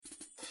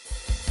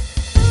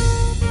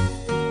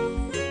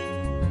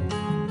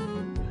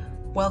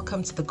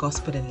Welcome to the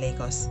Gospel in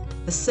Lagos,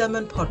 the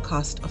sermon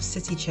podcast of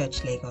City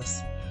Church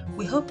Lagos.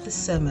 We hope this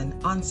sermon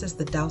answers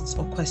the doubts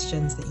or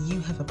questions that you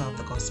have about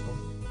the gospel,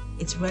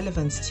 its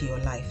relevance to your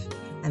life,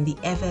 and the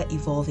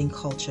ever-evolving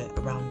culture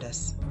around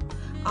us.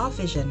 Our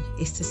vision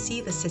is to see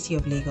the city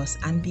of Lagos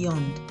and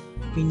beyond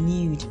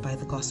renewed by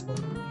the gospel.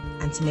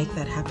 And to make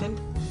that happen,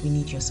 we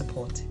need your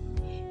support.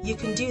 You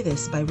can do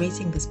this by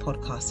rating this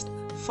podcast,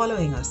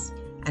 following us,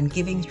 and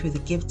giving through the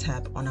Give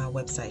tab on our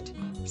website,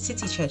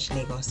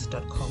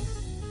 citychurchlagos.com.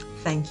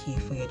 Thank you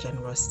for your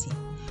generosity.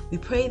 We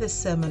pray this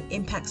sermon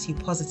impacts you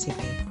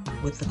positively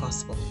with the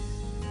gospel.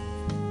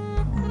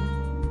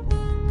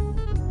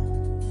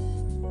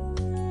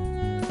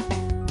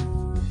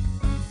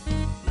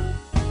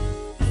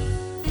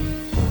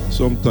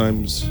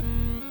 Sometimes,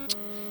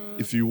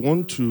 if you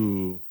want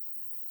to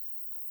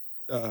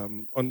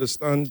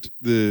understand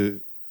the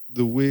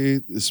way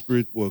the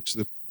Spirit works,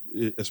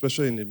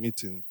 especially in a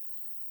meeting,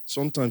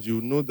 sometimes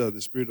you know that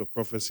the spirit of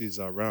prophecy is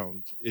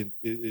around,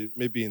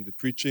 maybe in the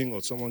preaching or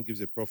someone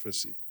gives a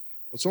prophecy.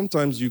 But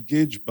sometimes you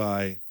gauge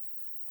by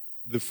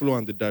the flow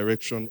and the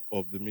direction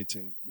of the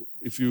meeting.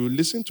 If you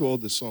listen to all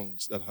the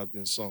songs that have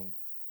been sung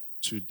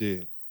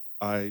today,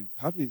 I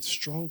have a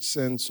strong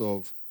sense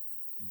of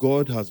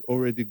God has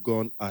already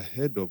gone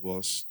ahead of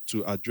us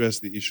to address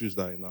the issues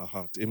that are in our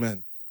heart.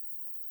 Amen.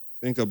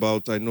 Think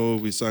about, I know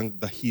we sang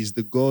that He's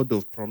the God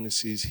of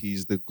promises,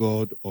 He's the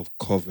God of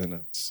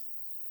covenants.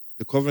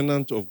 The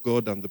covenant of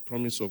God and the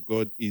promise of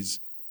God is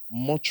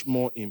much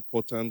more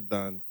important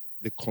than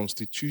the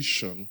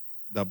constitution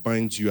that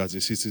binds you as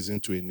a citizen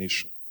to a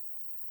nation.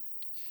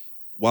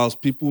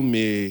 Whilst people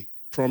may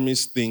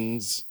promise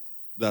things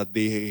that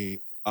they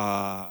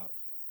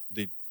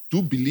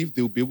do believe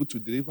they will be able to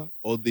deliver,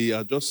 or they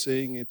are just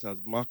saying it as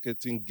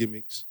marketing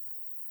gimmicks,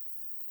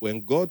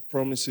 when God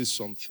promises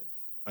something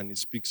and He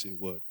speaks a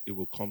word, it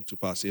will come to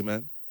pass.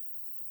 Amen?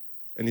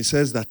 And He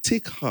says that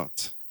take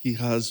heart, He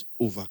has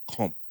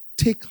overcome.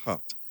 Take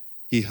heart,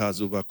 He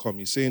has overcome.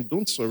 He's saying,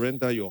 don't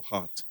surrender your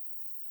heart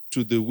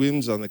to the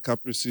whims and the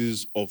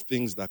caprices of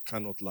things that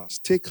cannot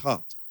last. Take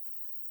heart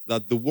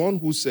that the one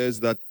who says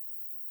that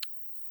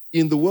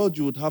in the world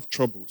you would have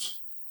troubles,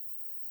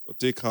 but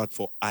take heart,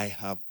 for I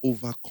have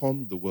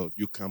overcome the world.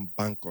 You can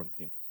bank on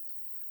Him.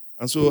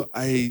 And so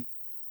we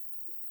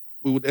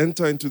would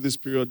enter into this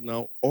period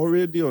now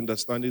already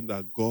understanding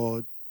that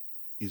God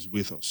is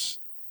with us,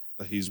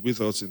 that He is with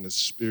us in the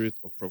spirit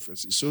of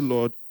prophecy. So,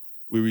 Lord,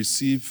 we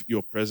receive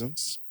your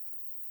presence.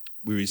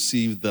 We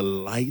receive the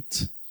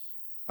light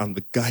and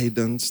the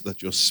guidance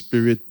that your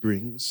Spirit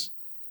brings.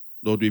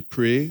 Lord, we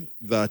pray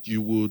that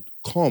you would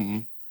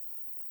come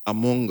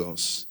among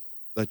us,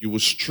 that you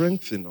would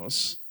strengthen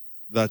us,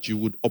 that you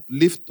would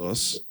uplift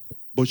us,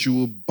 but you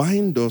will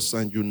bind us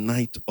and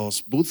unite us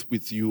both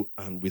with you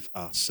and with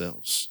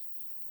ourselves.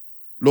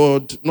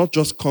 Lord, not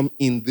just come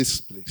in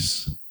this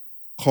place,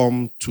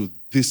 come to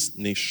this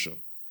nation.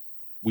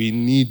 We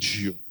need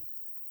you.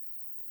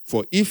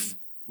 For if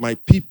my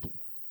people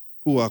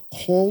who are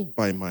called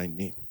by my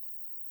name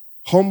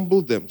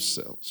humble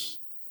themselves,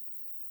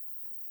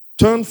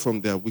 turn from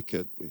their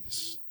wicked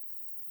ways,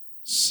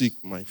 seek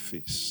my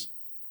face,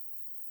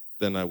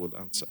 then I will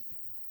answer.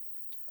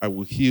 I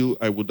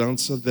would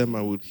answer them,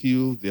 I would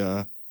heal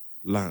their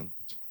land.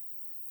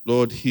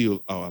 Lord,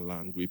 heal our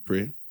land, we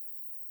pray,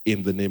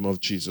 in the name of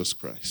Jesus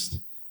Christ.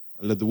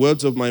 And let the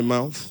words of my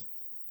mouth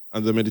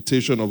and the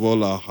meditation of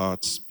all our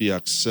hearts be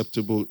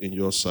acceptable in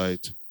your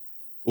sight,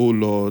 O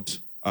Lord,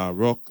 our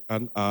rock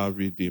and our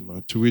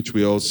redeemer, to which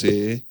we all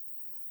say,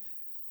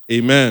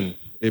 Amen.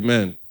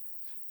 Amen.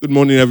 Good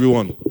morning,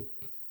 everyone.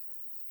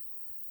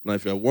 Now,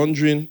 if you're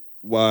wondering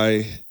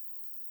why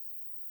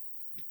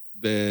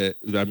the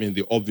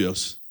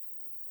obvious,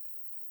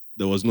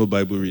 there was no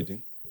Bible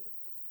reading,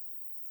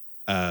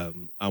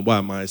 and why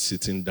am I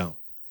sitting down?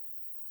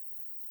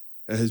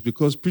 It's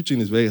because preaching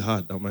is very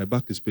hard and my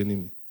back is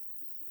paining me.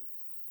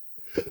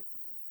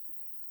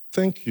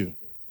 Thank you.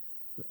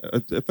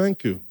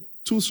 Thank you.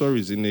 2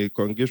 sorries in a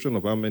congregation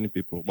of how many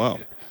people? Wow.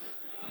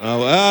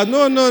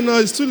 No,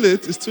 it's too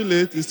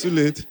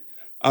late.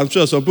 I'm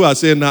sure some people are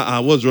saying,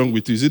 what's wrong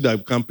with you? Is it that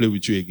I can't play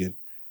with you again?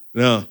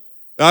 No.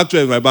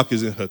 Actually, my back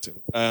isn't hurting.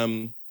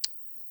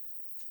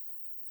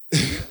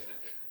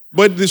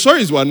 But the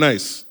stories were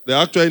nice.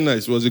 They're actually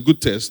nice. It was a good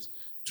test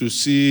to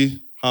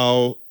see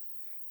how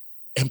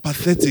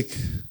empathetic,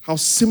 how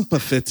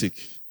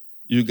sympathetic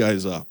you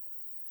guys are.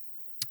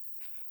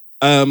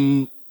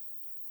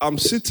 I'm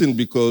sitting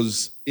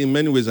because in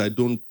many ways I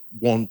don't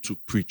want to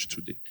preach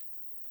today.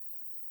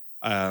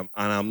 And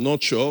I'm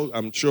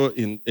sure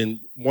in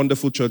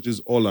wonderful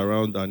churches all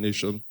around our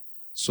nation,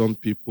 some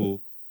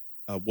people,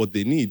 what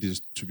they need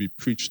is to be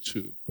preached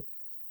to.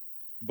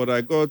 But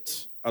I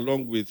got,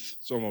 along with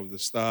some of the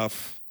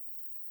staff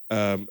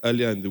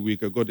earlier in the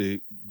week, I got a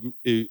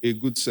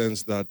good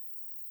sense that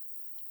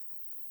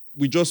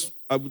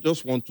I would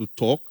just want to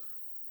talk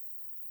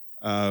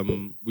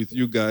with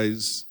you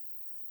guys.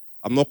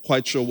 I'm not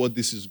quite sure what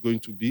this is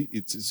going to be.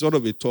 It's sort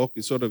of a talk.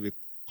 It's sort of a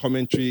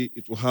commentary.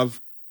 It will have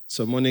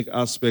sermonic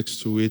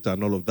aspects to it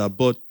and all of that.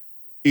 But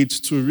it's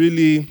to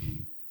really,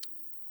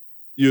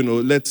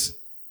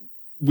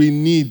 we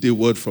need a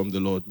word from the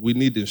Lord. We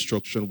need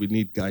instruction. We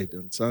need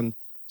guidance. And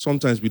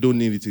sometimes we don't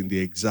need it in the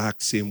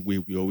exact same way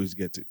we always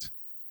get it.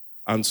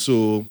 And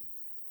so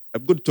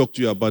I'm going to talk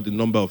to you about the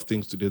number of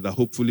things today that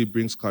hopefully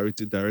brings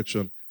clarity,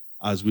 direction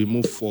as we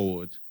move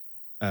forward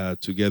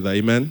together.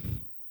 Amen?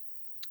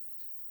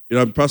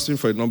 I'm pastoring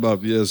for a number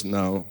of years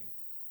now.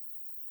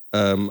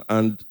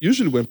 And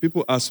usually when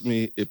people ask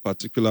me a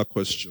particular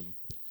question,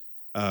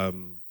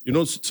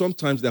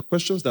 sometimes there are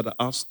questions that are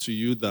asked to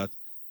you that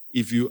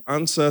if you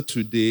answer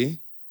today,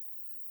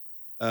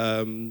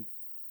 2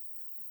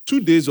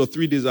 days or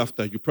 3 days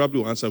after, you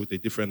probably will answer with a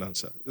different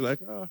answer. You're like,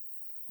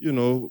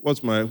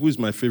 who is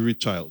my favorite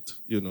child?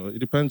 It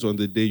depends on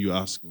the day you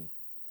ask me.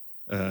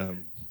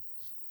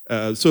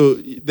 So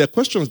there are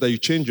questions that you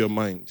change your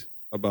mind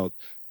about.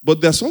 But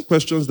there are some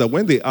questions that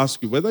when they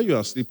ask you, whether you're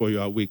asleep or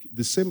you're awake,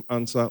 the same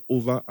answer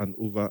over and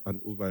over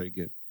and over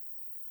again.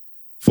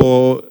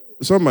 For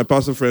some of my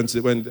pastor friends,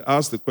 when they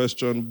ask the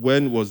question,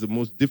 when was the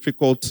most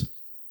difficult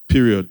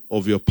period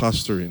of your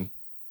pastoring,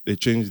 they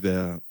change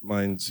their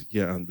minds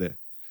here and there.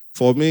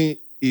 For me,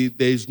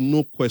 there is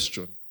no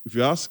question. If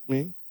you ask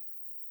me,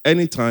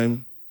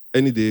 anytime,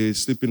 any day,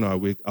 sleeping or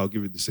awake, I'll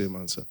give you the same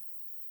answer.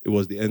 It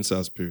was the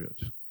NSAS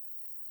period.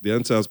 The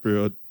NSAS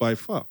period, by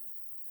far,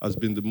 has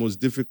been the most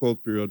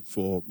difficult period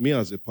for me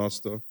as a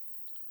pastor,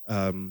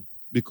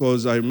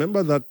 because I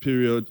remember that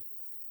period.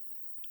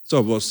 Some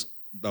of us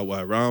that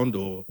were around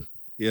or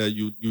here,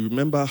 you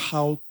remember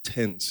how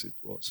tense it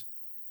was,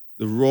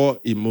 the raw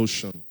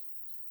emotion.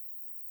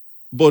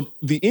 But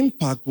the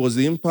impact was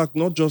the impact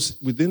not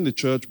just within the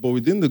church, but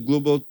within the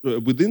global,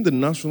 within the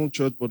national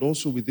church, but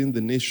also within the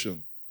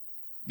nation.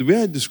 The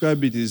way I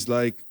describe it is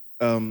like,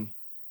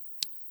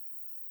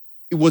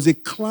 it was a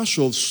clash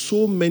of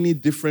so many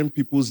different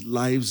people's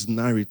lives'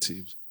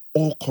 narratives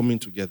all coming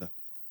together.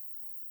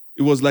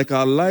 It was like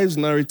our lives'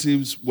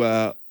 narratives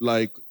were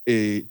like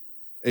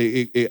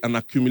an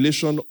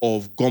accumulation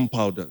of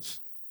gunpowders.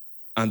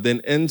 And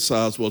then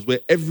NSAS was where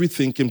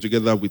everything came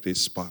together with a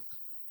spark.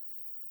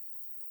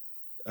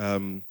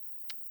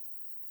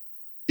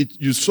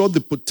 You saw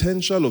the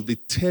potential of the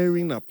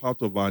tearing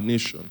apart of our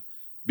nation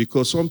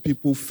because some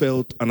people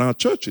felt, and our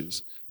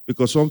churches,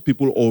 because some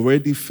people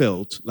already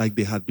felt like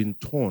they had been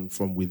torn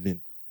from within.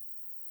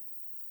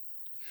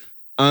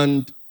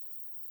 And,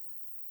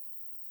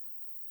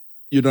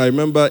 I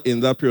remember in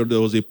that period, there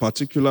was a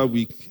particular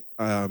week,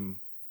 I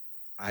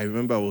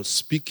remember I was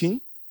speaking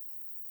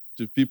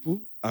to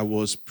people, I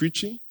was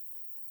preaching,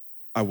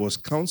 I was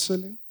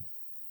counseling,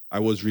 I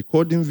was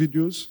recording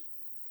videos,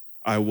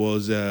 I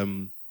was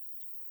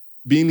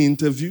being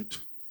interviewed,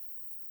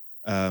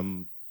 I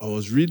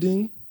was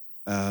reading,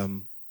 I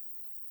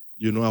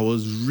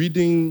was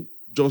reading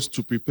just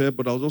to prepare,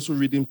 but I was also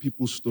reading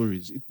people's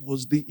stories.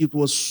 It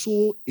was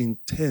so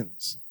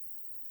intense.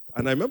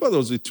 And I remember there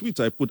was a tweet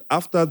I put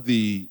after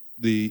the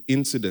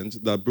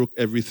incident that broke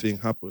everything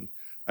happened.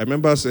 I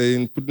remember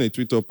putting a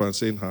tweet up and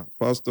saying,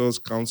 pastors,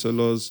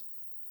 counselors,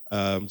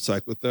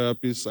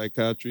 psychotherapists,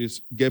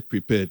 psychiatrists, get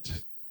prepared.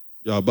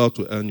 You're about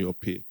to earn your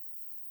pay.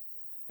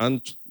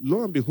 And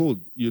lo and behold,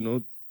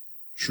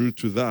 true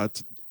to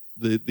that,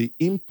 the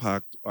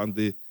impact and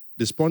the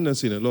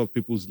despondency in a lot of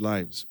people's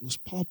lives was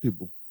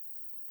palpable.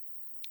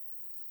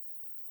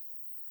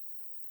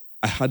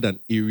 I had an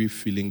eerie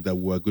feeling that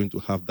we were going to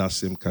have that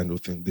same kind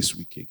of thing this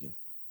week again.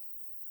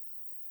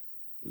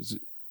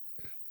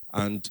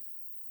 And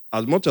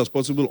as much as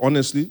possible,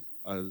 honestly,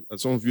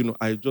 as some of you know,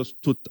 I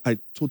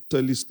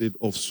totally stayed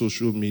off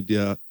social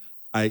media.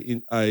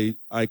 I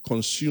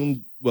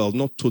consumed, well,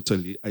 not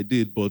totally, I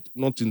did, but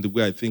not in the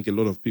way I think a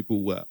lot of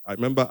people were. I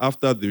remember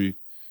after the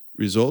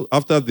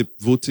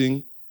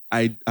voting,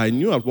 I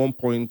knew at one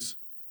point,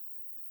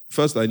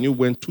 first I knew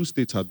when 2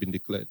 states had been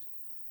declared.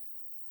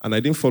 And I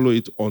didn't follow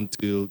it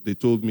until they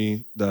told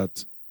me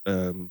that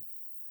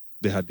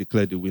they had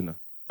declared a winner.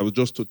 I was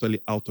just totally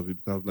out of it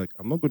because I was like,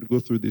 I'm not going to go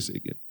through this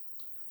again.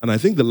 And I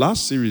think the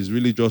last series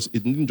really it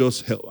didn't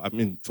just help. I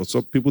mean, for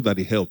some people that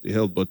it helped,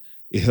 but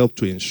it helped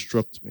to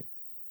instruct me.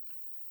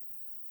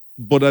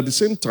 But at the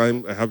same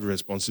time, I have a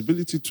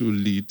responsibility to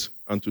lead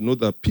and to know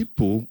that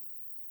people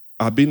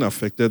are being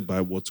affected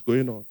by what's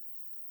going on.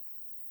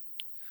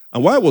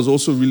 And why I was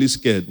also really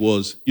scared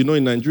was,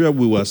 in Nigeria,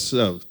 we were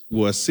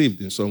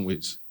saved in some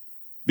ways.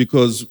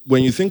 Because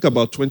when you think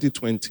about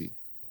 2020,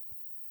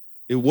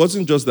 it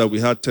wasn't just that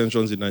we had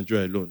tensions in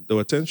Nigeria alone. There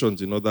were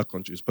tensions in other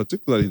countries,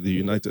 particularly the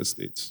United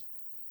States.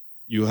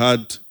 You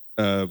had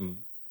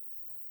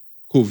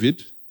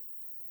COVID,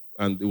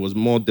 and it was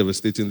more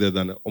devastating there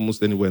than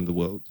almost anywhere in the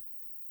world.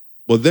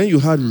 But then you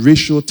had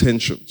racial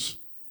tensions,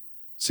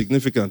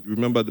 significant.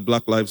 Remember the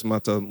Black Lives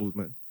Matter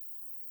movement.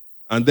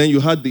 And then you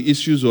had the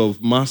issues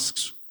of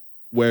masks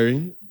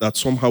wearing that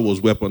somehow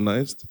was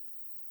weaponized.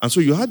 And so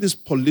you had these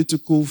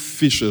political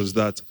fissures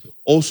that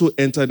also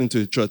entered into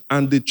the church.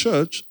 And the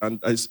church,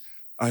 and as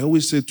I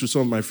always say to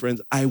some of my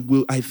friends, I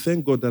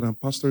thank God that I'm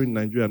pastoring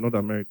Nigeria, not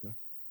America.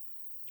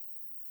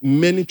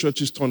 many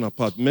churches torn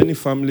apart, many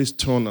families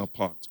torn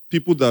apart.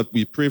 People that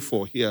we pray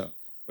for here,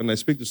 when I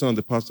speak to some of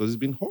the pastors, it's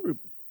been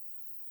horrible.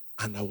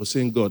 And I was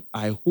saying, God,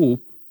 I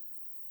hope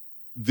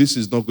this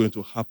is not going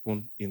to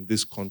happen in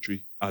this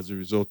country as a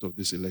result of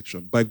this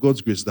election. By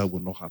God's grace, that will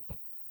not happen.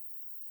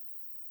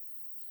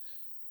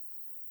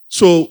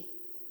 So,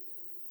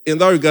 in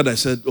that regard, I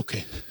said,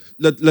 okay,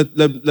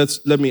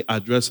 let me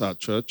address our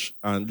church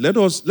and let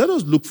us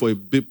look for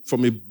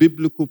from a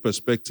biblical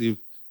perspective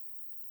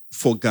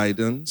for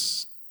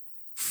guidance,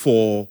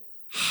 for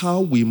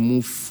how we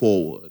move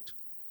forward,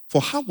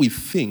 for how we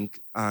think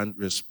and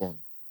respond.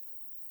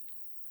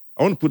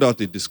 I want to put out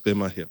a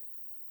disclaimer here.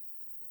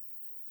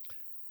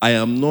 I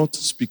am not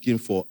speaking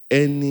for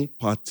any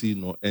party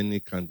nor any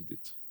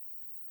candidate.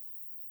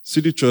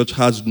 City Church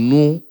has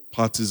no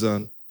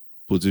partisan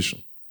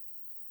position.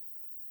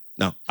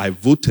 Now, I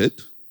voted.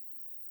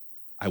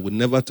 I would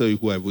never tell you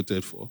who I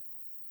voted for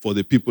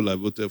the people I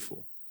voted for.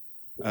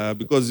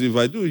 Because if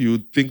I do, you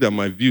would think that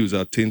my views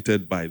are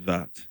tainted by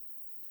that.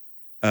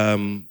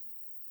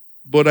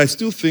 But I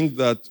still think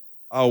that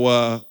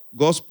our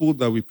gospel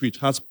that we preach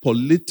has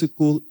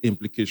political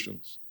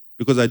implications.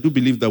 Because I do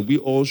believe that we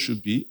all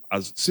should be,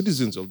 as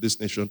citizens of this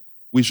nation,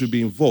 we should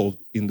be involved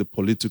in the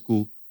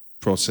political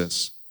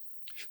process.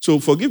 So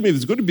forgive me,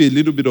 it's going to be a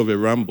little bit of a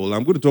ramble.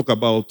 I'm going to talk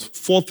about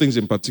 4 things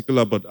in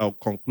particular, but I'll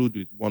conclude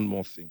with one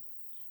more thing.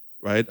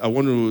 Right?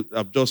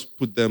 I've just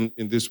put them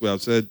in this way.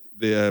 I've said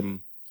the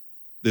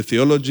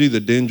theology, the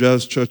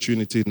dangers, church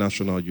unity,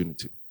 national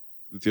unity.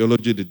 The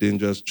theology, the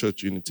dangers,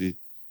 church unity,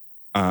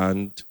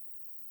 and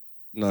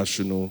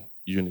national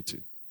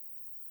unity.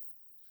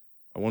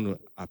 I want to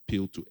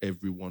appeal to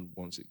everyone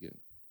once again.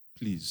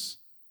 Please,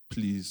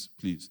 please,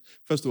 please.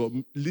 First of all,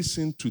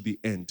 listen to the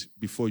end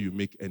before you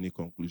make any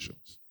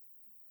conclusions.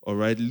 All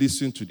right?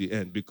 Listen to the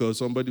end, because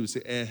somebody will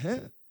say,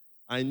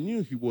 I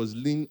knew he was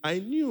lean. I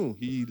knew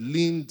he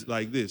leaned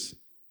like this.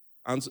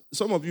 And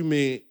some of you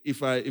may,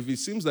 if it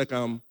seems like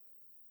I'm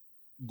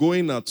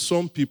going at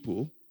some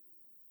people,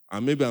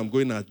 and maybe I'm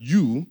going at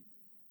you,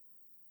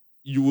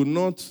 you will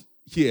not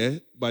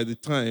hear by the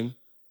time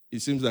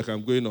it seems like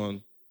I'm going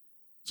on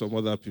some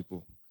other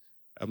people.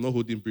 I'm not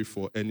holding brief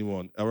for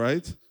anyone, all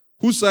right?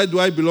 Whose side do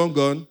I belong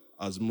on?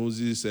 As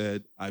Moses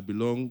said, I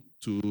belong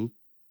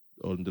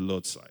on the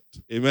Lord's side.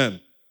 Amen.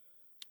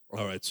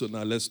 All right, so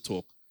now let's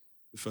talk.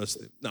 The first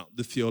thing. Now,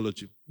 the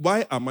theology.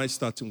 Why am I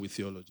starting with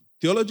theology?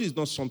 Theology is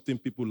not something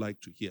people like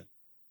to hear.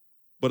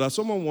 But as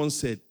someone once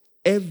said,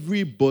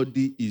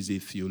 everybody is a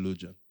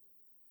theologian.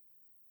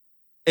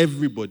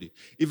 Everybody.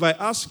 If I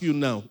ask you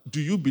now, do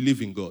you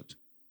believe in God?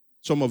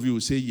 Some of you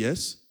will say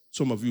yes.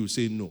 Some of you will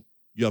say no.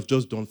 You have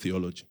just done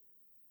theology.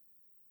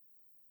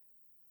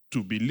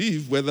 To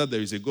believe whether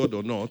there is a God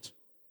or not,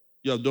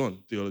 you have done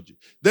theology.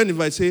 Then if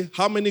I say,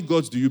 how many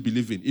gods do you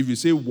believe in? If you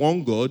say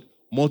one God,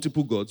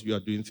 multiple gods, you are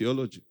doing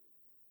theology.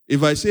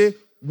 If I say,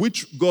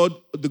 which God,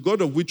 the God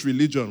of which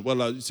religion?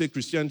 Well, I say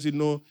Christianity,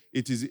 no,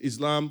 it is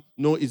Islam,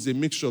 no, it's a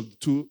mixture of the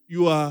two.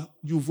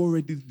 You've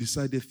already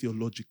decided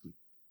theologically.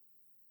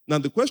 Now,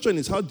 the question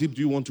is, how deep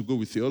do you want to go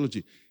with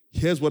theology?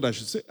 Here's what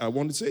I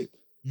want to say.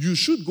 You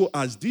should go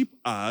as deep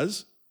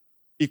as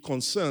it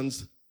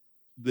concerns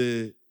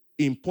the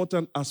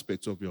important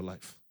aspects of your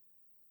life.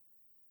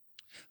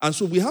 And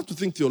so we have to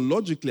think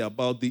theologically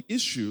about the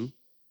issue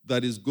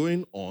that is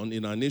going on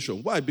in our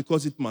nation. Why?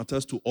 Because it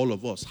matters to all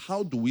of us.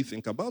 How do we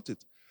think about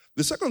it?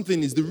 The second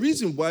thing is the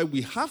reason why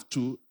we have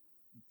to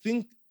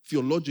think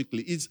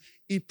theologically is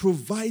it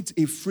provides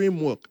a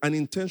framework, an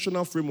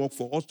intentional framework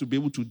for us to be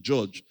able to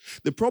judge.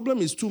 The problem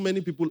is too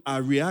many people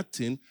are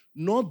reacting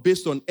not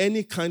based on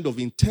any kind of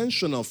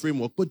intentional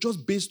framework, but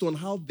just based on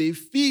how they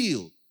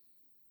feel.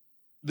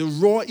 The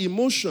raw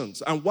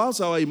emotions. And whilst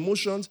our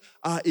emotions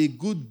are a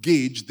good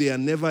gauge, they are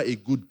never a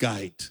good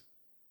guide.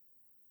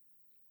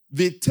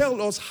 They tell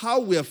us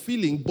how we are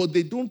feeling, but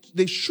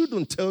they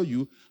shouldn't tell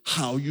you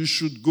how you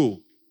should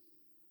go.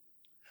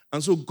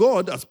 And so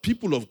God, as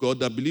people of God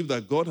that believe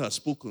that God has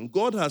spoken,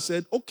 God has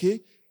said, okay,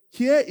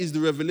 here is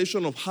the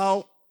revelation of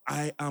how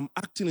I am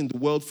acting in the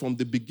world from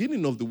the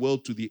beginning of the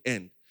world to the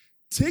end.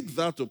 Take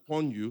that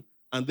upon you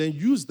and then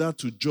use that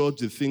to judge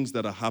the things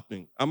that are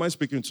happening. Am I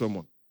speaking to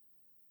someone?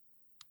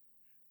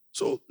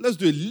 So let's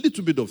do a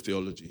little bit of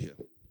theology here.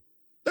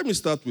 Let me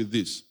start with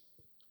this.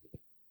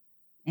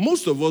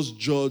 Most of us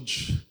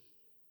judge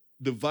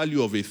the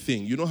value of a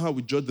thing. You know how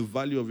we judge the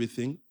value of a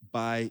thing?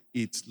 By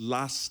its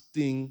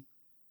lasting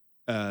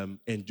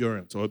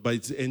endurance, or by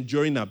its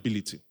enduring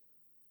ability.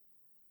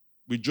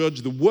 We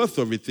judge the worth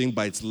of a thing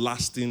by its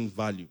lasting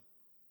value.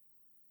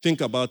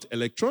 Think about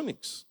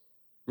electronics,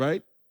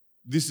 right?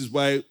 This is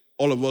why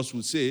all of us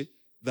would say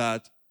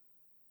that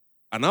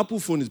an Apple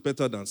phone is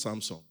better than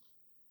Samsung.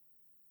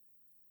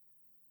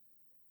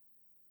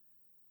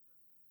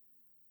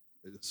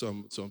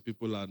 Some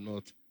people are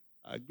not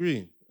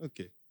agreeing.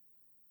 Okay.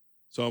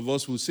 Some of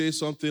us will say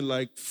something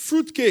like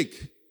fruit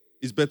cake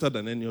is better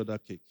than any other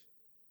cake.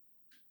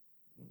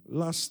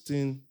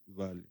 Lasting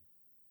value.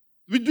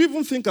 We do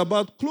even think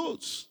about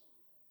clothes.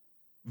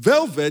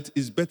 Velvet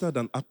is better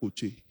than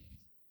apoche.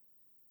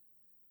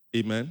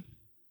 Amen.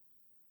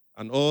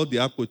 And all the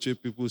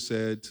Akpoche people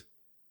said,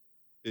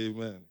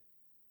 amen.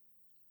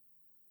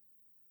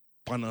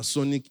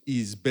 Panasonic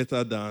is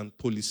better than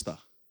Polystar.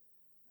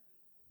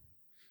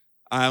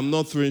 I am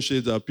not throwing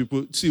shades at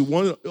people. See,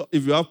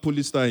 if you have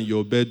Polystar in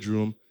your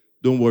bedroom,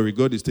 don't worry,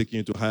 God is taking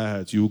you to higher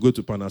heights. You will go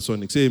to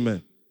Panasonic. Say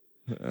amen.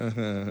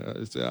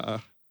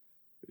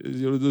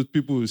 Those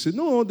people will say,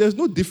 no, there's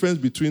no difference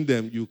between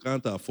them. You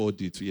can't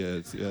afford it.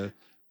 Yes.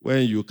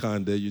 When you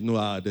can, then you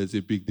know there's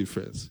a big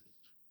difference.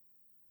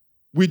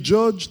 We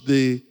judge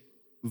the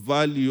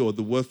value or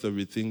the worth of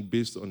a thing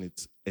based on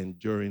its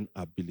enduring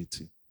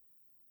ability.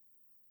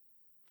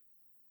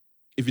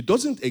 If it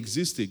doesn't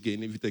exist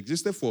again, if it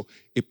existed for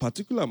a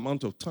particular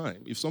amount of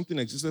time, if something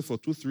existed for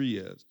 2-3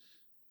 years,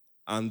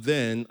 and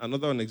then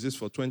another one exists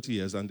for 20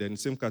 years, and then in the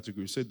same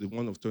category, say the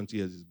one of 20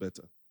 years is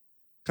better.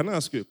 Can I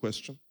ask you a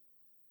question?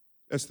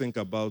 Let's think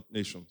about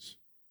nations.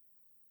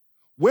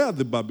 Where are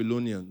the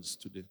Babylonians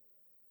today?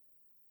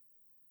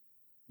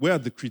 Where are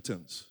the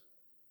Cretans?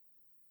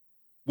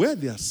 Where are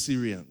the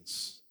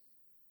Assyrians?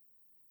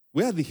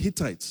 Where are the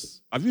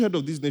Hittites? Have you heard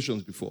of these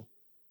nations before?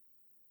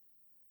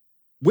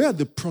 Where are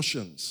the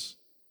Prussians?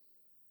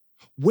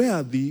 Where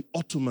are the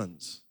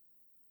Ottomans?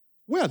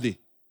 Where are they?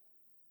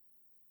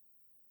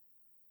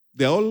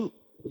 They're all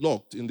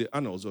locked in the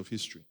annals of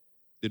history.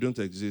 They don't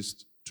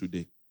exist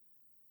today.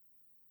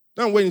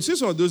 Now, when you see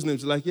some of those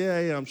names, like,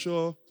 yeah, I'm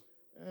sure,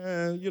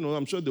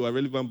 I'm sure they were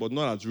relevant, but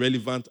not as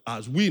relevant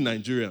as we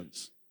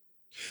Nigerians.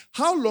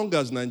 How long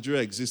has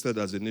Nigeria existed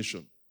as a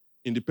nation?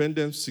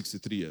 Independence,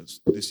 63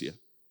 years this year.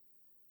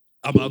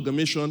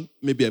 Amalgamation,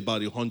 maybe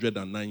about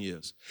 109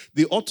 years.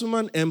 The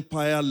Ottoman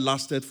Empire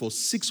lasted for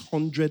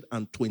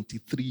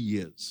 623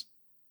 years,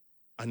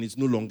 and it's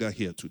no longer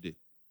here today.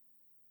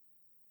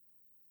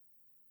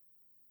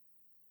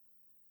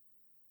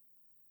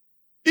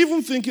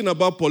 Even thinking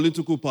about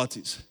political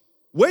parties,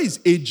 where is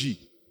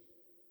AG?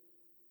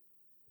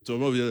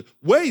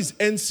 Where is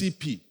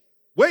NCP?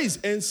 Where is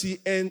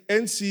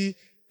NCNC?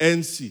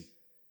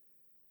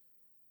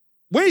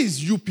 Where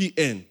is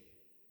UPN?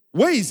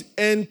 Where is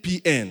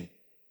NPN?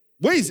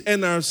 Where is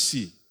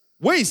NRC?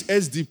 Where is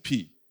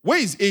SDP? Where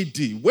is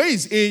AD? Where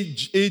is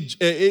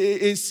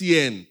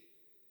ACN?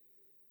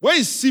 Where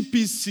is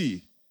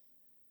CPC?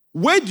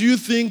 Where do you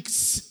think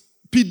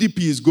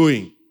PDP is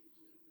going?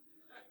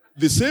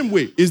 The same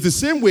way. It's the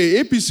same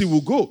way APC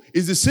will go.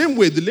 It's the same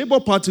way the Labour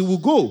Party will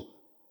go.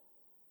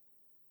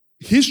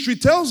 History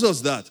tells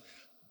us that.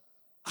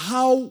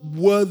 How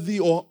worthy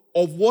or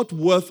of what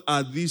worth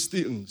are these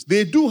things?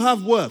 They do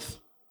have worth.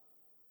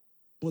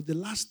 But the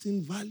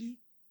lasting value?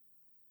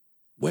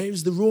 Where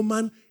is the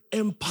Roman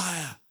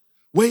Empire?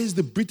 Where is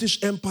the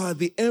British Empire?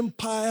 The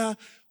empire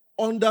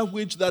under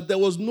which that there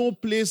was no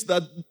place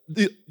that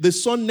the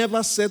sun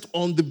never set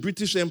on the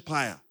British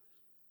Empire.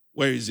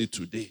 Where is it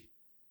today?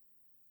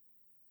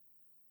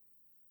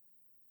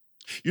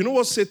 You know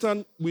what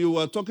Satan, we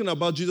were talking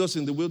about Jesus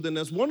in the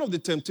wilderness. One of the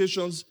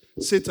temptations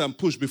Satan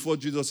pushed before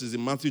Jesus is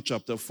in Matthew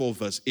chapter 4,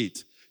 verse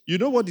 8. You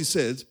know what he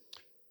says?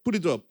 Put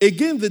it up.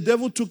 Again, the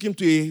devil took him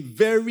to a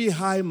very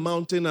high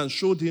mountain and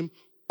showed him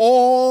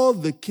all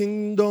the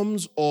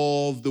kingdoms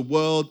of the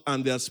world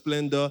and their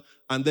splendor.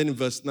 And then in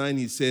verse 9,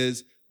 he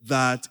says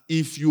that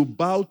if you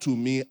bow to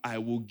me, I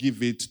will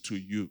give it to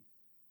you.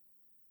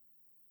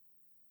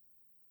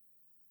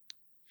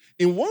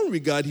 In one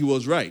regard, he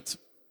was right,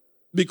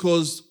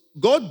 because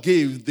God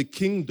gave the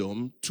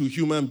kingdom to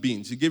human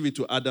beings. He gave it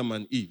to Adam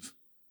and Eve,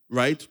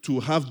 right?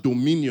 To have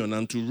dominion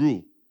and to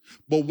rule.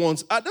 But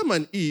once Adam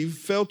and Eve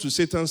fell to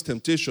Satan's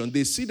temptation,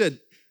 they ceded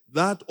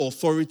that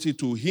authority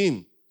to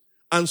him.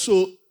 And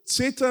so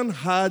Satan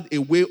had a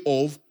way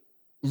of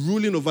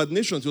ruling over the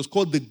nations. It was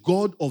called the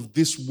God of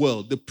this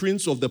world, the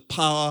prince of the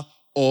power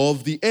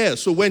of the air.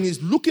 So when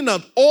he's looking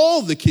at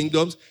all the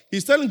kingdoms,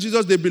 he's telling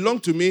Jesus, they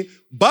belong to me.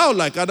 Bow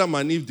like Adam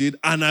and Eve did,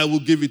 and I will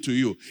give it to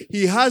you.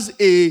 He has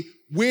a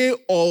way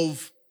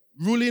of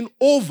ruling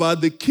over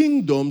the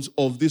kingdoms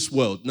of this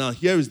world. Now,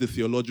 here is the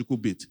theological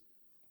bit.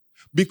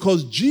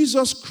 Because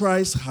Jesus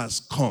Christ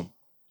has come,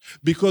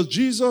 because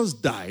Jesus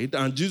died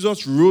and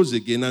Jesus rose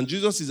again and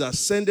Jesus is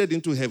ascended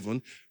into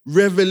heaven,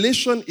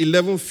 Revelation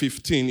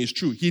 11:15 is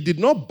true. He did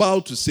not bow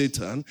to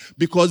Satan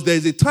because there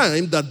is a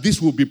time that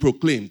this will be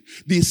proclaimed.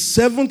 The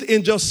seventh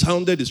angel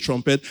sounded his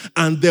trumpet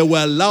and there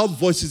were loud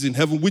voices in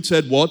heaven which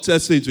said what?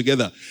 Let's say it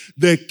together.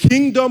 The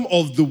kingdom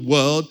of the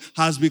world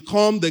has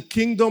become the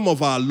kingdom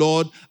of our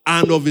Lord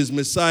and of his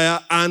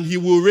Messiah, and he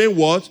will reign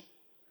what?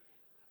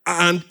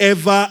 And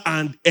ever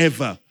and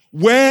ever.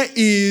 Where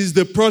is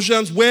the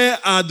Prussians? Where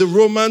are the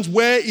Romans?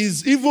 Where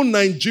is even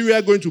Nigeria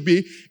going to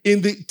be?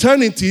 In the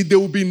eternity, there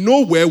will be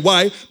nowhere.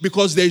 Why?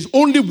 Because there is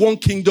only one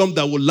kingdom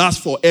that will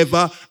last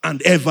forever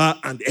and ever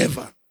and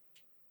ever.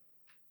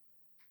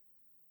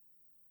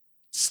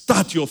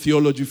 Start your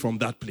theology from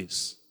that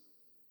place.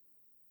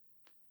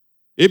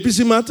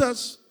 APC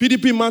matters,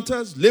 PDP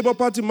matters, Labour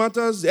Party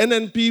matters,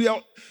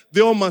 NNP,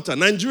 they all matter.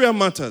 Nigeria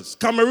matters,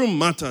 Cameroon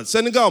matters,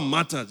 Senegal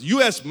matters,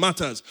 US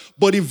matters,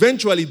 but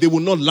eventually they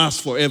will not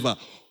last forever.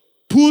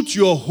 Put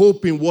your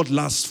hope in what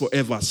lasts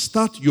forever.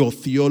 Start your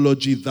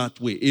theology that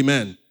way.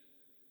 Amen.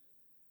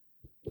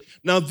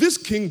 Now, this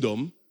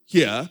kingdom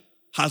here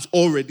has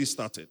already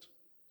started.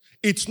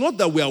 It's not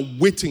that we are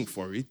waiting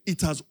for it.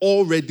 It has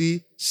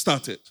already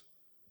started.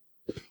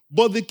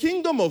 But the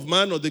kingdom of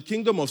man or the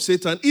kingdom of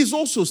Satan is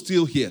also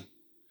still here.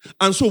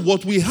 And so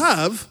what we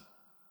have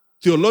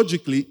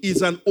theologically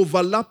is an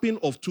overlapping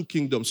of two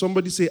kingdoms.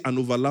 Somebody say an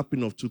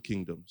overlapping of two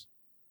kingdoms.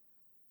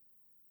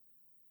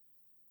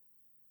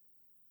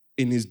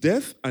 In his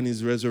death and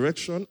his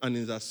resurrection and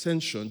his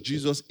ascension,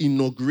 Jesus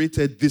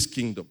inaugurated this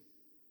kingdom.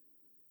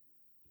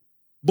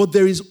 But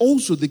there is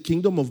also the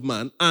kingdom of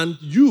man, and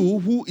you,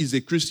 who is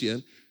a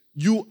Christian,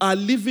 you are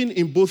living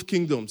in both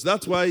kingdoms.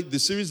 That's why the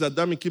series that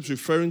Dami keeps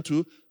referring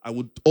to, I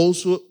would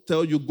also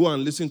tell you, go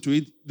and listen to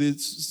it. The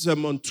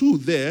sermon 2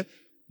 there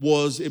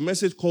was a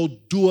message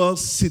called Dual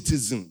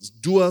Citizens.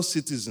 Dual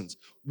Citizens.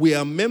 We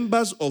are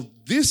members of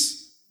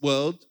this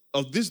world,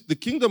 the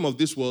kingdom of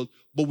this world,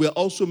 but we are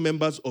also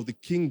members of the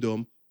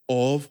kingdom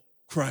of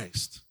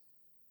Christ.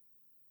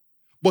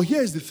 But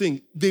here's the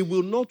thing, they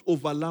will not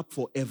overlap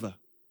forever.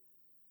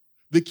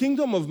 The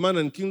kingdom of man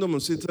and kingdom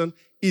of Satan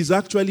is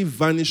actually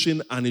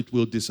vanishing and it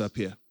will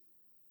disappear.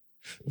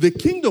 The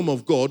kingdom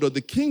of God or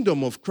the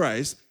kingdom of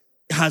Christ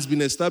has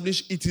been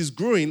established. It is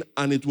growing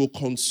and it will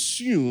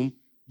consume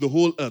the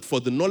whole earth. For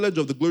the knowledge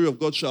of the glory of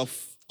God shall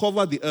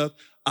cover the earth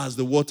as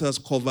the waters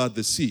cover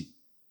the sea.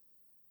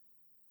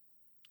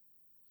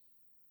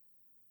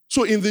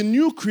 So in the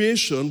new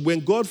creation, when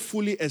God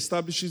fully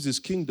establishes his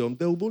kingdom,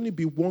 there will only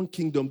be one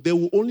kingdom. There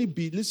will only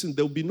be,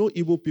 there will be no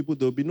Igbo people,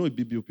 there will be no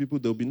Ibibio people,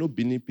 there will be no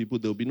Bini people,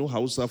 there will be no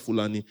Hausa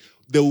Fulani.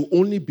 There will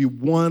only be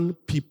one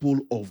people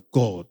of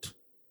God.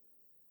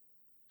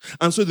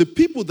 And so the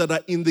people that are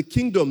in the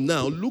kingdom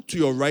now, look to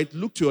your right,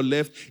 look to your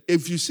left.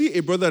 If you see a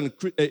brother and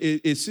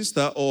a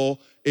sister or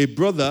a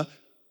brother,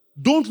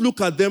 don't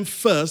look at them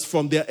first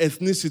from their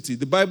ethnicity.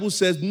 The Bible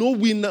says, no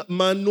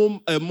man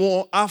no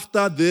more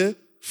after the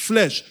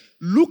flesh.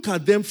 Look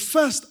at them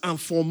first and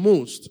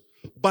foremost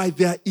by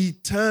their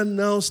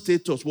eternal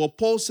status. What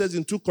Paul says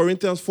in 2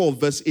 Corinthians 4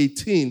 verse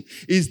 18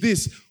 is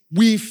this: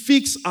 we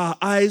fix our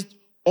eyes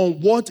on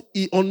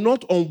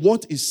not on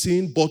what is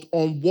seen, but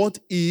on what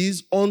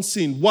is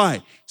unseen.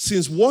 Why?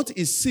 Since what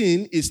is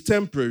seen is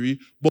temporary,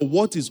 but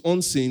what is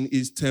unseen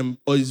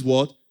is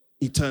what?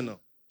 Eternal.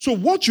 So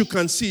what you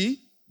can see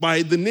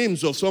by the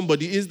names of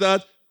somebody is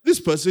that this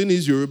person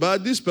is Yoruba,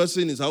 this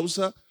person is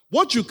Hausa.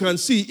 What you can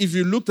see if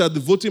you looked at the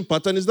voting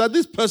pattern is that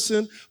this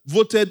person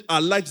voted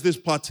and likes this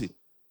party.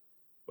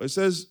 But it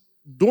says,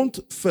 don't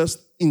first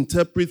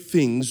interpret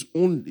things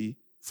only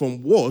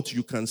from what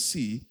you can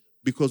see,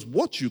 because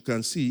what you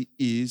can see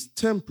is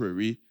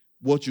temporary.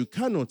 What you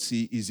cannot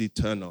see is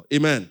eternal.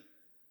 Amen.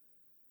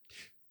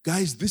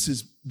 Guys, this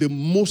is the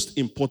most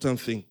important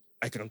thing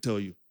I can tell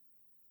you.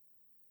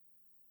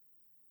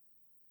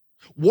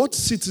 What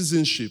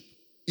citizenship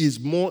is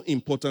more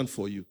important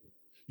for you?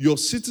 Your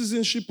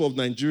citizenship of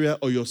Nigeria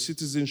or your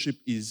citizenship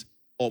is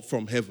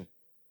from heaven?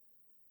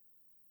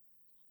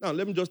 Now,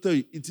 let me just tell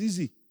you, it's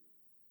easy.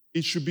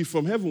 It should be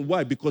from heaven.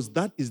 Why? Because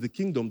that is the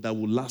kingdom that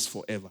will last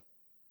forever.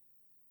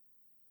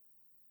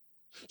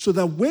 So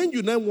that when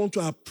you now want to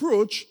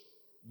approach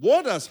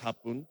what has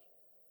happened,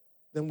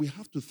 then we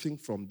have to think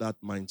from that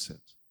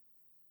mindset.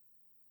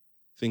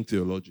 Think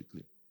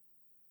theologically.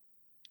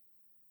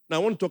 Now, I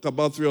want to talk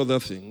about 3 other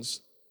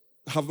things.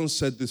 I haven't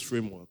said this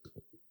framework.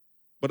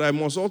 But I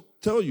must also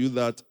tell you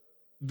that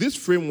this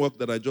framework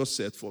that I just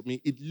said for me,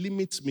 it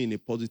limits me in a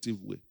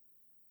positive way.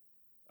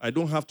 I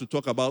don't have to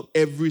talk about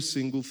every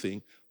single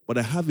thing, but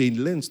I have a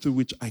lens through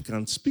which I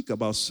can speak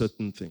about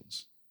certain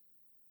things.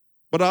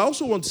 But I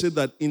also want to say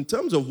that in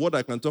terms of what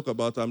I can talk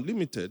about, I'm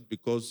limited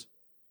because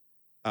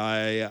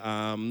I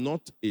am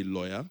not a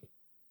lawyer.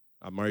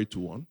 I'm married to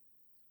one.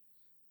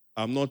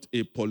 I'm not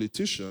a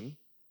politician.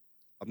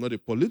 I'm not a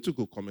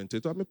political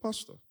commentator. I'm a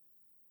pastor.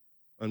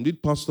 I'm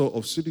lead pastor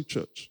of City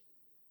Church.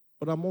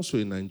 But I'm also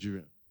a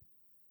Nigerian.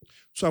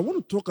 So I want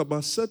to talk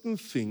about certain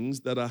things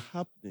that are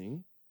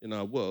happening in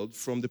our world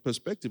from the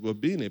perspective of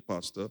being a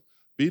pastor,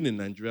 being a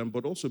Nigerian,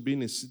 but also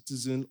being a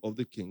citizen of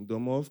the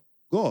kingdom of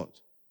God.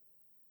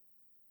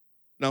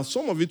 Now,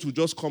 some of it will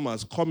just come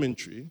as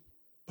commentary,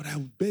 but I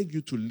would beg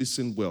you to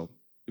listen well.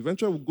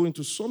 Eventually, we'll go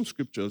into some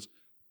scriptures,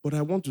 but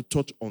I want to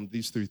touch on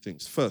these 3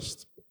 things.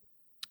 First,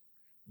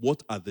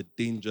 what are the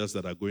dangers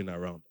that are going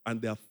around?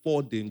 And there are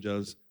 4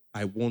 dangers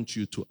I want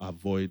you to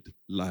avoid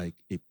like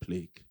a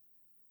plague.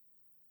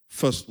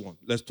 First one,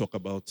 let's talk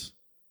about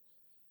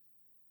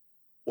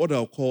what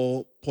I'll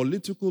call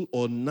political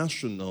or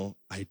national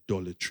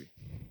idolatry.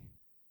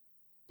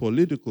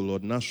 Political or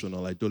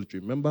national idolatry.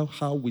 Remember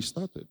how we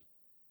started?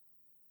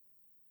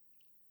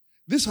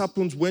 This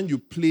happens when you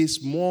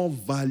place more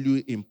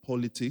value in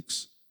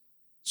politics,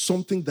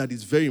 something that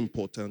is very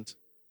important.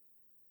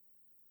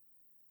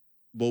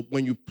 But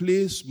when you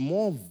place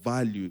more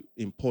value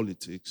in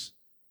politics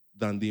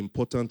than the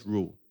important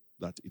role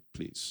that it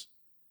plays.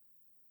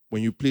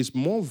 when you place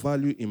more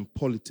value in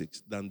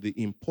politics than the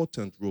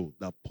important role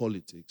that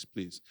politics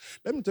plays.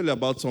 Let me tell you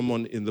about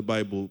someone in the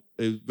Bible,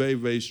 a very,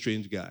 very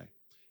strange guy.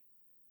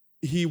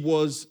 He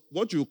was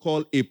what you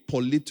call a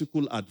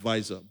political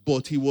advisor,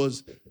 but he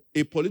was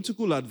a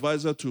political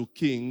advisor to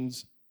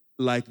kings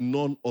like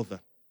none other.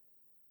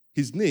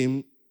 His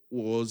name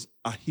was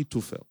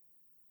Ahithophel.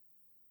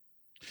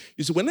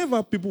 You see,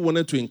 whenever people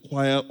wanted to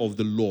inquire of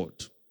the Lord,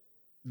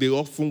 they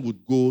often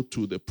would go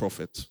to the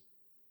prophet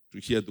to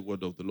hear the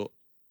word of the Lord.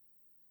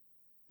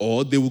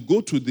 Or they would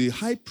go to the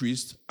high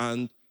priest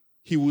and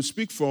he would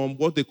speak from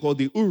what they call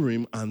the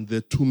Urim and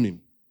the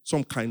Thummim,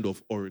 some kind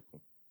of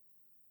oracle.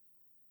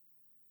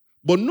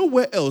 But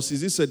nowhere else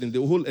is it said in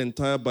the whole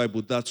entire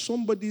Bible that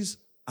somebody's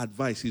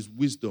advice, his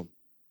wisdom,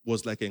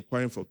 was like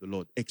inquiring from the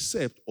Lord,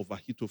 except of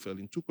Ahithophel.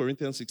 In 2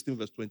 Corinthians 16,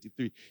 verse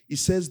 23, it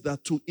says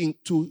that to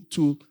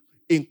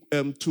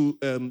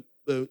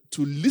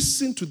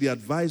listen to the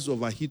advice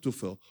of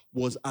Ahithophel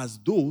was as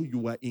though you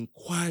were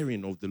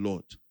inquiring of the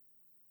Lord.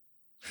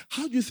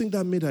 How do you think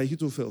that made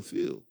Ahithophel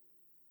feel?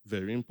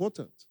 Very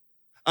important.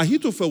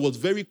 Ahithophel was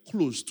very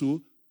close to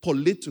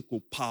political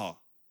power.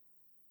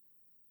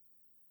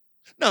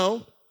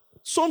 Now,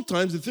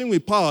 sometimes the thing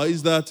with power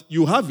is that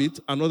you have it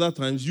and other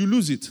times you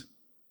lose it.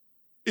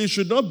 It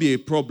should not be a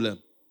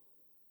problem.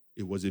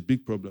 It was a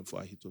big problem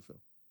for Ahithophel.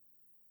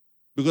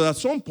 Because at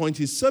some point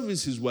his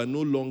services were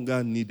no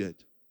longer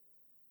needed.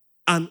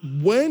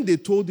 And when they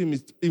told him,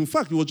 in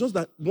fact, it was just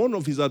that one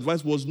of his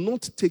advice was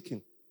not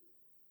taken.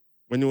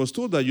 When he was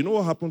told that, you know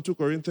what happened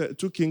to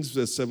 2 Kings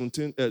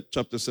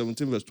chapter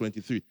 17, verse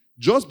 23.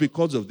 Just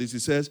because of this, he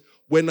says,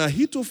 when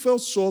Ahithophel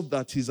saw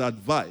that his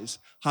advice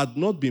had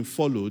not been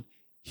followed,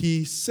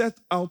 he set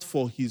out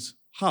for his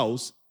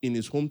house in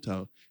his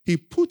hometown. He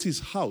put his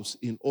house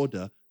in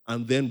order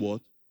and then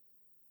what?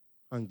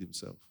 Hanged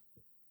himself.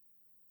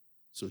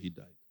 So he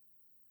died.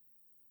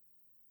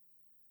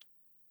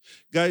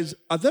 Guys,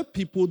 are there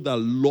people that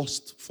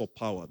lust for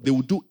power? They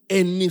will do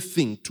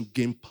anything to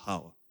gain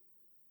power.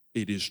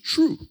 It is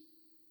true.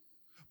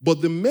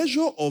 But the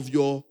measure of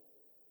your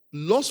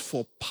lust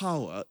for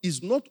power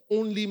is not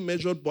only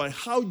measured by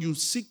how you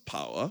seek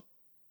power,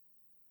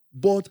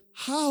 but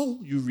how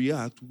you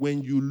react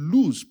when you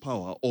lose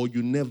power or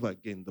you never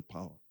gain the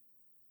power.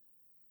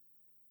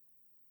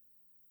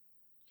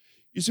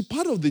 You see,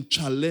 part of the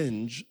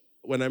challenge,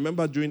 when I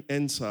remember during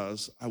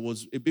NSAS, I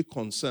was a bit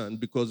concerned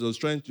because I was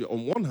trying to,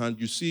 on one hand,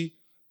 you see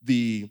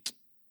the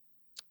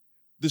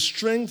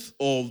strength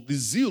of the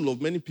zeal of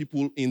many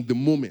people in the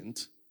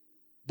moment,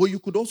 but you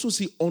could also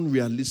see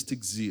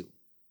unrealistic zeal.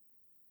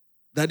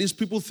 That is,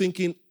 people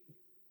thinking,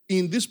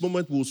 in this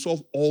moment we'll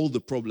solve all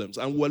the problems,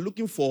 and we're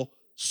looking for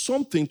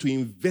something to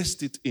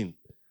invest it in.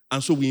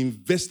 And so we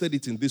invested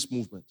it in this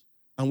movement.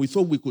 And we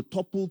thought we could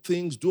topple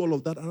things, do all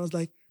of that. And I was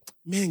like,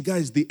 man,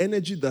 guys, the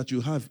energy that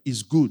you have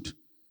is good.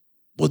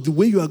 But the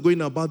way you are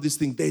going about this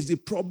thing, there is a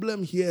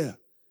problem here.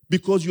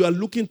 Because you are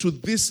looking to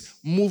this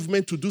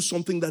movement to do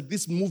something that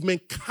this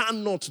movement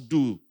cannot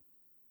do.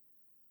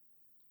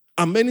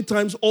 And many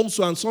times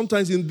also, and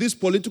sometimes in this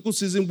political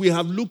season, we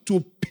have looked to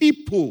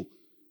people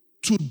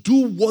to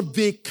do what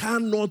they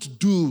cannot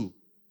do.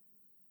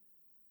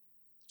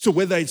 So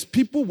whether it's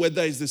people,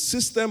 whether it's the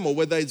system, or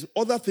whether it's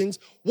other things,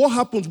 what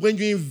happens when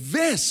you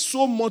invest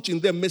so much in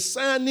them,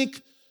 messianic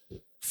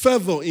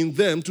fervor in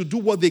them to do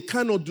what they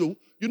cannot do?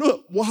 You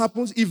know what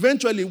happens?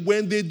 Eventually,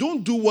 when they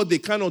don't do what they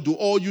cannot do,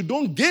 or you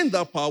don't gain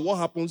that power, what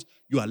happens?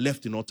 You are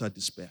left in utter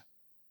despair.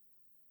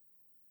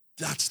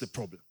 That's the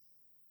problem.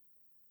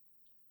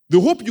 The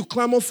hope you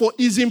clamor for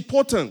is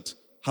important.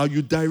 How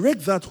you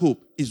direct that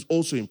hope is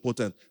also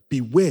important.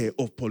 Beware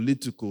of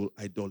political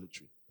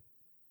idolatry.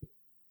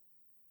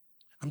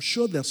 I'm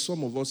sure there are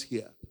some of us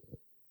here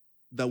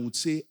that would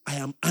say, I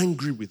am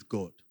angry with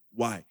God.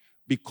 Why?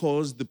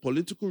 Because the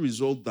political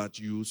result that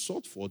you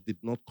sought for did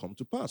not come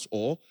to pass.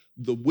 Or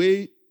the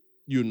way,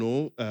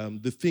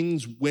 the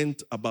things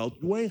went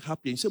about, you weren't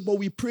happy. And you said, but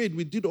we prayed,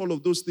 we did all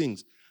of those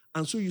things.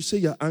 And so you say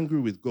you're angry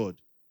with God.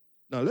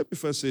 Now, let me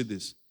first say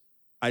this.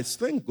 I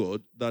thank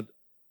God that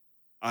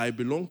I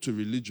belong to a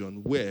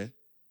religion where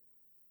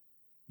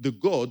the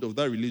God of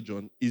that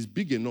religion is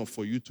big enough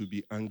for you to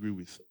be angry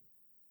with.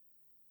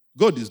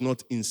 God is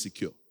not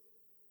insecure.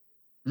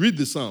 Read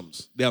the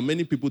Psalms. There are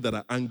many people that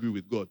are angry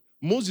with God.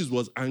 Moses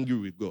was angry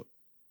with God.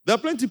 There are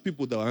plenty of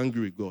people that are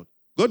angry with God.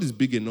 God is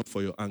big enough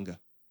for your anger.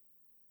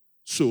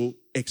 So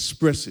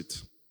express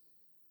it.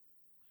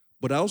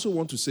 But I also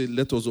want to say,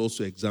 let us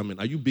also examine,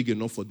 are you big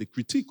enough for the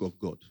critique of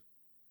God?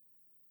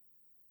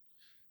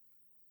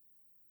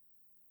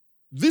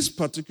 This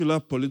particular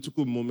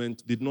political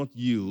moment did not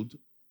yield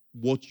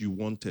what you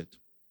wanted.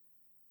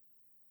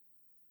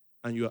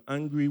 And you're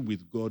angry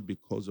with God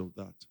because of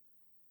that.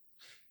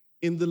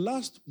 In the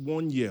last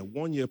 1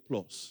 year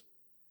plus,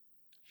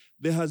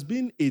 there has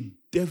been a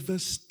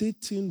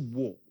devastating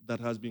war that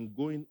has been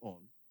going on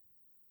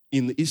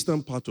in the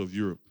eastern part of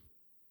Europe.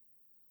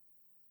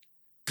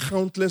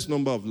 Countless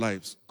number of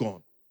lives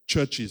gone.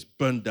 Churches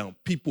burned down.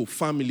 People,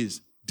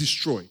 families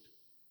destroyed.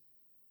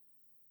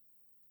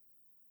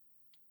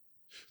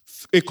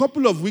 A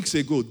couple of weeks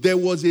ago, there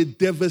was a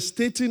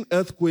devastating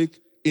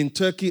earthquake in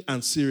Turkey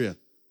and Syria.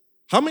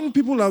 How many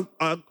people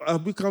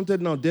have we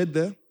counted now dead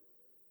there?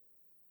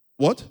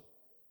 What?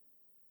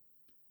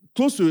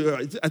 Close to,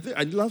 I think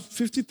I last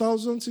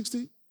 50,000,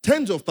 60?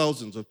 Tens of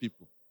thousands of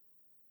people.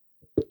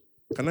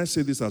 Can I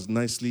say this as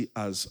nicely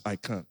as I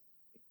can?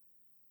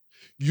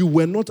 You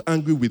were not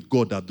angry with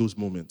God at those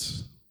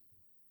moments.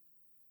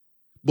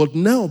 But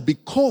now,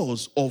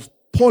 because of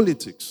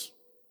politics,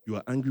 you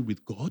are angry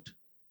with God?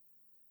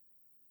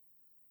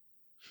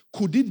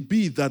 Could it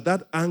be that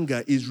that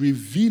anger is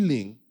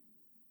revealing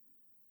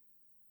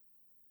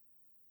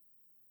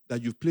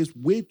that you've placed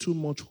way too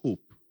much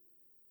hope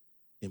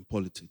in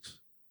politics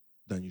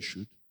than you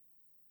should?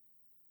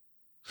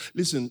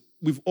 Listen,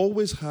 we've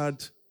always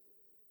had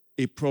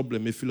a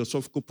problem, a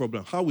philosophical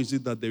problem. How is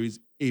it that there is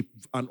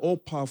an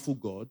all-powerful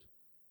God,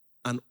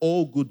 an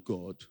all-good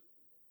God,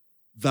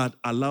 that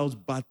allows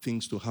bad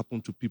things to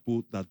happen to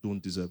people that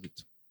don't deserve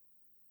it?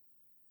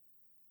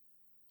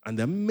 And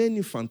there are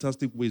many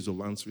fantastic ways of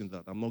answering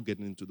that. I'm not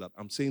getting into that.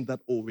 I'm saying that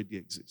already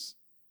exists.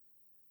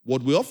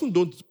 What we often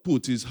don't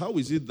put is, how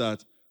is it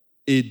that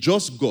a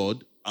just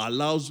God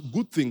allows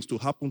good things to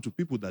happen to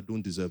people that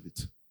don't deserve it?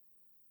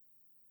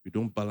 We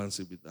don't balance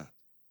it with that.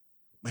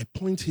 My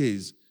point here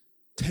is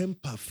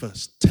temper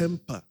first.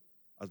 Temper.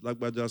 As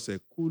Lagbaja said,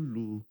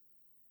 kulu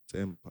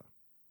temper.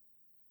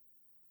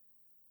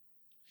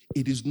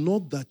 It is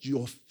not that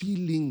your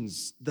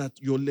feelings, that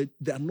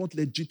they are not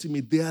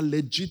legitimate. They are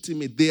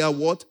legitimate. They are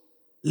what?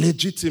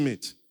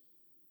 Legitimate.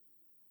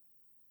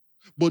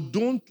 But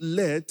don't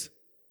let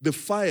the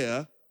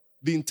fire,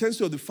 the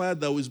intensity of the fire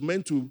that was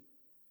meant to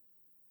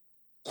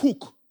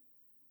cook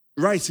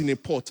rice in a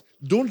pot,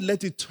 don't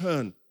let it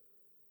turn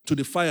to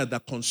the fire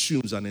that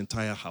consumes an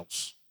entire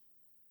house.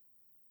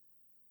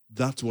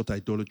 That's what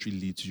idolatry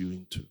leads you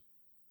into.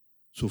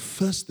 So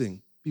first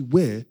thing,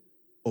 beware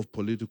of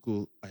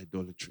political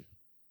idolatry.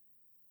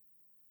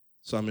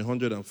 Psalm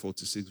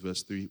 146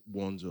 verse 3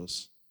 warns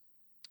us.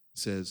 It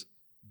says,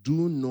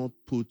 do not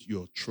put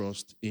your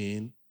trust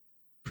in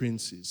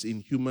princes, in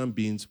human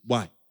beings.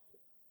 Why?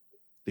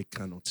 They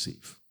cannot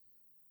save.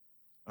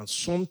 And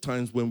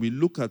sometimes when we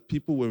look at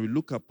people, when we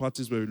look at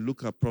parties, when we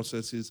look at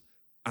processes,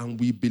 and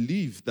we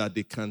believe that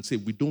they can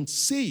save, we don't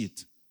say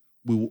it,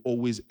 we will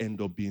always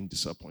end up being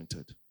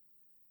disappointed.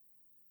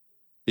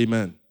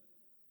 Amen.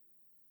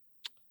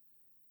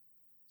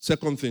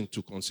 Second thing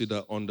to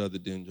consider under the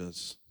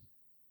dangers,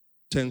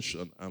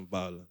 tension and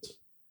violence.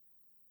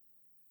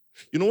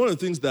 You know, one of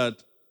the things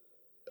that,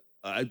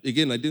 I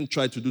didn't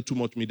try to do too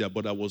much media,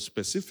 but I was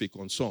specific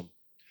on some.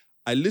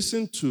 I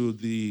listened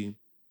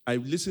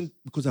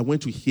because I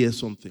went to hear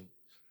something,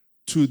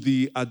 to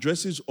the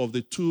addresses of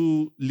the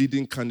two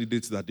leading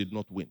candidates that did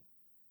not win.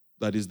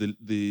 That is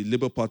the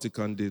Labour Party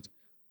candidate,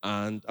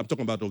 and I'm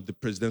talking about of the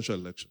presidential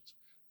elections,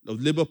 the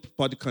Labour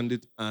Party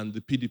candidate and the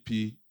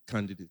PDP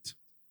candidate.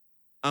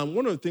 And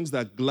one of the things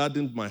that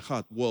gladdened my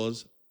heart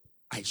was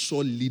I saw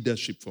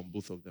leadership from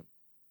both of them.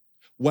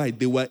 Why?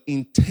 They were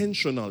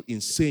intentional in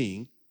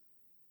saying,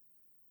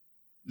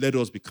 let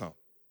us be calm.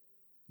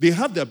 They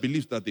have their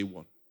beliefs that they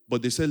want,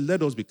 but they said,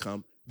 let us be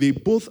calm. They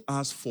both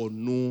asked for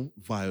no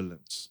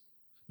violence.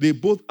 They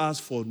both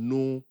asked for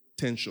no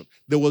tension.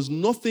 There was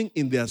nothing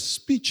in their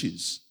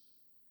speeches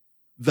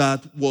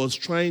that was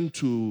trying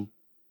to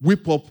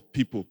whip up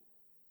people.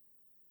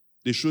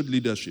 They showed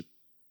leadership.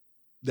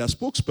 Their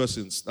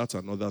spokespersons, that's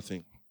another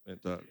thing.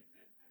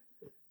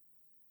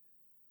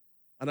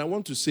 And I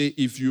want to say,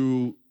 if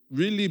you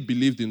really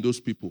believed in those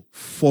people,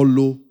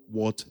 follow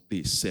what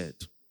they said.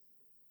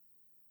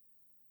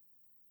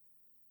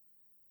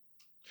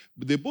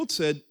 But they both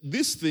said,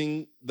 this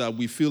thing that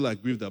we feel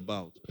aggrieved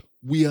about,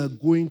 we are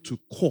going to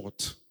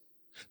court.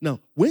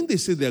 Now, when they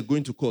say they are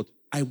going to court,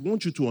 I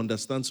want you to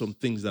understand some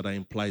things that are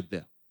implied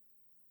there.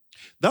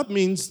 That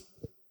means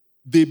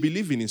they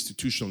believe in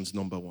institutions,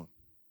 number one.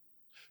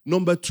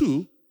 Number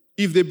two,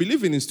 if they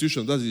believe in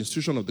institutions, that's the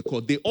institution of the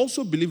court, they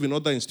also believe in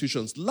other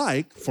institutions.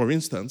 Like, for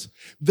instance,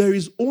 there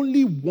is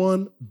only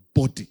one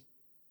body,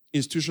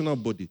 institutional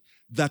body,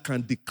 that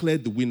can declare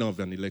the winner of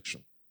an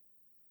election.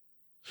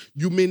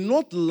 You may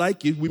not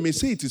like it, we may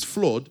say it is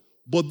flawed,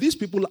 but these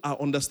people are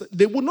understanding.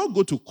 They will not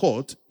go to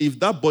court if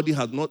that body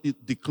had not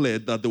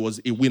declared that there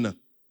was a winner.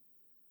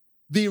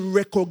 They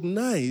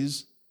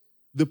recognize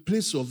the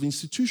place of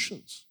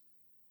institutions.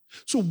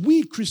 So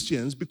we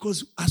Christians,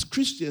 because as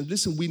Christians,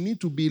 listen, we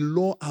need to be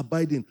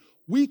law-abiding.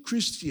 We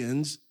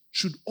Christians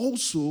should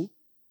also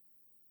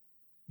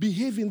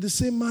behave in the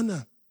same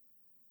manner.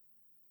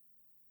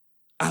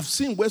 I've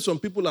seen where some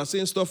people are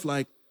saying stuff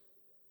like,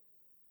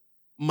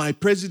 my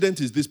president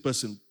is this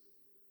person.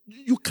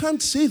 You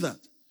can't say that.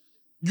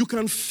 You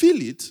can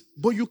feel it,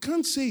 but you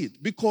can't say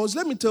it. Because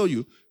let me tell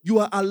you, you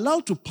are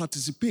allowed to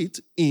participate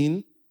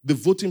in the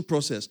voting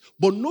process,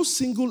 but no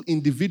single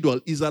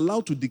individual is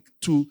allowed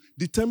to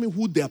determine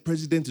who their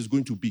president is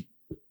going to be.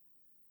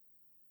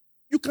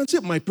 You can say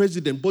my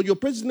president, but your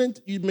president,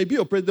 it may be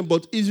your president,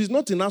 but if he's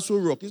not in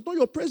Aso Rock, he's not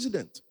your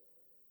president.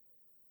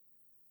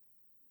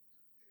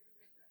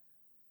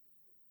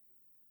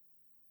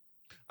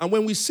 And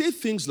when we say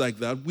things like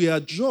that, we're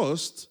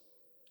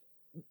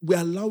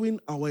allowing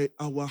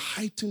our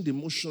heightened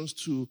emotions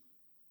to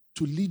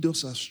lead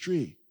us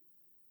astray.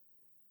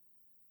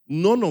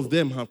 None of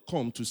them have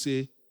come to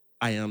say,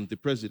 I am the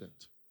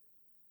president.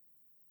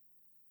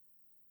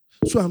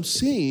 So I'm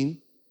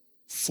saying,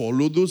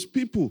 follow those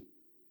people.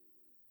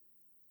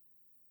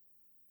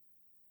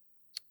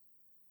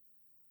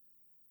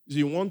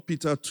 In 1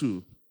 Peter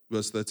 2,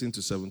 verse 13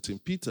 to 17,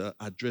 Peter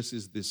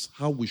addresses this,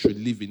 how we should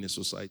live in a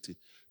society.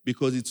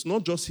 Because he's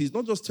not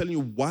just telling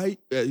you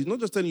he's not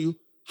just telling you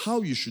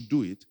how you should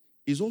do it,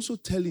 he's also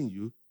telling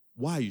you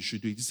why you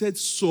should do it. He said,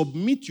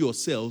 submit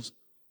yourselves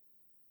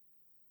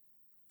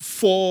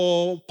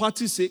for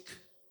party's sake,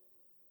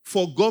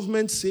 for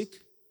government's sake,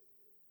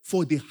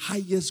 for the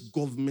highest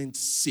government's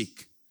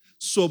sake.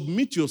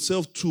 Submit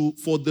yourself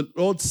for the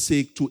Lord's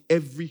sake, to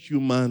every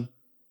human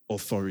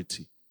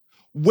authority.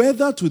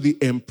 Whether to the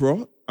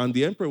emperor, and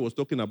the emperor was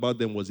talking about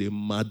them was a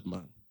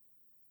madman,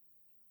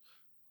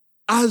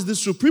 as the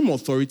supreme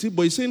authority,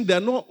 but he's saying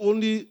they're not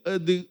only,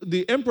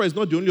 the emperor is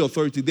not the only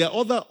authority, there are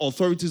other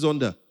authorities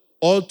under,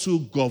 or to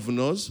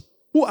governors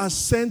who are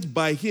sent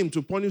by him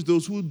to punish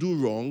those who do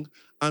wrong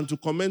and to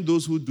commend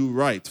those who do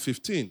right.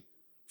 15.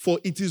 For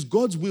it is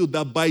God's will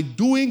that by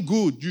doing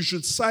good, you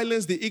should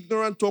silence the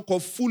ignorant talk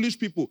of foolish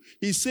people.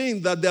 He's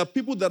saying that there are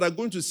people that are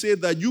going to say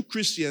that you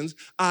Christians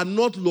are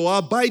not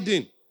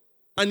law-abiding.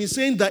 And he's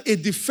saying that a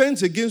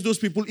defense against those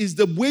people is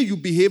the way you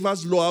behave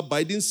as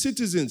law-abiding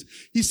citizens.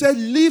 He said,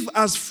 live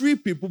as free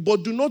people,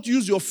 but do not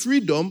use your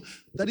freedom.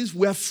 That is,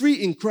 we are free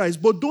in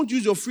Christ, but don't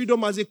use your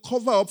freedom as a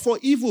cover-up for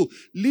evil.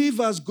 Live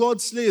as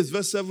God's slaves.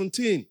 Verse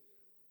 17.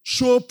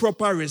 Show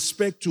proper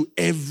respect to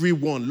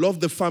everyone.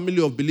 Love the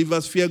family of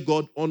believers. Fear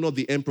God. Honor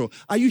the emperor.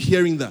 Are you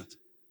hearing that?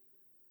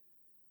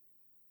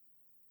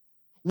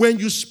 When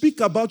you speak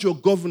about your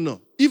governor,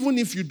 even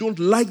if you don't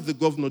like the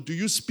governor, do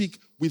you speak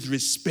with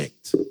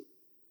respect?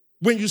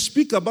 When you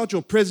speak about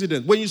your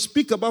president, when you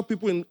speak about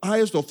people in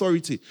highest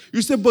authority,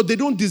 you say, but they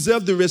don't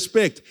deserve the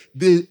respect.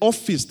 The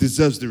office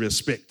deserves the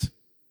respect.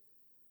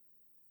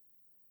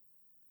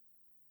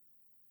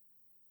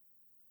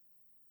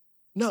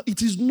 Now,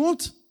 it is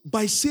not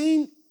by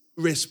saying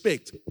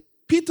respect.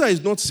 Peter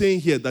is not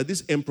saying here that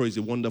this emperor is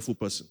a wonderful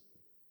person.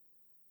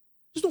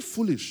 He's not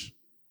foolish.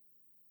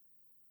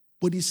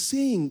 But he's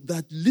saying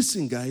that,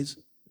 listen, guys,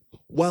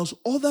 whilst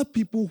other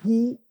people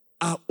who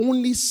are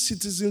only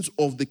citizens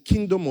of the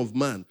kingdom of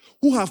man,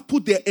 who have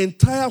put their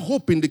entire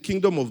hope in the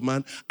kingdom of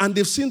man, and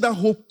they've seen that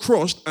hope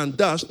crushed and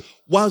dashed,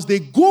 whilst they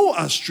go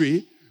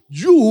astray,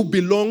 you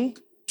belong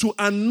to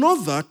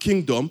another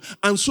kingdom,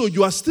 and so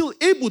you are still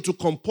able to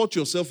comport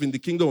yourself in the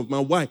kingdom of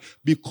man. Why?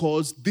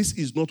 Because this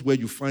is not where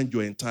you find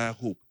your entire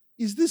hope.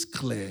 Is this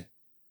clear?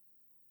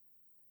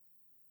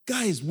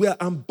 Guys, we are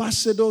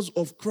ambassadors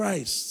of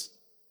Christ.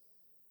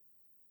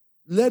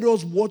 Let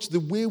us watch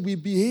the way we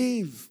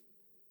behave.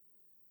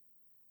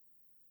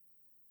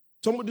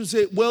 Somebody will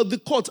say, well, the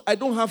court, I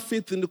don't have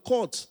faith in the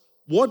court.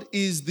 What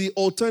is the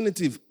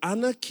alternative?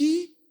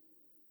 Anarchy?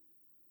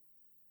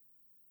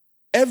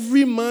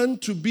 Every man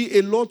to be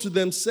a law to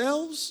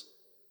themselves?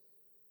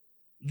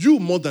 You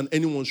more than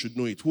anyone should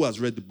know it, who has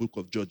read the book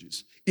of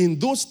Judges. In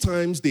those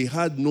times, they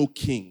had no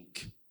king.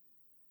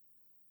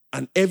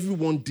 And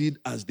everyone did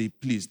as they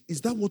pleased.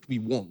 Is that what we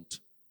want?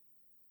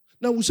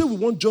 Now, we say we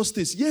want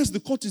justice. Yes, the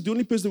court is the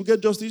only place that we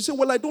get justice. You say,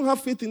 well, I don't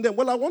have faith in them.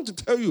 Well, I want to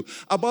tell you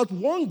about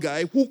one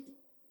guy who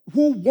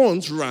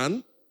once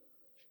ran.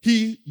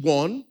 He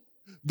won.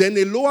 Then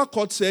a lower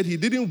court said he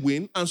didn't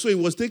win, and so he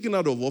was taken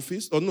out of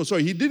office.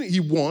 He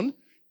won.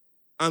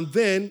 And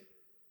then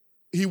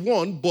he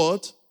won,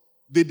 but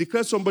they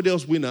declared somebody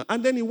else winner.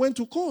 And then he went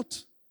to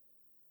court.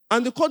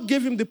 And the court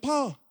gave him the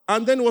power.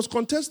 And then it was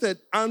contested.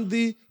 And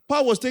the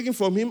power was taken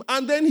from him.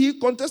 And then he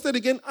contested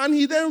again. And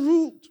he then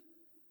ruled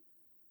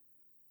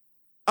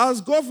as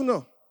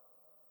governor.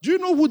 Do you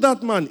know who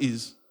that man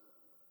is?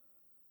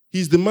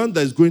 He's the man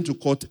that is going to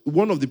court,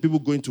 one of the people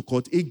going to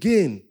court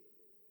again.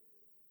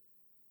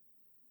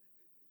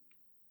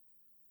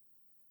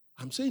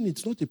 I'm saying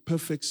it's not a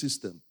perfect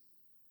system.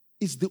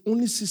 It's the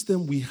only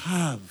system we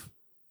have.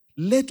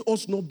 Let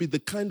us not be the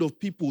kind of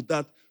people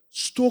that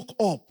stoke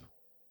up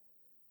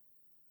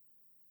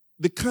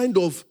the kind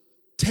of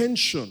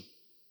tension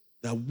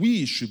that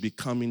we should be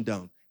calming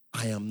down.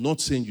 I am not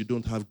saying you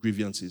don't have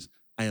grievances.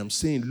 I am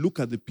saying look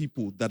at the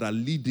people that are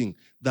leading,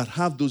 that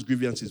have those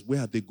grievances. Where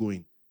are they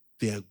going?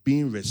 They are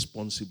being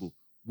responsible.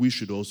 We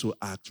should also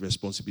act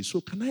responsibly.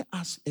 So can I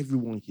ask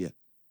everyone here,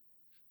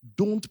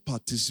 don't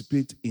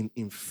participate in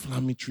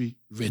inflammatory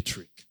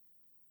rhetoric.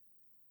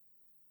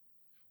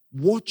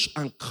 Watch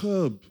and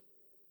curb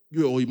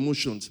your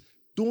emotions.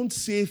 Don't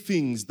say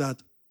things that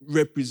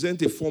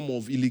represent a form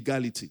of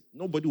illegality.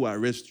 Nobody will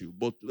arrest you,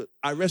 but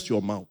arrest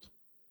your mouth.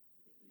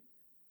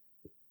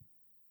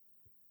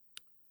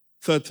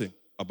 Third thing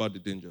about the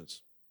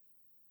dangers.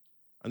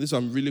 And this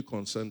I'm really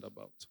concerned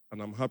about.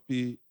 And I'm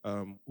happy,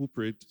 who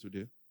prayed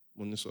today?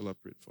 Monisola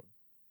prayed for.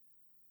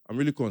 I'm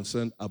really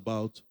concerned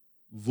about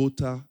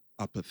voter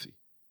apathy.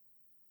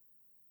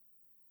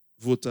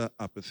 Voter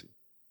apathy.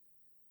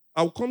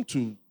 I'll come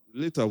to,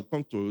 later I'll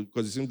come to,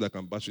 because it seems like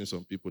I'm bashing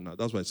some people now.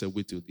 That's why I said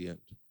wait till the end.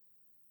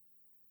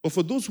 But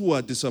for those who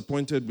are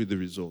disappointed with the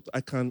result,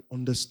 I can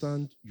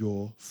understand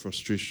your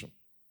frustration.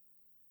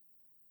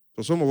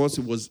 For some of us,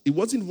 it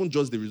wasn't even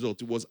just the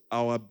result, it was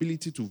our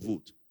ability to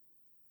vote.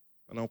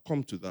 And I'll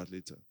come to that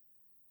later.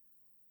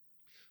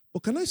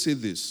 But can I say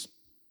this?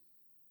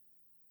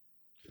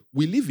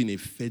 We live in a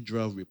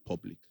federal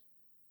republic.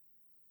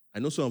 I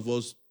know some of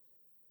us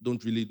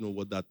don't really know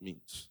what that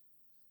means.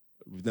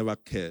 We've never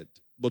cared.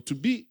 But to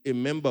be a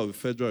member of a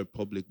federal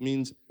republic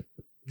means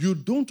you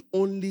don't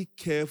only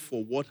care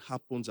for what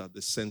happens at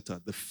the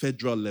center, the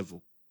federal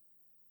level.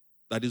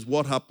 That is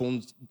what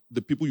happens,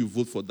 the people you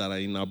vote for that are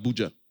in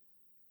Abuja.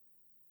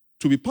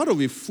 To be part of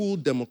a full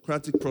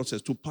democratic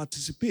process, to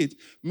participate,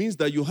 means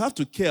that you have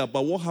to care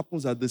about what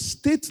happens at the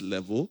state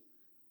level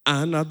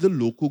and at the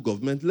local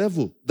government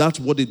level. That's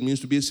what it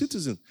means to be a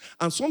citizen.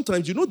 And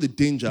sometimes, you know the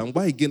danger, and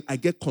why, again, I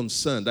get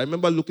concerned. I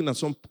remember looking at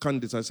some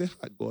candidates, I say,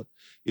 "Hi, God,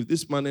 if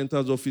this man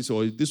enters office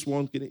or if this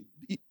one,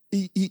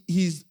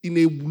 he's in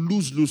a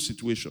lose-lose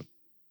situation."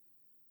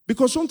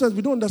 Because sometimes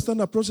we don't understand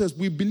that process.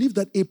 We believe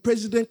that a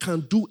president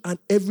can do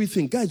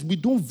everything. Guys, we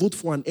don't vote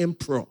for an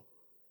emperor.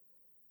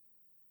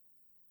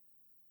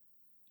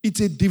 It's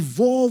a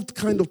devolved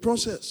kind of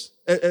process,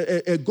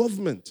 a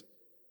government.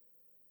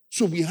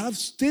 So we have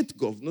state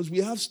governors, we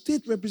have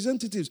state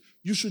representatives.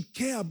 You should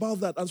care about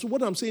that. And so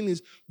what I'm saying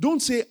is, don't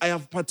say, I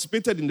have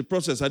participated in the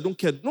process, I don't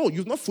care. No,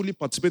 you've not fully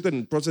participated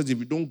in the process if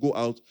you don't go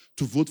out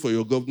to vote for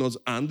your governors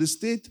and the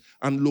state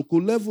and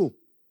local level.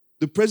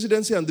 The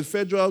presidency and the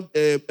federal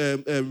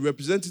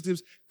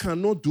representatives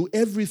cannot do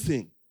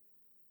everything.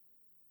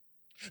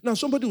 Now,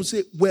 somebody will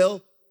say,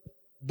 well,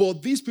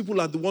 but these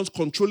people are the ones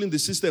controlling the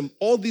system.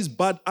 All these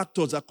bad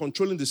actors are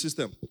controlling the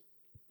system.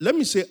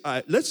 Let's say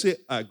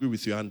I agree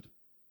with you, and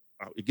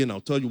again,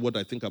 I'll tell you what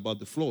I think about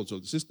the flaws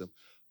of the system.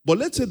 But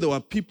let's say there are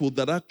people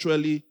that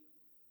actually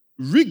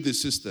rig the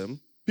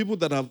system, people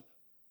that have,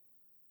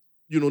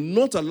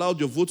 not allowed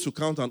your votes to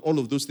count and all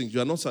of those things.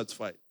 You are not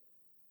satisfied.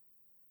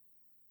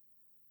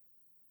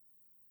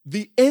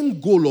 The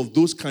end goal of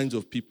those kinds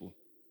of people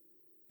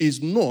is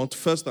not,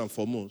 first and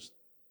foremost,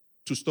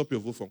 to stop your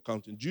vote from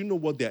counting. Do you know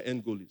what their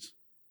end goal is?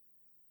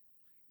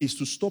 It's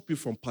to stop you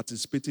from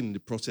participating in the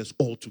process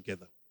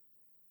altogether.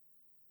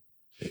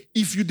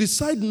 If you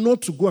decide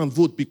not to go and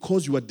vote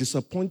because you are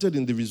disappointed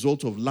in the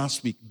result of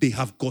last week, they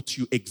have got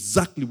you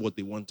exactly what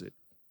they wanted.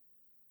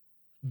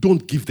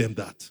 Don't give them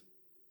that.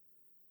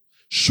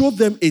 Show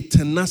them a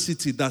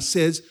tenacity that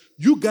says,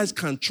 you guys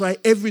can try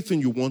everything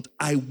you want.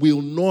 I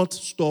will not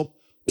stop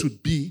to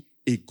be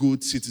a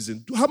good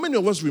citizen. How many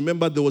of us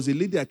remember there was a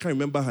lady, I can't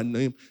remember her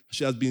name,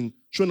 she has been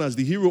shown as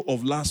the hero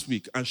of last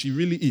week, and she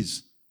really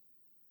is.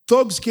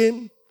 Thugs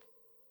came,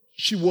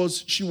 she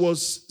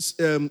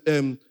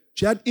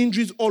had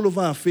injuries all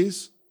over her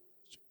face.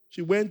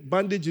 She went,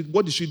 bandaged it.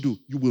 What did she do?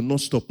 You will not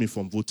stop me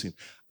from voting.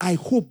 I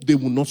hope they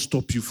will not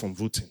stop you from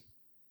voting.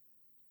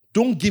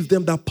 Don't give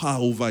them that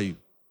power over you.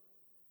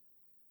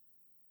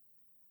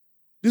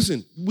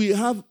 Listen, you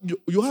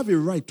have a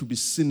right to be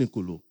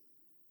cynical.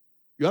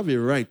 You have a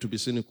right to be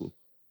cynical.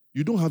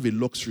 You don't have a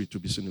luxury to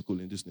be cynical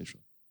in this nation.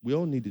 We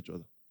all need each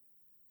other.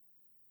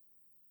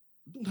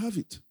 You don't have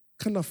it.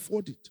 Can't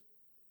afford it.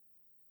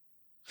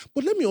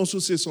 But let me also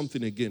say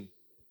something again.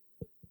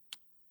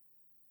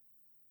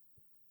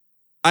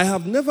 I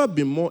have never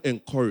been more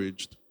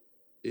encouraged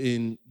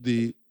in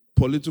the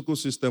political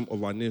system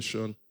of our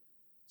nation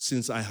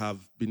since I have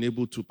been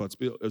able to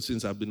participate,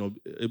 since I've been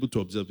able to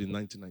observe in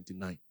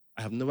 1999.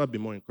 I have never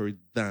been more encouraged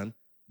than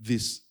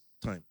this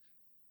time.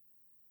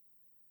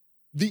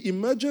 The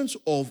emergence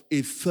of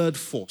a third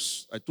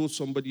force, I told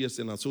somebody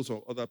yesterday and I told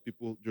some other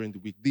people during the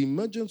week, the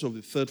emergence of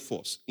the third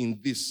force in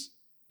this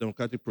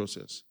democratic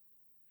process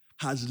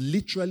has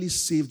literally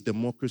saved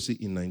democracy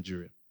in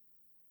Nigeria.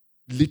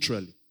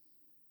 Literally.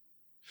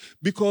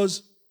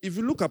 Because if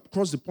you look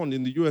across the pond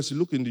in the US, you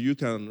look in the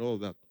UK and all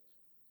that,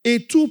 a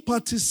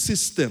two-party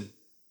system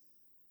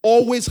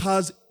always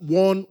has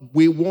one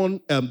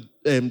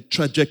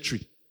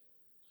trajectory.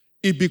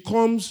 It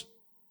becomes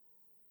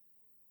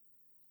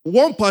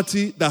one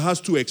party that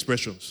has two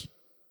expressions.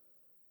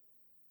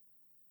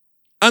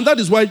 And that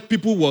is why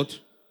people what?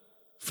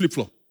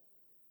 Flip-flop.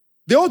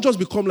 They all just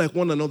become like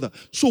one another.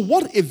 So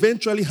what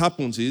eventually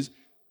happens is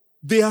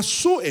they are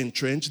so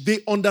entrenched, they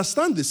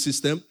understand the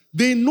system,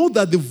 they know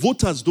that the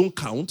voters don't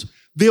count,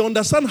 they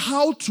understand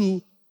how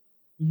to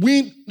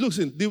win.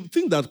 Listen, the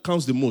thing that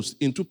counts the most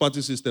in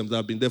two-party systems that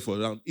have been there for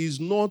around is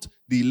not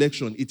the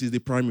election, it is the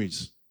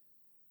primaries.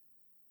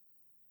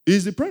 It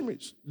is the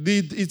primaries.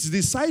 It's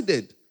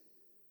decided.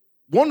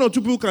 One or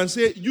two people can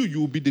say,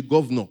 you will be the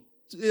governor.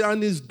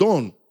 And it's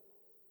done.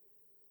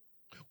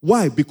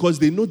 Why? Because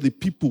they know the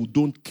people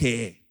don't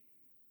care.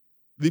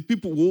 The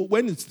people,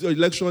 when it's the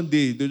election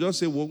day, they just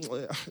say, well,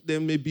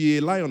 there may be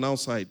a lion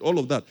outside. All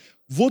of that.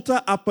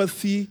 Voter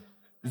apathy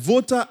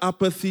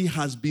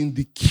has been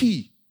the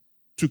key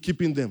to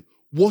keeping them.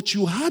 what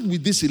you had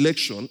with this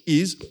election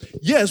is,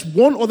 yes,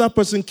 one other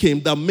person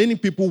came that many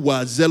people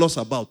were zealous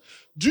about.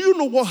 Do you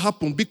know what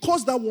happened?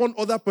 Because that one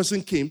other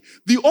person came,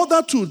 the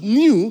other two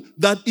knew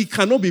that it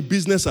cannot be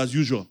business as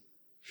usual.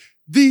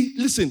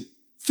 Listen,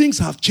 things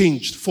have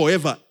changed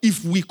forever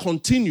if we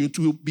continue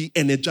to be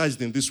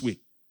energized in this way.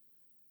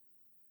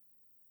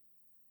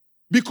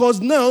 Because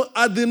now,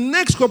 at the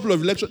next couple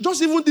of elections,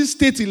 just even this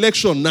state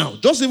election,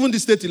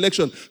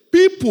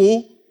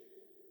 people,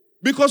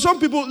 because some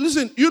people,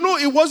 listen,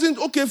 it wasn't,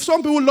 okay,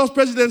 some people lost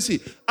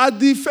presidency. At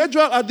the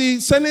federal, at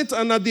the Senate,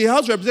 and at the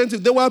House of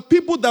Representatives, there were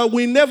people that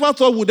we never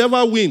thought would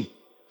ever win.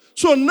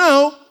 So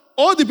now,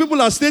 all the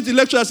people at state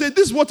election are saying,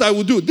 this is what I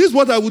will do, this is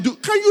what I will do.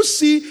 Can you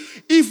see,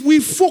 if we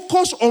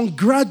focus on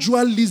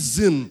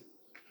gradualism,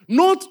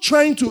 not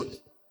trying to,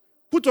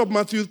 put up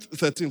Matthew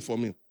 13 for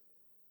me.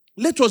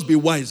 Let us be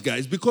wise,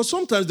 guys, because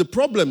sometimes the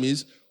problem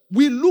is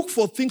we look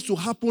for things to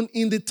happen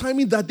in the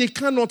timing that they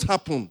cannot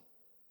happen.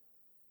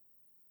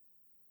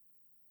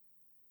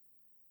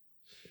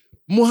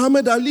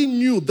 Muhammad Ali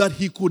knew that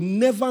he could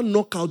never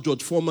knock out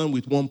George Foreman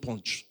with one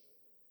punch.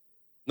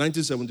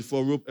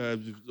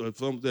 1974,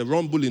 from the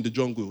Rumble in the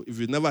Jungle. If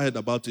you've never heard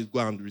about it, go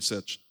and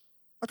research.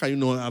 How can you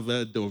not have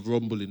heard of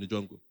Rumble in the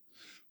Jungle?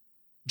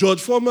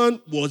 George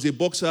Foreman was a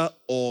boxer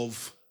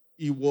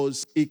he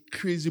was a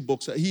crazy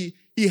boxer. He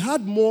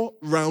had more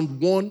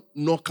round one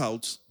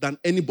knockouts than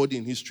anybody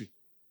in history.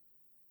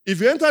 If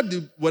you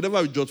entered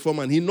whatever with George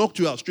Foreman, he knocked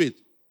you out straight.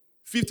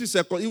 50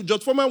 seconds.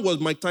 George Foreman was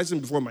Mike Tyson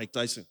before Mike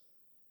Tyson.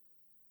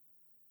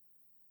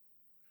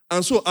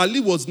 And so Ali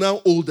was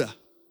now older.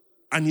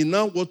 And he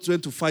now was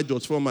trying to fight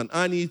George Foreman.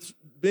 And he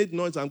made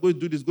noise, I'm going to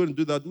do this, going to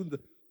do that.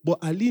 But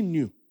Ali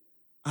knew,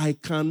 I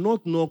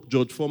cannot knock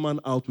George Foreman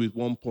out with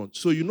one punch.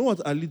 So you know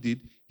what Ali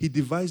did? He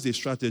devised a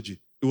strategy.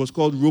 It was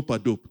called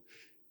rope-a-dope.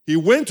 He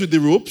went to the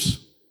ropes,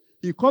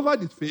 he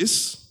covered his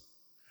face,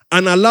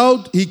 and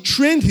he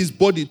trained his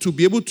body to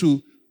be able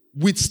to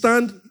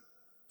withstand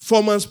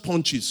Foreman's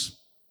punches.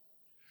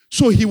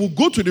 So he will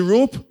go to the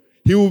rope,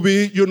 he will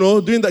be,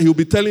 doing that,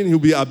 he'll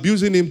be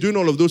abusing him, doing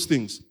all of those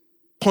things.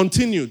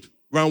 Continued,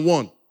 round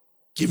 1,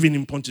 giving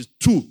him punches,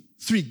 2,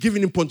 3,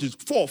 giving him punches,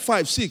 4,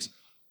 5, 6.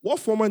 What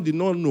Foreman did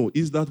not know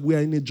is that we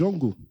are in a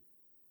jungle.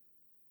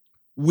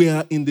 We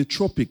are in the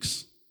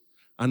tropics.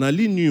 And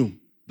Ali knew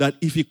that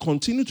if he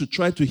continued to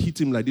try to hit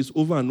him like this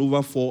over and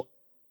over for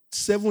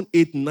 7,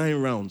 8, 9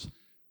 rounds,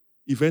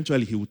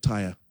 eventually he would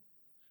tire.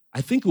 I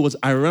think it was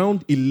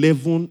around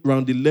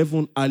round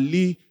 11,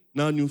 Ali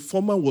now knew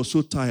Foreman was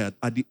so tired.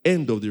 At the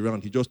end of the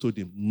round, he just told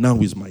him, now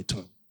is my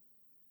turn.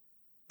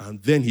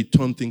 And then he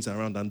turned things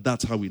around, and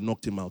that's how we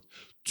knocked him out.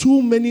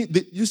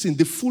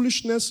 The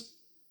foolishness,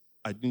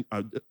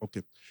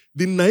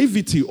 the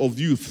naivety of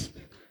youth.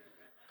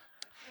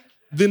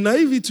 The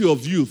naivety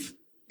of youth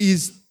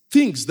is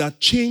things that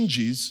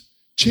changes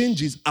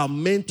are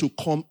meant to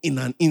come in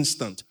an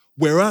instant,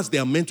 whereas they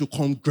are meant to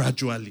come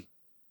gradually.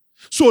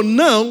 So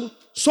now,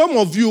 some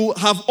of you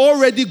have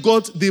already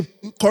got the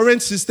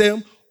current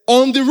system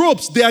on the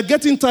ropes. They are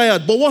getting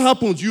tired. But what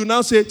happens? You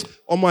now say,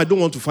 I don't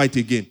want to fight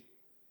again.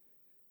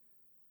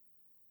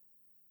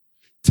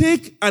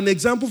 Take an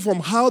example from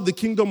how the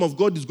kingdom of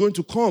God is going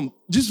to come.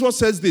 Jesus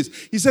says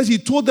this. He says, he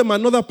told them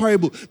another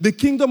parable. The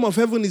kingdom of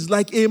heaven is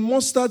like a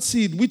mustard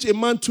seed which a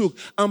man took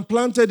and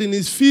planted in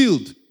his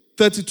field.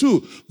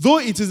 32. Though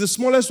it is the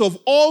smallest of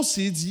all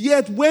seeds,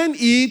 yet when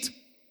it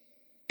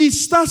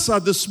starts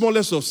at the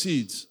smallest of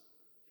seeds.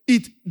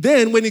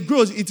 Then when it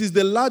grows, it is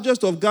the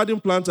largest of garden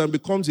plants and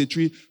becomes a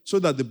tree so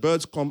that the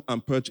birds come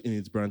and perch in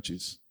its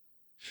branches.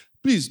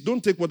 Please,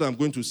 don't take what I'm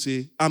going to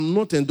say. I'm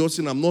not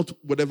endorsing, I'm not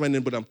whatever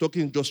name, but I'm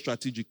talking just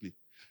strategically.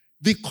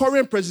 The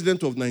current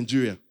president of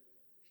Nigeria,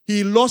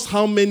 he lost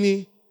how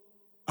many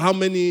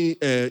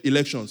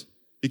elections?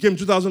 He came in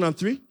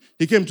 2003,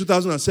 he came in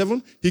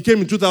 2007, he came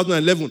in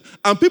 2011.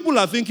 And people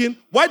are thinking,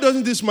 why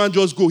doesn't this man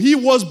just go? He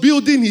was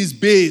building his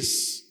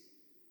base.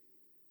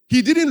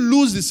 He didn't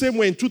lose the same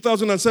way in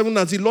 2007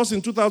 as he lost in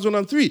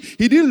 2003.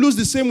 He didn't lose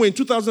the same way in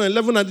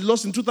 2011 as he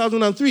lost in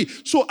 2003.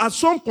 So at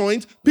some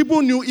point,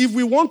 people knew if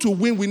we want to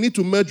win, we need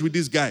to merge with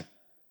this guy.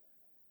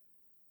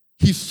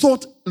 He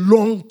thought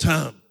long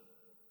term.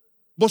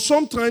 But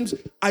sometimes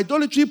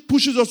idolatry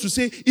pushes us to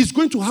say, it's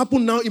going to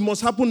happen now, it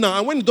must happen now.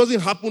 And when it doesn't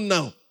happen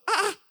now,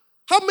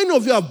 how many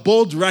of you have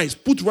boiled rice,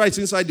 put rice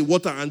inside the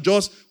water and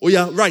just,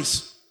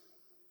 rice?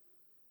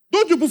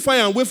 Don't you put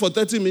fire and wait for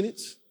 30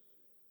 minutes?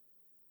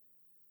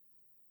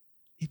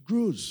 It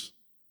grows.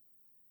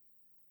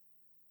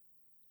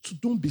 So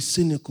don't be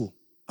cynical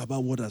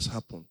about what has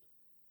happened.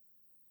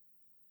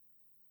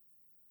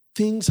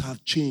 Things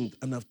have changed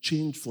and have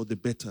changed for the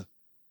better.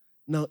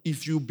 Now,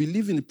 if you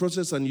believe in the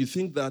process and you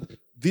think that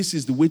this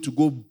is the way to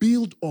go,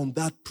 build on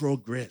that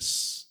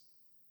progress.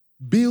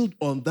 Build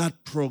on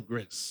that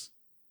progress.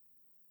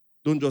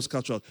 Don't just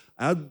catch out.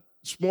 I had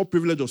small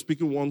privilege of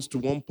speaking once to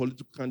one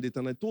political candidate,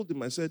 and I told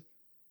him, I said,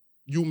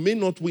 you may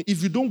not win.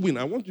 If you don't win,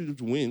 I want you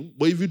to win.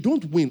 But if you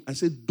don't win, I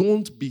said,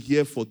 don't be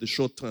here for the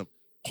short term.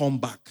 Come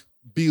back.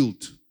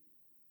 Build.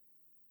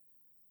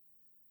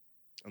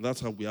 And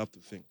that's how we have to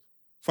think.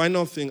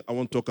 Final thing I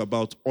want to talk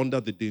about under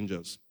the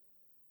dangers.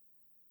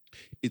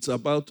 It's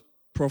about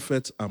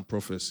prophets and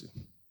prophecy.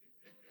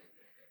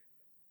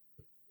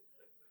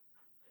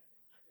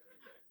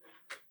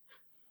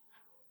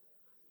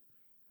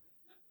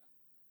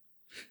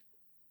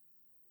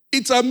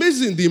 It's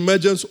amazing the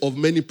emergence of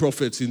many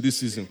prophets in this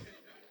season.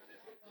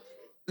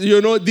 You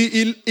know,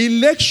 the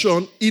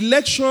election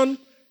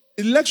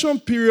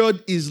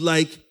period is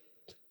like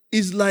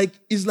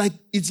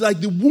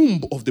the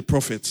womb of the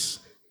prophets.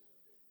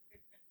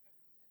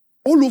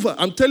 All over.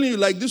 I'm telling you,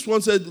 like this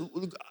one said,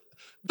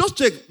 just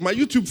check my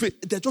YouTube feed.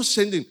 They're just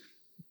sending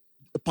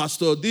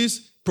pastor this,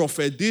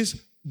 prophet this,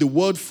 the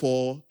word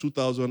for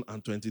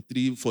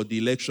 2023 for the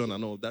election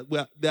and all that.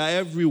 They are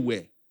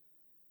everywhere.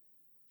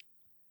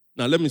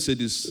 Now, let me say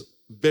this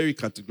very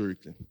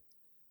categorically.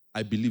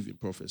 I believe in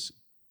prophecy.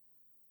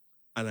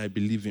 And I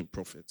believe in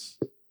prophets.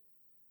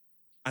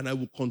 And I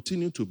will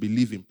continue to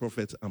believe in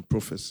prophets and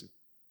prophecy.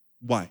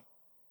 Why?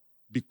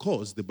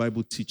 Because the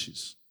Bible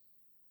teaches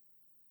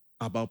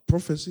about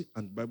prophecy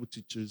and the Bible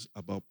teaches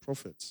about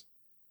prophets.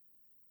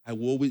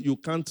 You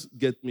can't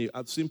get me.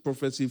 I've seen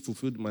prophecy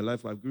fulfilled in my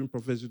life. I've given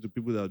prophecy to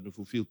people that have been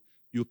fulfilled.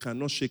 You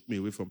cannot shake me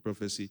away from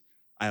prophecy.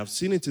 I have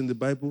seen it in the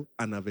Bible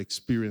and I've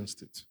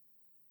experienced it.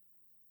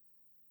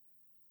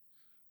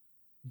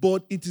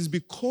 But it is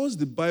because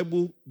the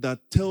Bible that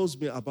tells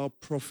me about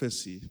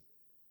prophecy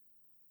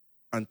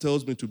and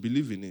tells me to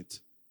believe in it,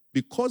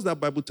 because that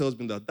Bible tells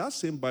me that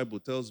same Bible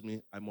tells me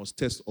I must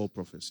test all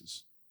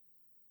prophecies.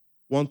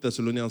 1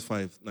 Thessalonians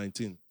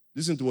 5:19.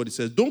 Listen to what it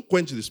says. Don't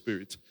quench the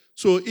spirit.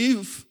 So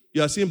if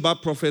you are seeing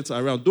bad prophets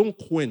around, don't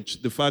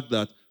quench the fact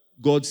that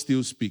God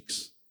still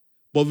speaks.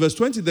 But verse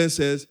 20 then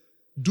says,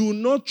 do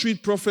not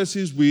treat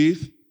prophecies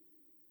with,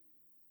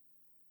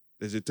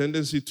 there's a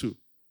tendency to,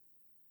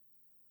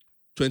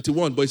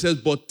 21, but it says,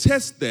 but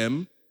test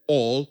them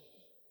all,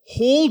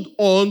 hold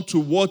on to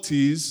what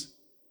is,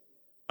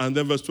 and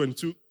then verse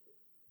 22,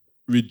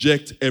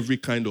 reject every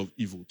kind of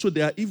evil. So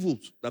there are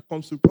evils that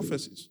come through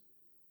prophecies.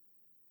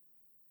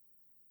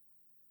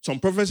 Some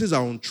prophecies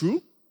are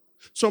untrue.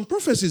 Some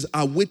prophecies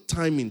are with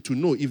timing to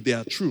know if they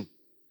are true.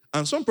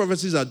 And some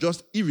prophecies are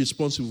just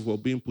irresponsible for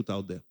being put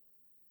out there.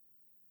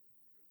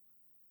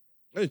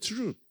 It's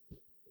true.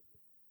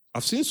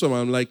 I've seen some,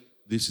 I'm like,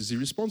 this is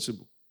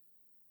irresponsible.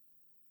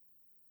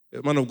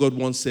 A man of God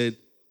once said,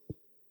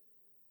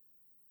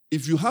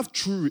 if you have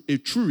a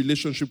true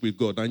relationship with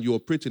God and you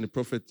operate in a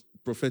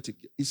prophetic,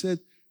 he said,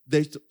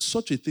 there's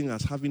such a thing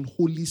as having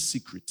holy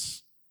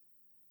secrets.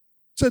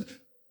 He said,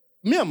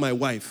 me and my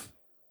wife,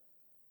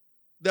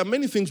 there are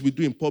many things we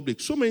do in public,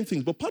 so many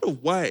things, but part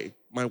of why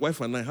my wife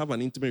and I have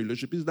an intimate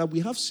relationship is that we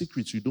have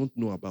secrets you don't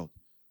know about.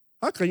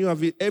 How can you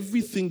have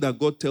everything that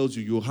God tells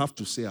you have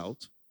to say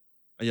out,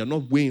 and you're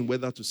not weighing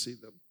whether to say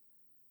them?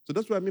 So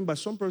that's what I mean by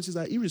some prophecies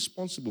are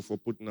irresponsible for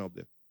putting out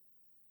there.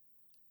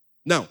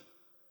 Now,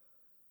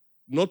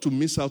 not to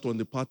miss out on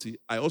the party,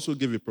 I also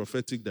gave a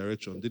prophetic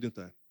direction, didn't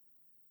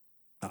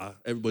I?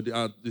 Everybody,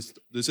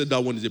 they said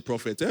that one is a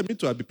prophet. Hey, me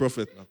too, I'll be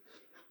prophet now.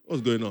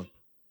 What's going on?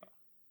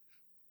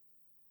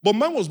 But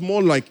mine was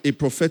more like a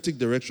prophetic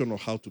direction of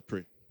how to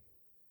pray.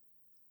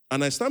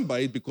 And I stand by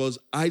it because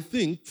I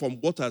think from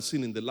what I've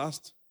seen in the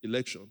last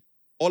election,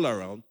 all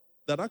around,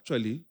 that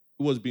actually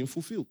it was being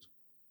fulfilled.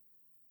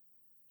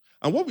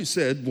 And what we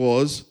said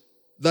was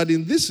that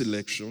in this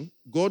election,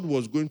 God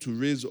was going to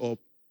raise up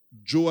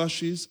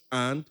Joash's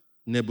and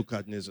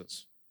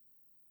Nebuchadnezzar's.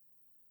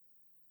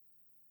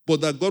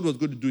 But that God was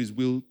going to do his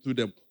will through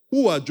them.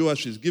 Who are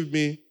Joash's? Give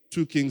me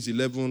 2 Kings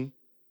 11,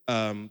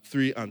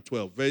 3 and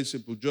 12. Very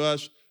simple.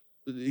 Joash,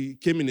 he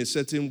came in a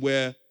setting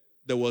where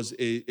there was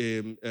a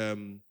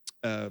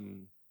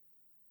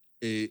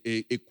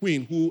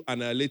queen who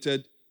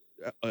annihilated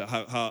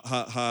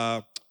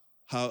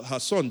her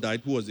son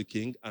died, who was the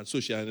king, and so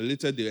she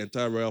annihilated the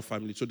entire royal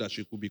family so that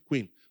she could be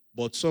queen.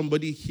 But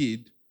somebody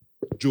hid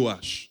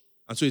Joash.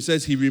 And so it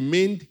says he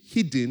remained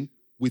hidden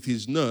with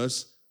his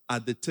nurse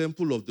at the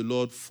temple of the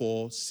Lord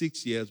for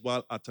 6 years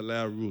while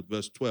Athaliah ruled,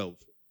 verse 12.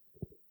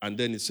 And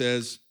then it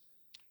says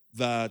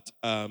that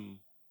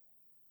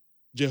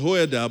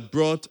Jehoiada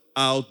brought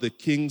out the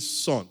king's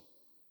son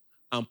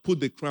and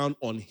put the crown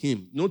on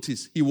him.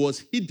 Notice, he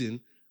was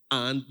hidden,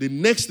 and the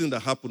next thing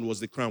that happened was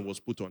the crown was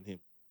put on him.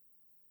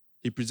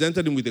 He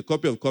presented him with a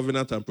copy of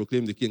covenant and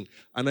proclaimed the king.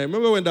 And I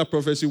remember when that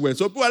prophecy went,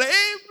 so people were like,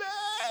 amen!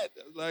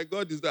 I was like,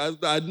 God is that.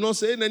 I'm not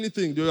saying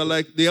anything. They were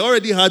like, they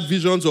already had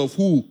visions of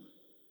who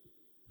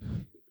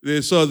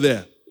they saw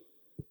there.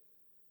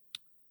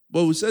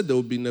 But we said there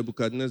would be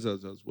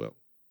Nebuchadnezzar's as well.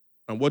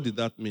 And what did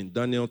that mean?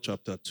 Daniel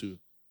chapter 2,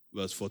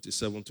 verse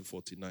 47 to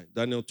 49.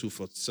 Daniel 2,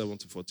 47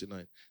 to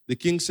 49. The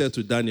king said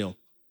to Daniel,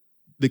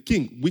 the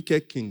king,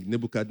 wicked king,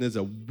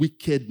 Nebuchadnezzar,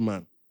 wicked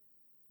man,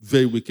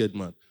 very wicked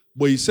man.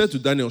 But he said to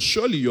Daniel,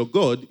 surely your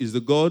God is the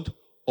God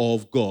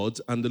of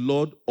gods and the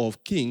Lord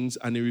of kings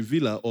and a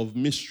revealer of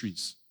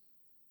mysteries.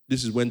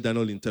 This is when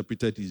Daniel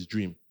interpreted his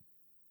dream,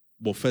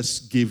 but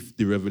first gave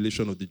the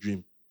revelation of the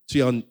dream. See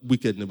how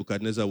wicked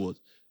Nebuchadnezzar was.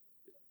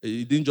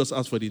 He didn't just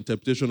ask for the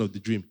interpretation of the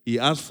dream. He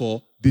asked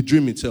for the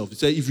dream itself. He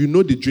said, if you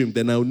know the dream,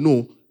 then I'll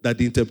know that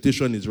the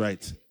interpretation is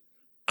right.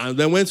 And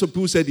then when some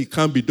people said it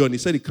can't be done, he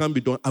said it can't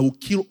be done. I will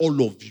kill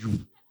all of you.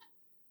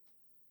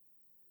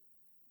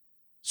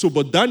 So,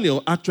 but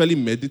Daniel actually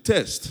made the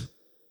test.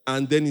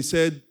 And then he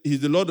said, he's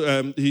the Lord,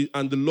 and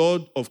the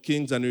Lord of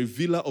kings and a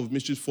revealer of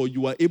mysteries, for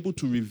you are able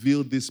to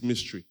reveal this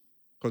mystery.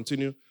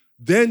 Continue.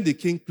 Then the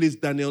king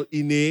placed Daniel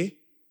in a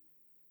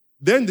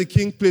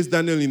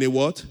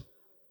what?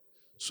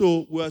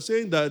 So we are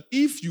saying that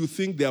if you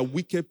think there are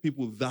wicked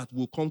people that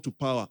will come to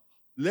power,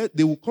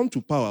 they will come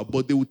to power,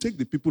 but they will take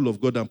the people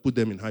of God and put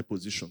them in high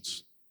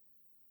positions.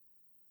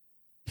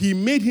 He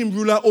made him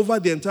ruler over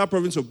the entire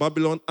province of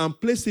Babylon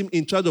and placed him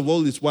in charge of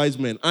all his wise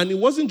men. And it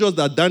wasn't just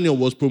that Daniel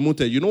was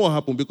promoted. You know what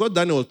happened? Because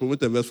Daniel was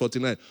promoted, verse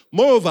 49.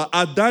 Moreover,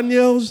 at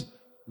Daniel's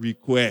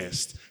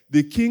request,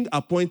 the king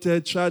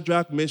appointed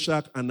Shadrach,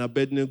 Meshach, and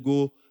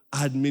Abednego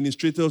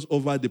administrators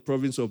over the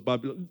province of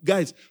Babylon.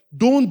 Guys,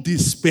 don't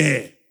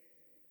despair.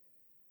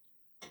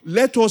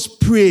 Let us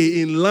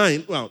pray in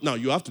line. Well, now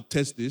you have to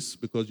test this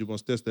because you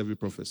must test every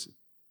prophecy.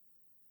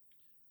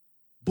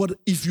 But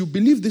if you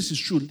believe this is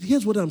true,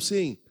 here's what I'm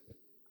saying.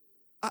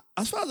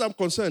 As far as I'm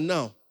concerned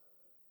now,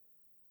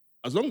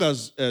 as long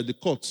as the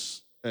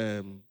courts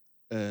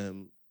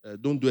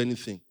don't do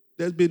anything,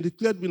 there's been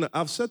declared winner.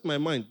 I've set my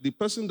mind. The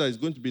person that is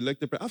going to be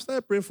elected, I've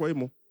started praying for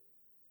him.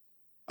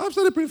 I've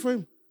started praying for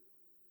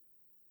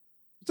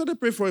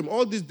him.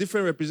 All these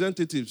different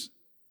representatives,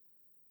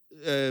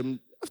 I've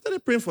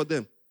started praying for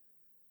them.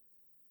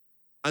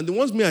 And the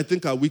ones I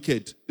think are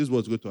wicked, this is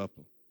what's going to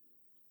happen.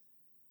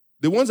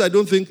 The ones I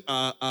don't think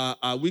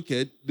are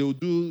wicked, they will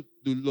do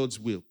the Lord's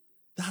will.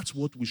 That's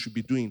what we should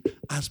be doing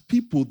as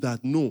people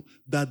that know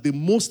that the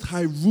Most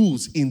High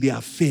rules in the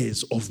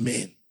affairs of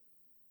men.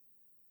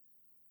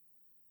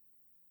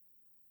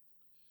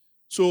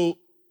 So,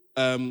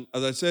 as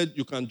I said,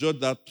 you can judge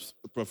that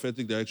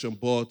prophetic direction,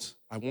 but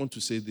I want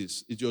to say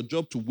this. It's your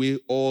job to weigh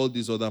all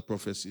these other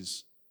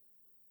prophecies.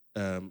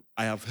 I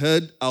have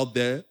heard out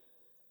there,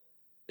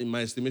 in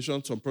my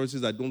estimation, some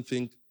prophecies I don't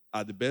think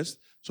are the best.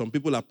 Some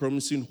people are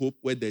promising hope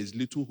where there is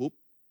little hope.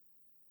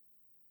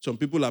 Some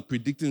people are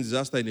predicting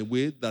disaster in a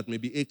way that may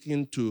be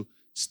akin to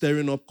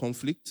stirring up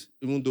conflict,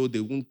 even though they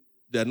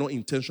are not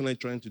intentionally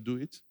trying to do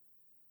it.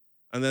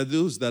 And there are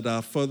those that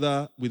are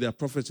further, with their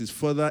prophecies,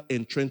 further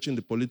entrenching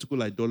the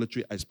political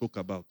idolatry I spoke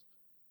about.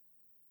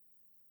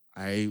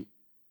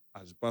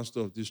 As a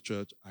pastor of this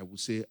church, I will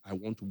say, I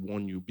want to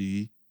warn you,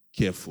 be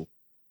careful.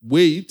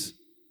 Wait,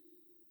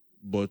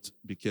 but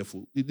be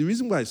careful. The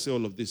reason why I say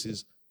all of this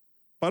is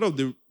part of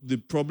the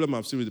problem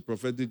I've seen with the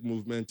prophetic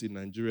movement in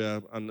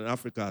Nigeria and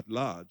Africa at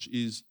large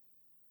is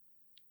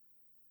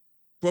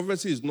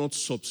prophecy is not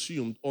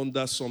subsumed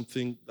under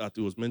something that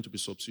it was meant to be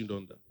subsumed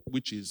under,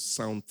 which is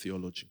sound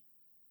theology.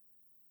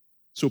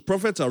 So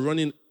prophets are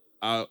running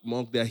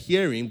among their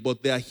hearing,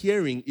 but their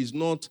hearing is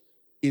not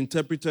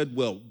interpreted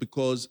well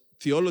because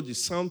theology,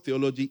 sound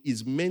theology,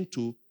 is meant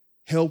to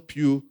help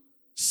you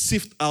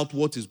sift out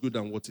what is good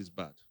and what is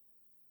bad.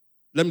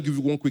 Let me give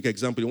you one quick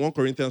example. In 1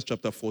 Corinthians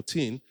chapter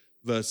 14,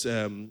 verse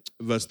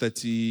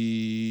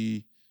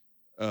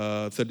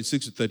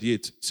 36 to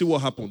 38. See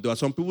what happened. There were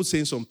some people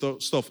saying some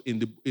stuff in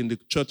the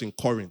church in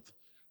Corinth.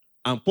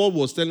 And Paul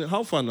was telling,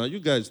 how far now? You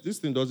guys, this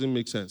thing doesn't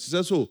make sense. He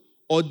says, so,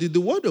 or did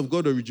the word of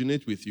God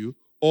originate with you?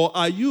 Or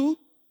are you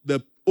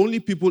the only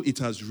people it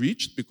has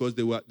reached because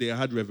they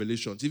had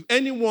revelations? If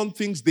anyone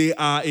thinks they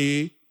are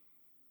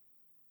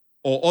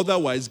or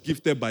otherwise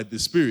gifted by the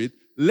Spirit,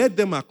 let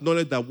them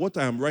acknowledge that what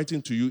I am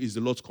writing to you is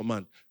the Lord's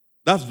command.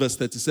 That's verse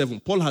 37.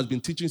 Paul has been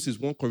teaching since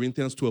 1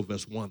 Corinthians 12,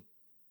 verse 1.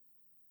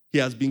 He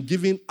has been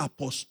giving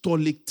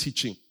apostolic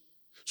teaching.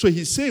 So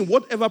he's saying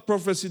whatever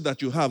prophecy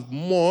that you have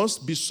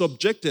must be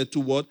subjected to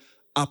what?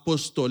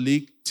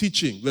 Apostolic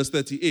teaching. Verse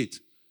 38.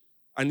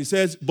 And he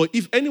says, but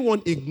if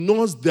anyone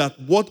ignores that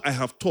what I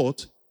have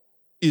taught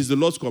is the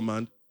Lord's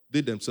command,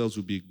 they themselves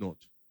will be ignored.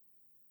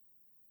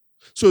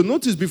 So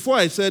notice before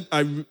I said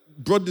I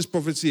brought this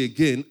prophecy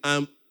again,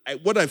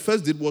 what I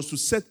first did was to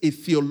set a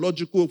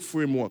theological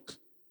framework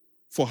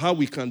for how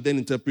we can then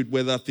interpret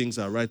whether things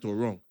are right or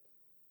wrong.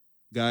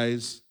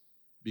 Guys,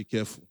 be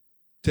careful.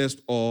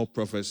 Test all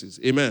prophecies.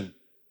 Amen.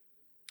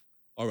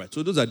 All right,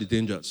 so those are the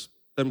dangers.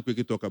 Let me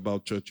quickly talk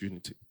about church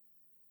unity.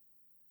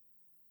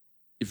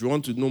 If you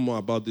want to know more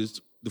about this,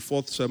 the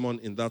fourth sermon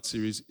in that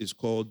series is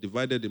called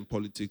Divided in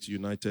Politics,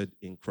 United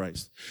in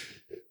Christ.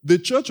 The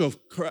church of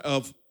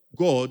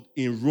God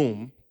in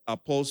Rome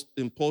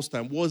in Paul's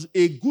time was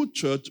a good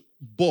church,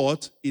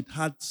 but it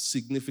had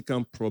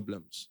significant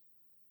problems.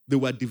 They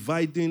were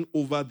dividing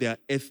over their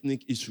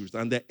ethnic issues,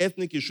 and their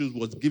ethnic issues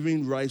was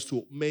giving rise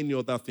to many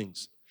other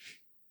things.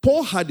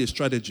 Paul had a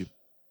strategy.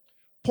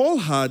 Paul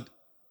had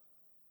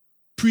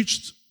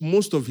preached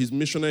most of his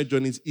missionary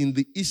journeys in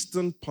the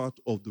eastern part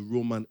of the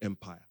Roman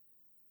Empire.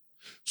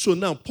 So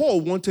now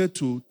Paul wanted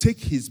to take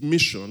his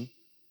mission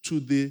to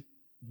the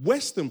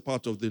western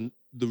part of the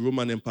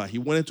Roman Empire. He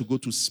wanted to go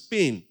to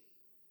Spain.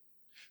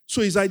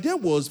 So his idea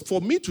was,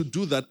 for me to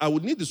do that, I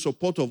would need the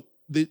support of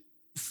the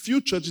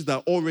few churches that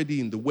are already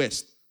in the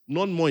West,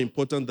 none more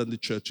important than the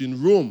church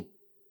in Rome.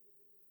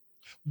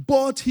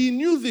 But he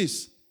knew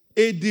this.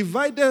 A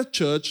divided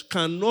church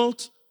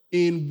cannot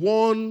in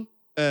one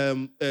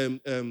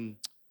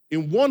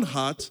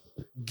heart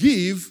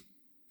give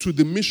to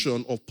the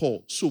mission of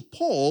Paul. So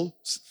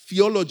Paul's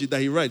theology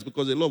that he writes,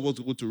 because a lot of us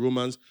go to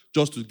Romans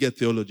just to get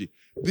theology.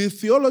 The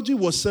theology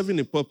was serving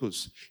a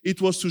purpose.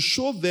 It was to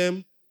show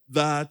them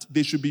that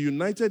they should be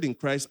united in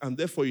Christ and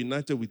therefore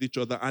united with each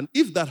other. And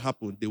if that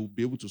happened, they will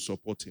be able to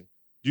support him.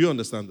 Do you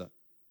understand that?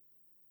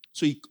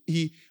 So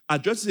he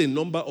addresses a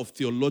number of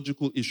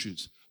theological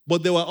issues.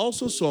 But there were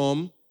also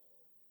some,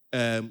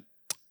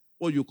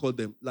 what you call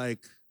them, like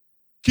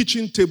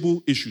kitchen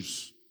table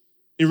issues.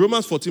 In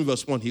Romans 14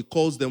 verse 1, he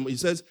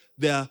says,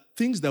 there are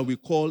things that we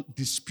call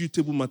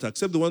disputable matter,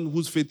 except the one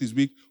whose faith is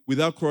weak,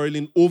 without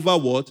quarreling over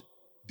what?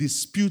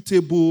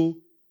 Disputable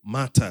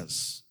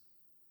matters.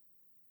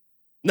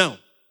 Now,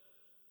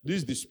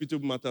 these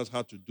disputable matters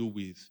had to do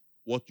with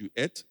what you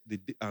ate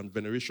and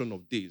veneration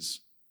of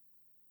days.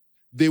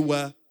 They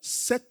were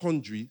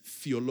secondary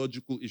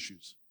theological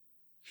issues.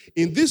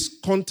 In this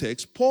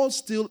context, Paul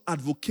still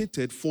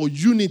advocated for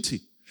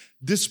unity,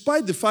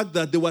 despite the fact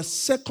that there were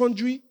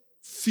secondary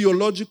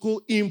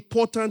theological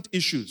important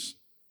issues.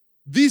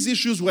 These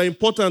issues were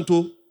important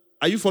too.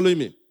 Are you following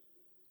me?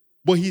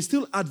 But he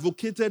still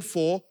advocated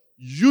for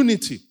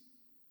unity.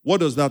 What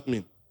does that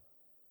mean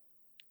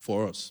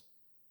for us?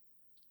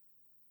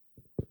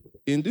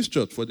 In this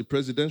church, for the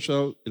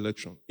presidential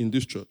election, in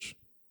this church,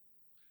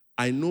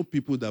 I know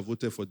people that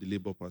voted for the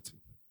Labour Party.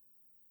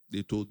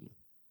 They told me.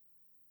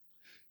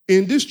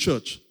 In this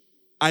church,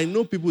 I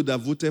know people that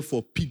voted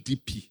for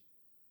PDP.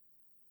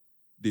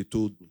 They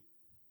told me.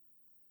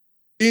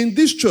 In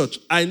this church,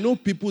 I know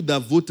people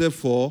that voted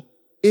for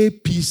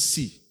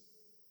APC.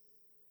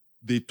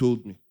 They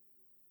told me.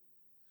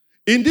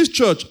 In this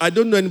church, I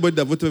don't know anybody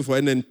that voted for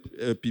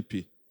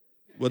NNPP.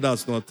 But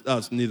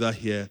that's neither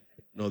here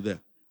nor there.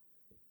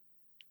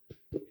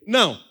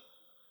 Now,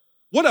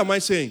 what am I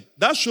saying?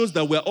 That shows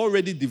that we're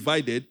already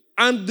divided,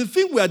 and the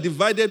thing we are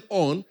divided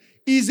on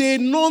is a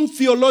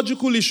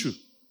non-theological issue.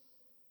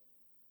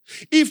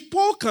 If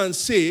Paul can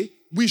say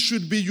we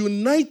should be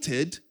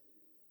united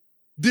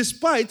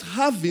despite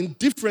having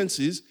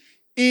differences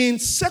in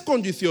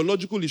secondary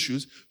theological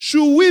issues,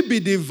 should we be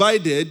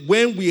divided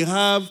when we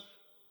have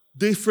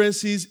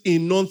differences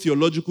in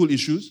non-theological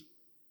issues?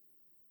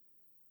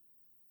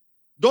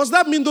 Does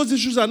that mean those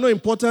issues are not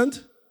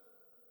important?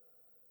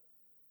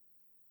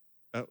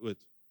 Wait.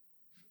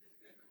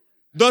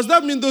 Does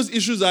that mean those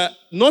issues are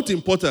not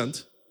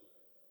important?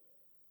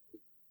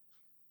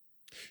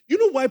 You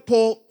know why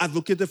Paul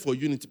advocated for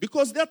unity?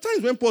 Because there are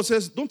times when Paul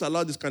says, don't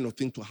allow this kind of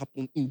thing to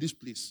happen in this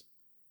place.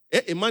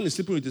 A man is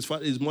sleeping with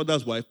his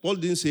mother's wife. Paul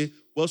didn't say,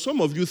 well,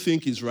 some of you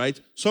think it's right.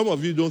 Some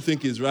of you don't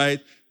think it's right.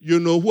 You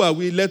know, who are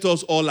we? Let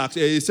us all act.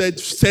 He said,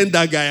 send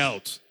that guy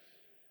out.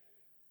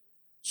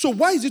 So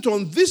why is it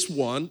on this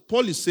one,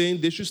 Paul is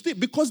saying they should stay?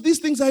 Because these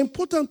things are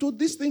important.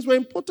 These things were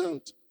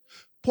important.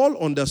 Paul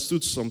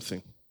understood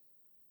something.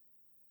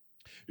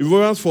 In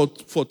Romans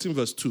 14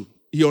 verse 2,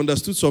 he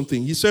understood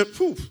something. He said,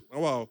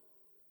 wow,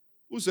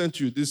 who sent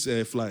you this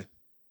fly?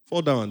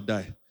 Fall down and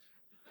die.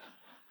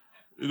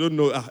 You don't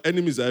know,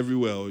 enemies are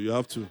everywhere. You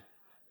have to.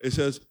 It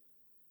says,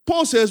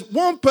 Paul says,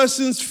 one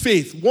person's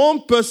faith.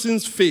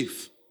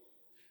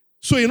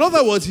 So in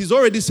other words, he's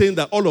already saying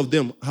that all of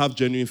them have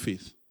genuine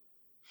faith.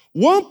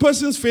 One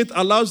person's faith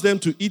allows them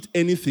to eat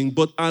anything,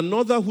 but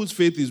another whose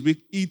faith is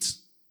weak eats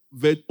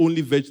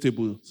only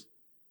vegetables.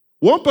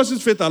 One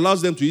person's faith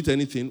allows them to eat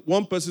anything.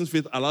 One person's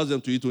faith allows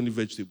them to eat only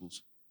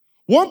vegetables.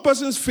 One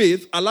person's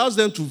faith allows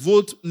them to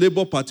vote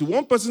Labour Party.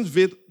 One person's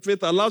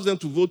faith allows them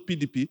to vote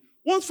PDP.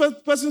 One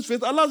person's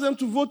faith allows them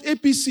to vote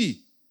APC.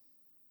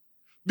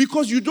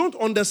 Because you don't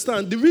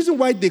understand the reason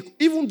why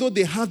even though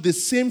they have the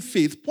same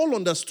faith, Paul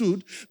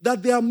understood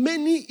that there are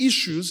many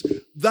issues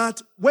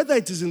that, whether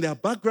it is in their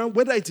background,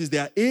 whether it is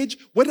their age,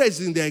 whether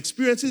it's in their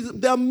experiences,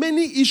 there are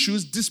many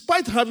issues,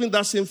 despite having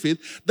that same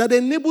faith, that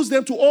enables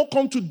them to all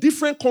come to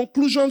different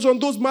conclusions on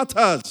those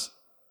matters.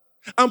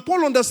 And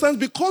Paul understands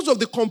because of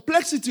the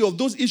complexity of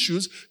those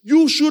issues,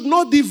 you should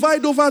not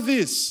divide over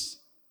this.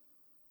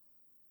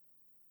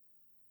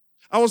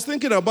 I was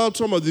thinking about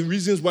some of the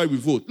reasons why we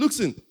vote.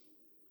 Listen.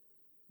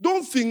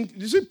 Don't think,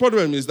 you see, the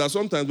problem is that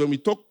sometimes when we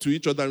talk to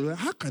each other, we're like,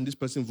 how can this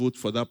person vote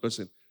for that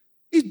person?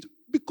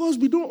 Because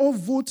we don't all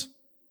vote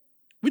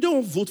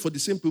for the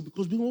same people,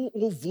 because we don't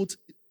all vote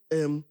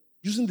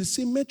using the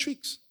same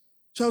metrics.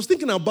 So I was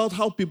thinking about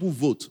how people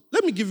vote.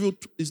 Let me give you,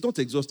 it's not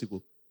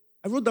exhaustible.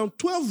 I wrote down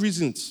 12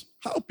 reasons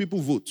how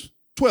people vote.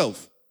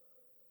 12.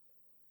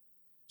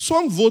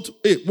 Some vote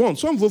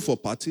for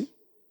party.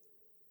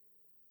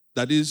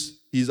 That is,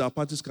 he's our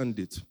party's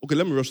candidate. Okay,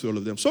 let me rush through all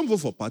of them. Some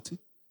vote for party.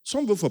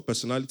 Some vote for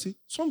personality,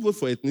 some vote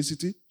for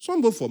ethnicity,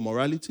 some vote for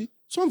morality,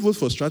 some vote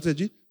for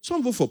strategy,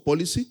 some vote for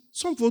policy,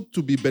 some vote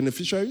to be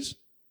beneficiaries,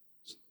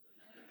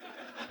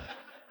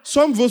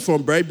 some vote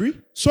from bribery,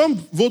 some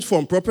vote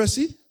from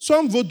prophecy,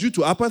 some vote due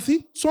to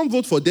apathy, some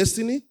vote for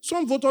destiny,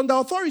 some vote under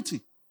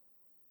authority.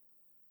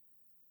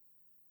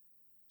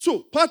 So,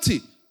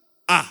 party,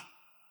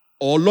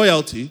 or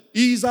loyalty,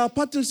 he is our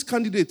party's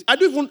candidate.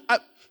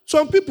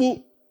 Some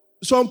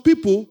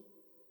people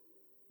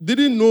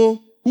didn't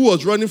know who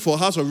was running for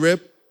House of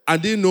Rep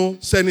and didn't know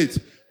Senate.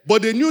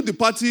 But they knew the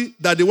party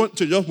that they want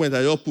to just went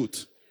and just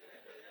put.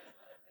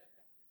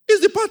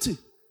 It's the party.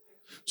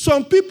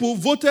 Some people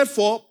voted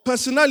for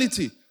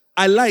personality.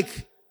 I like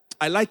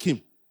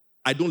him.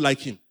 I don't like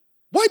him.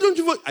 Why don't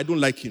you vote? I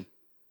don't like him.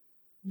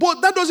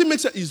 But that doesn't make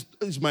sense.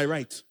 It's my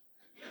right.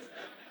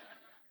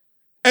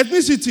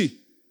 Ethnicity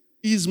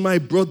is my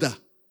brother.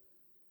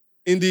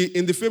 In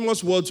the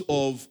famous words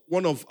of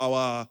one of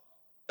our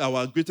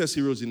greatest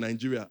heroes in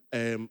Nigeria,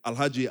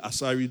 Alhaji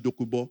Asari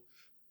Dokubo,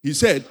 he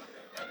said,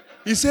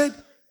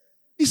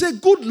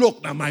 good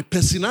luck now my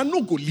person. I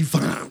no go leave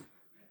him.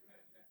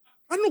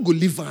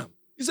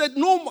 He said,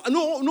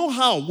 no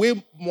how where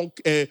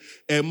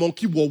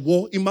monkey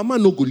war in mama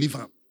no go leave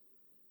him.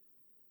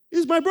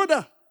 He's my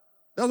brother.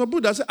 There's some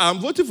people that say, I'm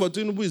voting for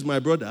Tinubu is my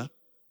brother.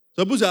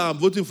 Some people say, I'm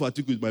voting for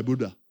Atiku is my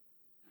brother.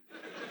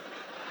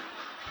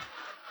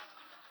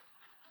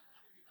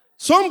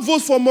 Some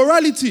vote for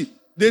morality.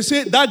 They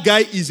say, that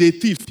guy is a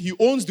thief. He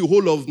owns the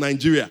whole of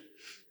Nigeria.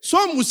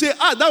 Some will say,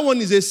 that one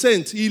is a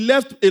saint. He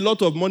left a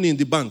lot of money in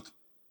the bank.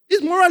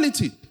 It's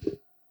morality.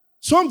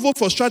 Some vote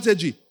for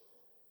strategy.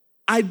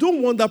 I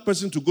don't want that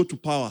person to go to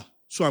power,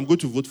 so I'm going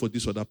to vote for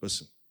this other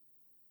person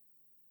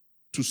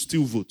to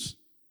still vote.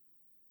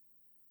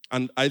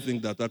 And I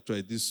think that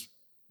actually this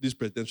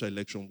presidential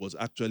election was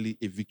actually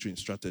a victory in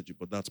strategy,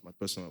 but that's my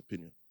personal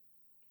opinion.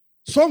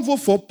 Some vote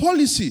for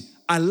policy.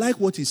 I like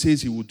what he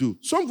says he will do.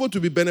 Some vote to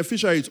be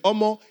beneficiaries.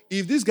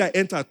 If this guy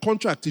enters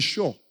contract, is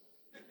sure.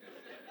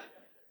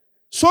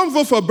 Some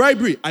vote for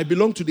bribery. I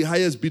belong to the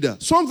highest bidder.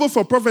 Some vote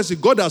for prophecy.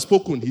 God has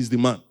spoken. He's the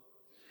man.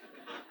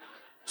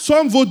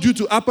 Some vote due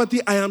to apathy.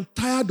 I am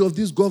tired of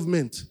this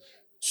government.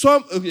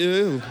 Some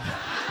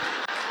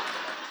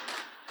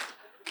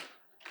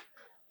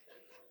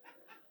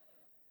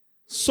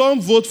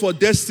vote for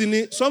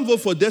destiny. Some vote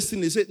for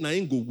destiny. They say, I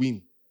ain't go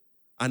win.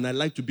 And I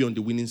like to be on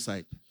the winning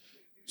side.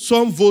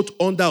 Some vote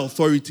under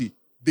authority.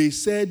 They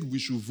said we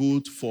should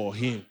vote for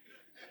him.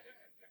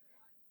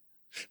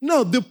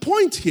 Now, the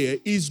point here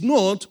is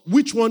not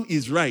which one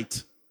is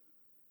right.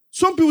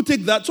 Some people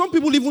take that. Some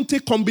people even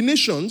take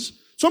combinations.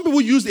 Some people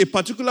use a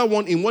particular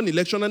one in one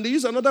election and they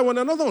use another one.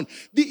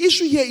 The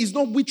issue here is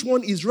not which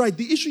one is right.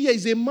 The issue here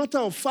is a matter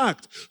of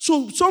fact.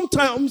 So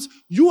sometimes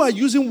you are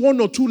using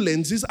one or two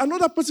lenses.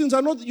 Another person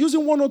are not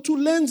using one or two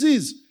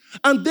lenses.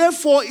 And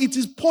therefore, it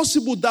is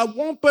possible that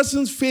one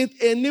person's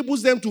faith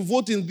enables them to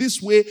vote in this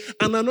way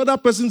and another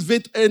person's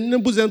faith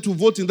enables them to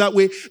vote in that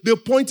way. The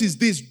point is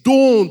this: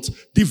 don't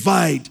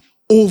divide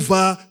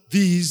over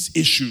these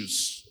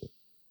issues.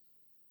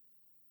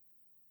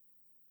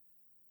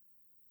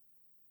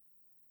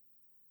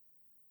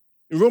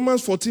 In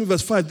Romans 14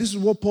 verse 5, this is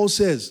what Paul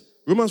says.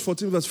 Romans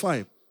 14 verse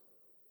 5.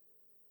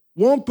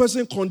 One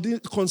person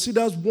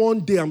considers one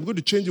day, I'm going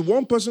to change it.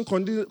 One person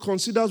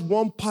considers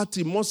one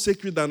party more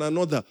sacred than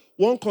another.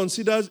 One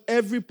considers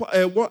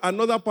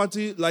another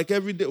party like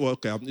every day. Well,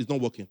 okay, it's not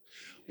working.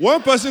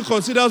 One person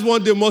considers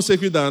one day more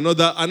sacred than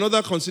another.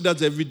 Another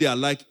considers every day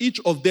alike. Each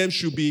of them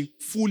should be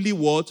fully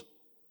what?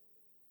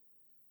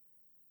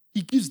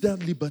 He gives that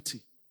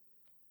liberty.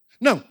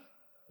 Now,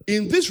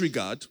 in this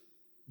regard,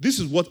 this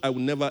is what I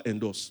will never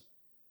endorse.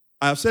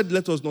 I have said,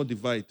 let us not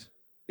divide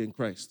in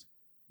Christ.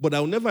 But I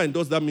will never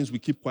endorse that means we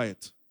keep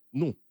quiet.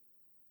 No.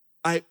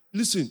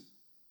 Listen,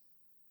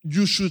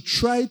 you should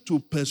try to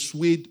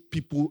persuade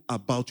people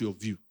about your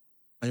view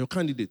and your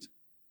candidate.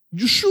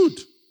 You should.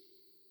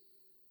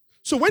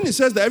 So when he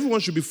says that everyone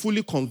should be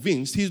fully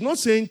convinced, he's not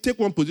saying take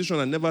one position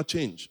and never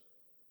change.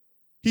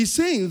 He's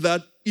saying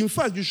that, in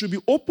fact, you should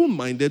be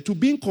open-minded to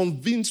being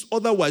convinced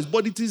otherwise,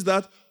 but it is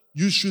that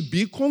you should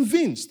be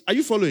convinced. Are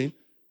you following?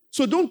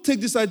 So don't take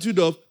this attitude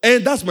of,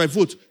 that's my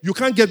vote. You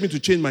can't get me to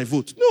change my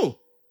vote. No.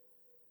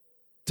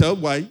 Tell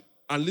why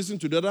and listen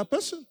to the other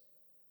person.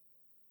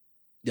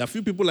 There are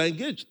few people are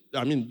engaged.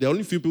 I mean, there are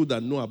only few people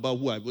that know about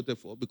who I voted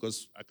for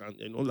because I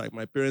can, like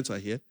my parents are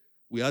here.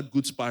 We had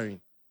good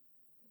sparring.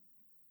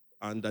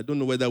 And I don't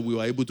know whether we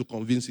were able to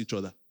convince each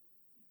other.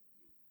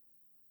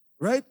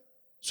 Right?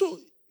 So,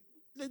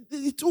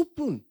 it's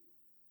open.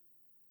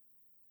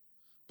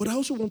 But I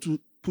also want to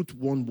put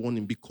one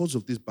warning because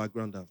of this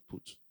background I've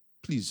put.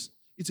 Please,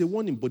 it's a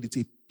warning, but it's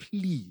a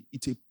plea.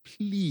 It's a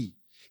plea.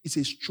 It's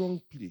a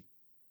strong plea.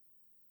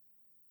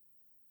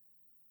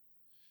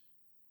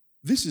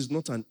 This is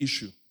not an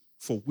issue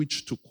for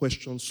which to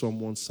question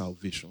someone's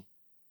salvation.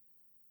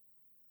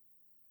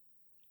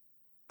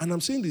 And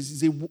I'm saying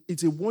this,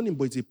 it's a warning,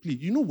 but it's a plea.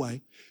 You know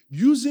why?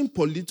 Using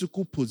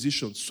political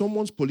position,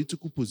 someone's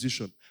political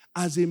position,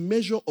 as a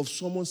measure of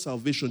someone's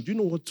salvation, do you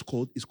know what it's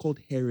called? It's called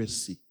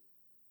heresy.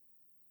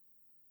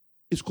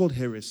 It's called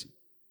heresy.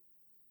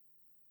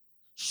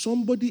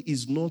 Somebody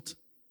is not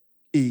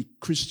a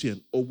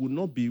Christian or will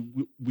not be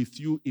with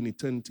you in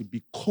eternity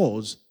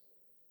because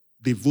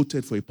they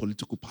voted for a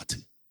political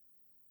party.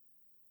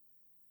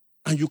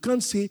 And you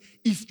can't say,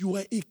 if you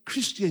are a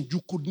Christian,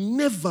 you could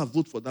never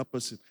vote for that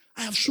person.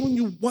 I have shown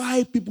you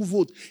why people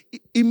vote.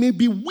 It may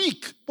be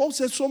weak. Paul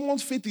said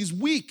someone's faith is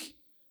weak.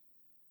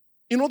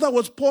 In other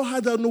words, Paul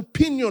had an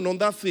opinion on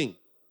that thing.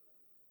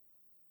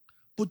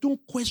 But don't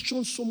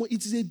question someone.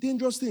 It is a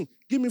dangerous thing.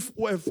 Give me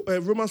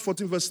Romans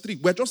 14 verse 3.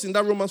 We're just in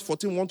that Romans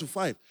 14, 1 to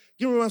 5.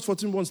 Give me Romans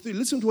 14, 1 to 3.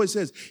 Listen to what it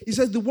says. He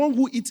says, the one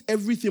who eats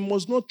everything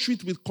must not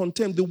treat with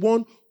contempt the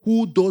one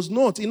who does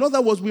not. In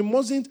other words, we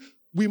mustn't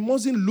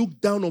look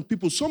down on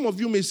people. Some of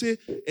you may say,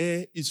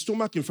 it's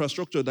stomach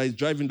infrastructure that is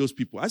driving those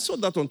people. I saw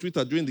that on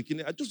Twitter during the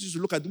kidney. I just used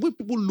to look at the way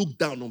people look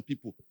down on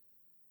people.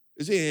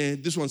 They say,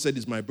 this one said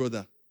is my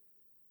brother.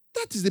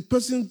 That is the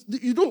person,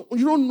 you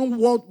don't know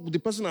what the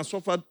person has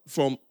suffered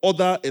from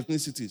other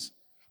ethnicities.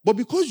 But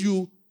because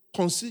you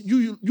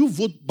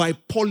vote by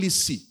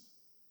policy.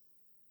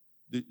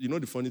 You know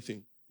the funny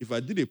thing? If I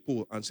did a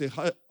poll and say,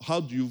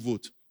 how do you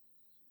vote?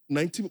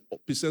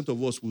 90%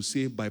 of us will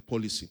say by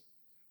policy.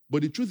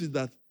 But the truth is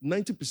that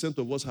 90%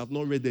 of us have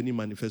not read any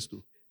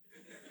manifesto.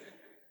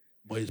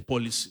 But it's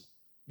policy.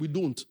 We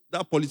don't.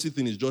 That policy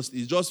thing is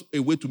just a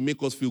way to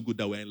make us feel good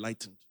that we're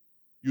enlightened.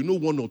 You know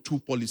one or two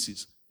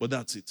policies, but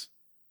that's it.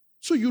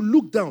 So you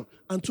look down.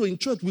 And so in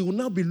church, we will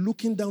now be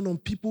looking down on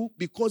people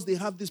because they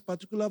have this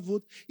particular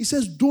vote. He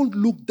says, don't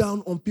look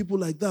down on people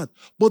like that.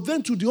 But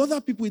then to the other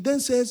people, he then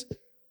says,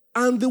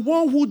 and the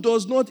one who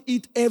does not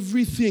eat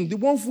everything, the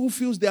one who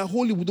feels they are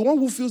holy, the one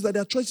who feels that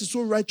their choice is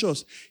so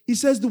righteous, he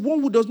says, the one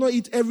who does not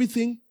eat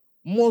everything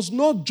must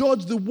not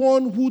judge the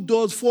one who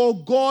does,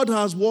 for God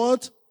has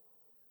what?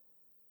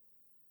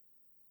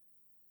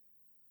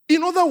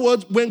 In other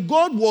words, when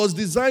God was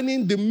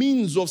designing the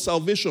means of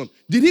salvation,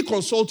 did he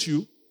consult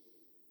you?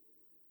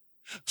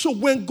 So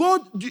when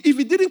God, if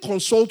he didn't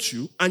consult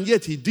you, and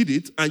yet he did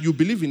it, and you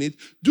believe in it,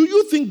 do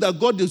you think that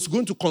God is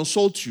going to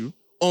consult you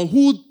on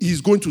who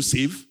he's going to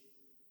save?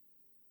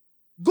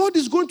 God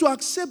is going to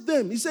accept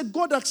them. He said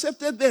God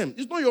accepted them.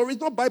 It's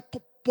not by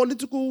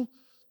political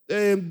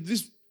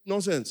this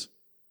nonsense.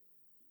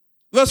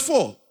 Verse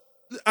 4.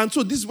 And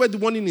so this is where the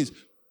warning is.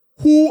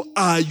 Who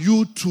are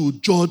you to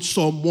judge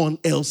someone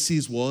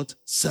else's what?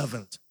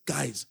 Servant.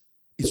 Guys,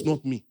 it's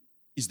not me.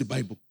 It's the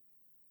Bible.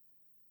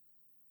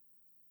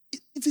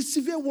 It's a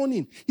severe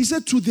warning. He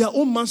said, to their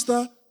own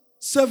master,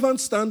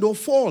 servants stand or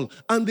fall.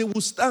 And they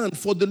will stand,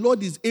 for the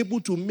Lord is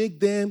able to make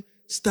them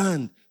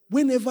stand.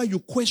 Whenever you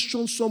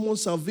question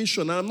someone's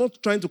salvation, and I'm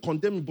not trying to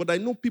condemn it, but I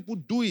know people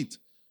do it.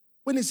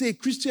 When they say a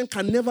Christian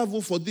can never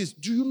vote for this,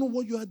 do you know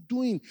what you are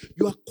doing?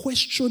 You are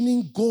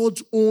questioning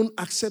God's own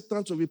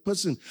acceptance of a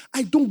person.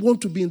 I don't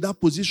want to be in that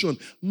position.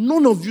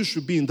 None of you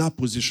should be in that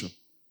position.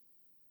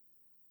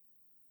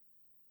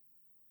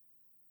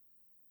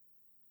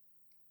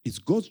 It's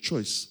God's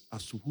choice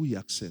as to who he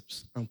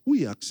accepts. And who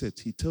he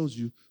accepts, he tells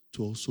you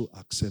to also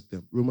accept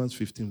them. Romans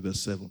 15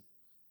 verse 7.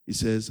 He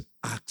says,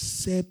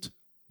 accept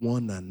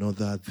one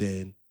another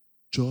then,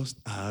 just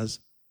as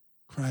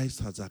Christ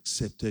has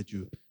accepted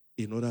you,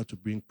 in order to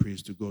bring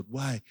praise to God.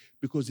 Why?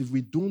 Because if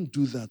we don't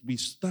do that, we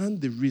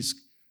stand the risk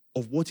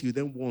of what he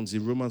then wants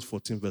in Romans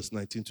 14 verse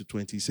 19 to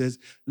 20. He says,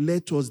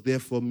 let us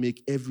therefore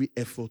make every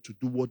effort to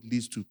do what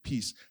leads to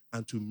peace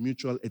and to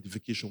mutual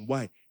edification.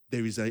 Why?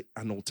 There is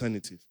an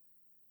alternative.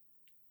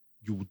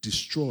 You will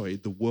destroy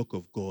the work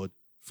of God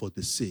for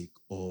the sake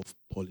of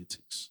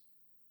politics.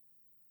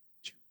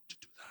 Do you want to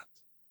do that?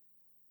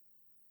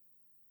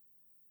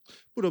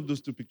 Put up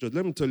those two pictures.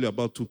 Let me tell you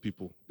about two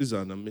people. This is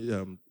an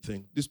amazing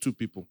thing. These two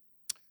people.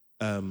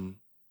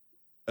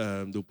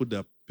 They'll put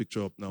their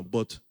picture up now.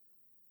 But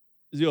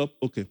is it up?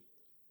 Okay.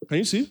 Can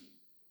you see?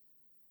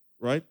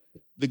 Right?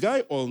 The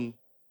guy on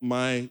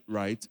my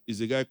right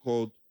is a guy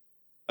called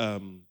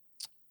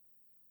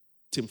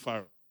Tim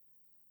Farron.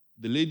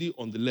 The lady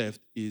on the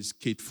left is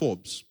Kate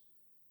Forbes.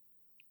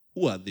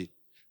 Who are they?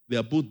 They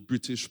are both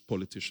British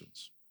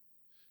politicians.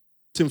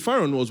 Tim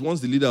Farron was once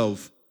the leader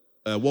of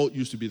what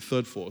used to be the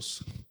Third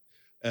Force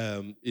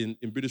in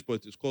British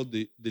politics, called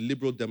the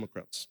Liberal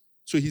Democrats.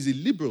 So he's a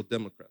Liberal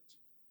Democrat,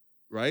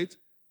 right?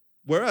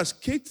 Whereas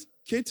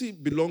Katie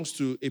belongs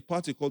to a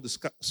party called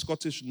the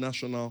Scottish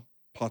National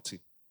Party,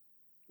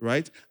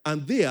 right?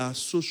 And they are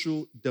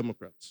Social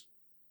Democrats.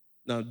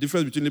 Now, the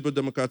difference between Liberal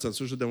Democrats and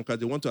Social Democrats,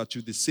 they want to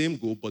achieve the same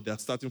goal, but they are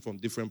starting from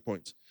different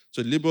points.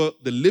 So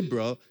the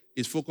liberal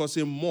is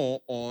focusing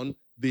more on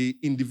the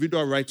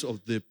individual rights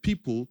of the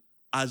people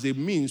as a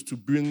means to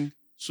bring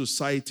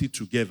society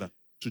together,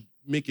 to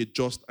make a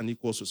just and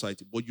equal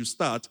society. But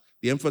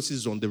the emphasis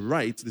is on the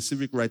right, the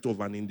civic right of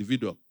an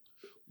individual.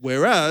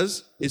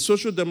 Whereas a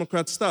Social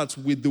Democrat starts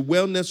with the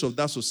wellness of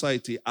that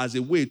society as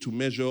a way to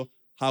measure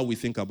how we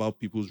think about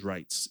people's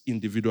rights,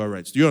 individual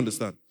rights. Do you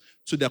understand?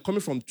 So they're coming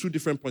from two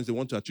different points. They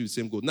want to achieve the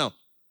same goal. Now,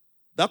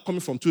 that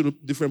coming from two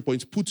different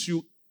points puts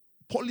you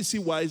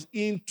policy-wise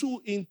in two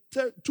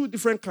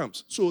different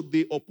camps. So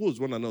they oppose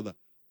one another.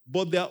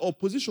 But their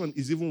opposition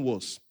is even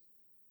worse.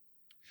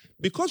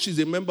 Because she's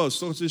a member of the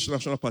Scottish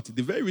National Party,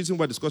 the very reason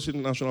why the Scottish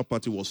National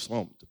Party was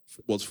formed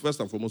was first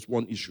and foremost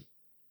one issue.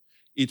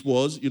 It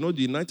was, the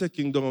United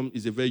Kingdom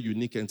is a very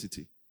unique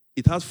entity.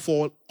 it has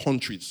 4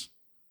 countries,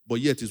 but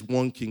yet it's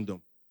one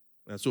kingdom.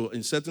 And so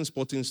in certain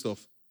sporting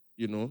stuff,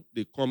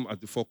 they come at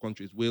the 4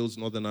 countries: Wales,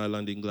 Northern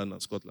Ireland, England,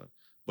 and Scotland.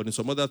 But in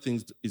some other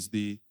things, it's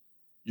the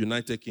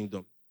United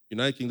Kingdom.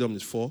 United Kingdom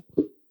is 4.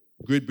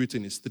 Great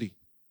Britain is 3.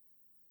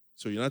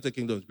 So United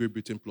Kingdom is Great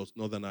Britain plus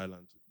Northern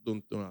Ireland.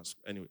 Don't ask.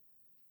 Anyway.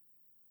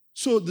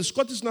 So the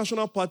Scottish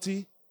National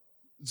Party's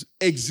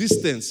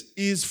existence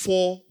is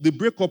for the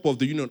breakup of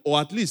the Union, or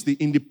at least the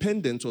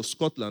independence of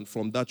Scotland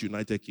from that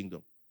United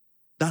Kingdom.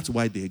 That's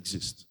why they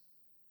exist.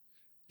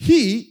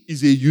 He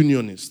is a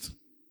unionist.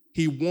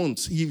 He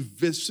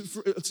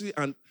vociferously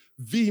and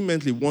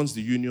vehemently wants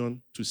the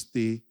union to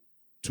stay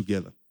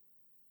together.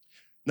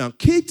 Now,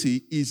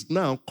 Katie is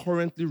now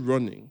currently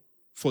running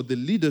for the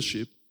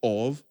leadership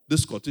of the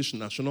Scottish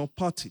National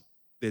Party.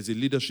 There's a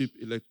leadership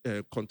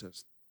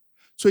contest.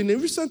 So in a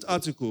recent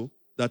article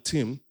that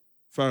Tim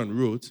Farron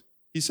wrote,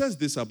 he says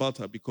this about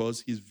her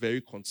because he's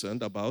very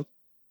concerned about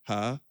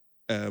her,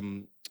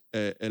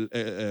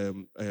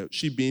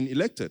 she being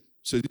elected.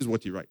 So this is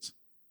what he writes.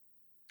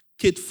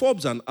 Kate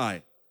Forbes and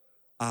I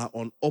are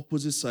on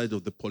opposite sides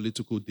of the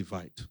political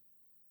divide.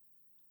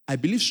 I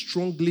believe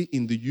strongly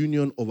in the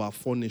union of our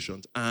 4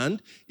 nations.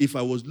 And if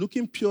I was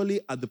looking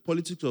purely at the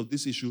politics of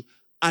this issue,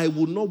 I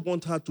would not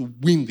want her to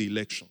win the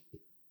election.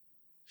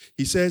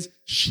 He says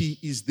she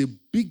is the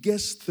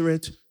biggest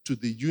threat to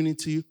the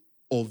unity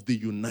of the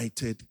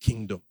United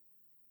Kingdom.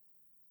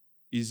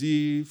 Do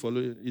you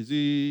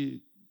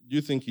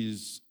think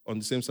he's on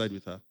the same side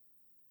with her?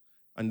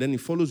 And then he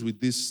follows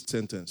with this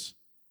sentence: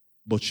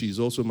 but she is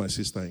also my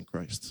sister in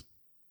Christ.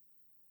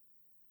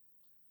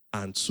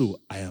 And so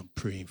I am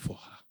praying for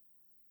her.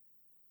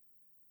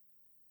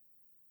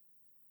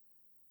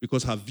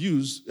 Because her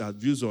views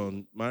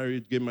on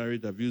marriage, gay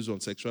marriage, her views on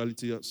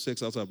sexuality,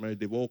 sex outside of marriage,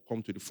 they've all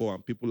come to the fore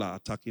and people are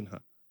attacking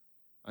her.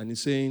 And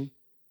he's saying,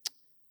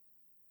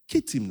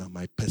 Katie na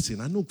my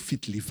person, I no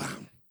fit leave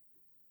am.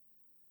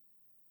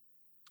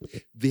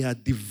 They are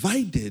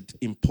divided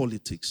in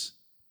politics,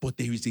 but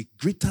there is a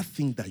greater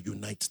thing that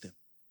unites them.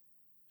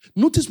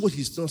 Notice what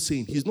he's not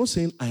saying. He's not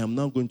saying, I am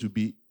now going to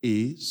be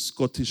a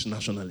Scottish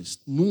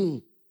nationalist.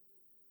 No.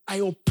 I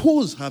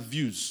oppose her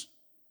views.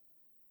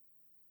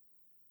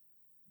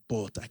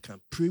 But I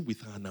can pray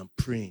with her, and I'm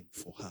praying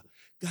for her.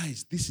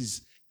 Guys,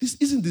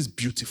 isn't this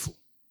beautiful?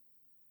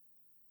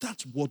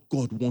 That's what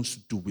God wants to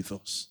do with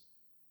us.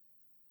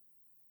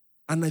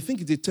 And I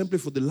think it's a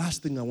template for the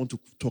last thing I want to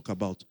talk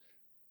about.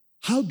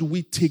 How do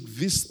we take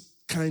this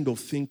kind of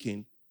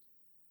thinking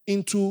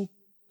into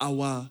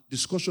our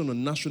discussion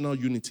on national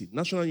unity?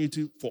 National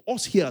unity for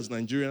us here as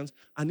Nigerians,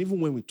 and even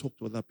when we talk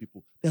to other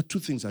people, there are 2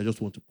 things I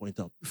just want to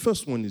point out. The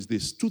first one is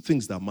this: 2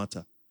 things that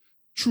matter.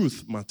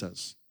 Truth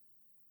matters.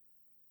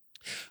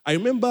 I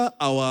remember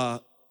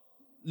our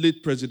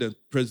late president,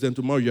 President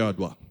Umar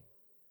Yar'Adua.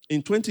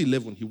 In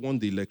 2011, he won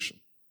the election.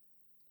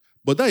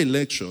 But that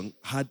election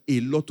had a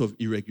lot of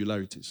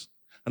irregularities.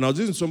 And I was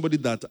using somebody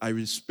that I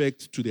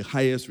respect to the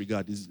highest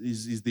regard.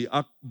 He's the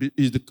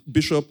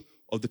bishop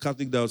of the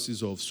Catholic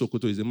Diocese of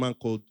Sokoto. He's a man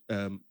called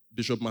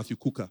Bishop Matthew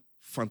Kuka.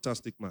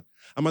 Fantastic man.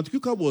 And Matthew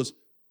Kuka was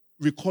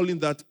recalling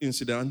that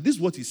incident. And this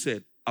is what he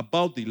said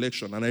about the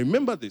election. And I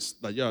remember this,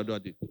 that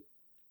Yar'Adua did.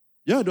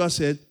 Yar'Adua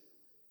said,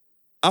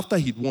 after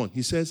he'd won,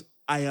 he says,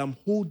 I am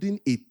holding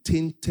a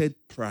tainted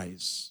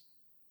prize.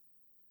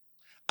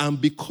 And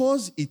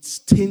because it's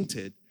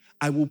tainted,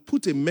 I will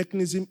put a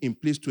mechanism in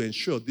place to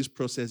ensure this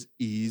process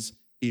is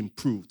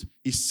improved.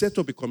 He set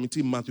up a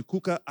committee. Matthew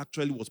Kuka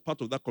actually was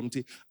part of that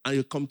committee, and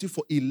a committee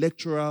for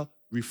electoral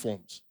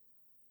reforms.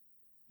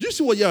 Do you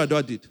see what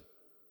Yar'Adua did?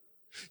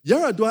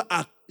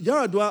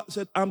 Yar'Adua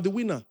said, I'm the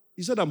winner.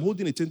 He said, I'm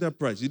holding a tainted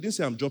prize. He didn't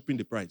say I'm dropping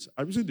the prize.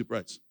 I received the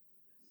prize.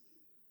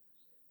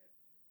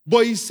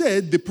 But he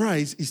said the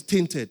prize is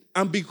tainted.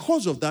 And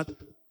because of that,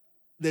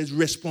 there's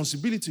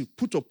responsibility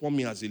put upon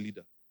me as a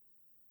leader.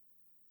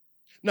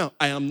 Now,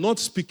 I am not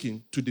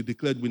speaking to the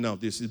declared winner of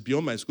this. It's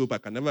beyond my scope. I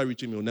can never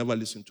reach him. He'll never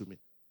listen to me.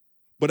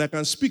 But I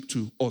can speak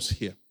to us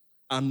here.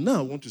 And now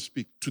I want to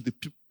speak to the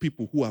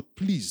people who are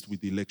pleased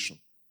with the election.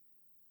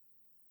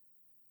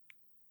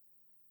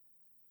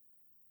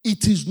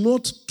 It is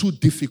not too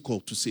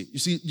difficult to say. You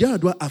see,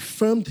 Yar'Adua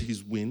affirmed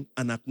his win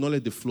and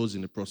acknowledged the flaws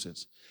in the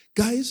process.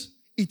 Guys,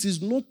 it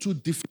is not too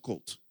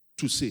difficult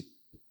to say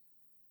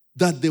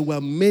that there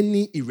were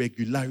many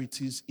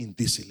irregularities in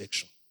this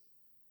election.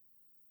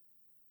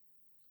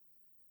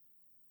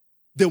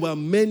 There were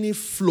many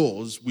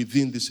flaws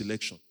within this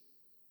election.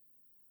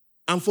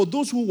 And for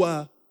those who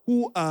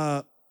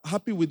are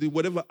happy with it,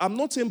 whatever, I'm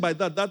not saying by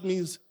that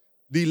means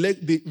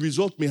the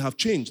result may have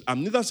changed.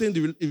 I'm neither saying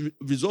the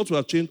results will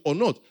have changed or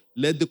not.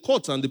 Let the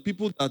courts and the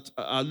people that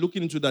are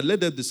looking into that,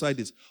 let them decide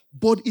this.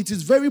 But it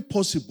is very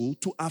possible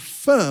to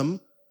affirm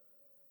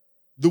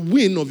the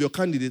win of your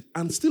candidate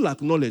and still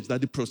acknowledge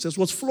that the process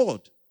was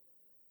flawed.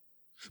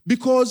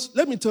 Because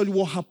let me tell you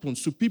what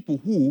happens to people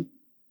who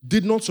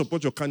did not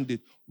support your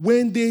candidate.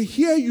 When they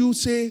hear you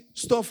say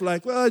stuff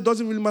like, well, it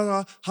doesn't really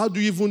matter, how do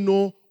you even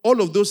know, all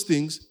of those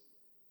things,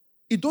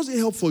 it doesn't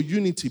help for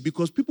unity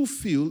because people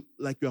feel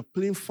like you are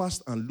playing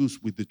fast and loose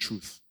with the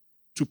truth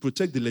to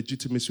protect the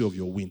legitimacy of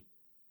your win.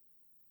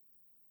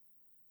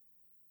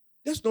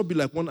 Let's not be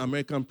like one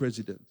American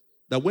president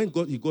that when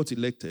he got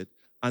elected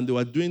and they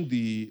were doing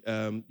the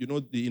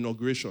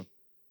inauguration,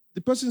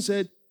 the person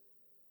sent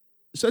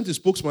a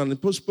spokesman,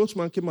 and the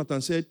spokesman came out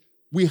and said,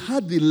 we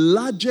had the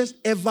largest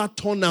ever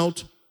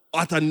turnout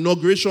at an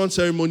inauguration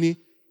ceremony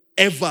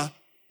ever,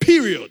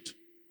 period.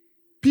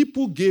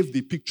 People gave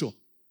the picture.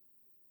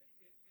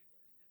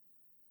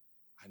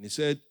 And he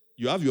said,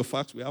 you have your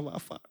facts, we have our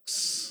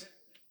facts.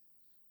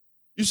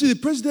 You see, the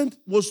president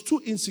was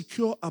too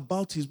insecure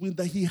about his win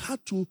that he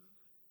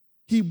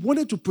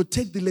wanted to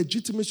protect the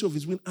legitimacy of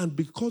his win, and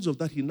because of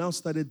that, he now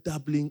started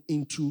dabbling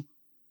into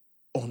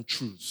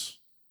untruths.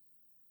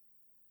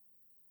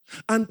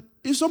 And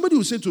if somebody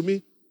will say to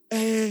me,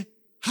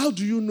 how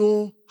do you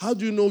know?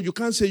 You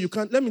can't say you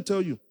can't. Let me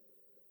tell you,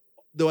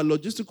 there are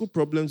logistical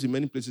problems in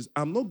many places.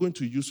 I'm not going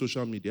to use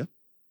social media.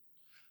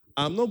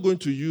 I'm not going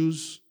to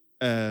use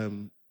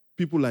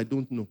people I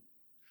don't know.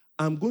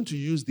 I'm going to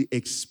use the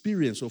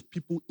experience of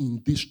people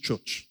in this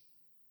church.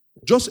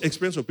 Just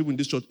experience of people in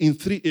this church in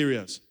 3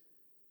 areas.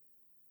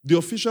 The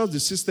officials, the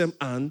system,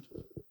 and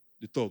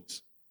the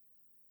thugs.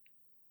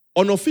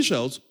 On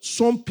officials,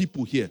 some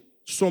people here.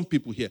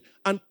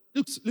 And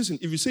listen,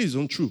 if you say it's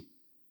untrue,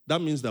 that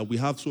means that we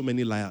have so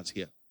many liars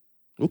here.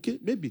 Okay,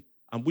 maybe.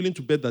 I'm willing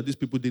to bet that these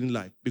people didn't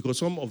lie. Because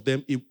some of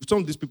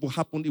these people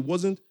happened, it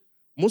wasn't,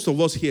 most of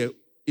us here,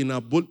 in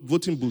our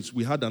voting booths,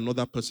 we had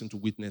another person to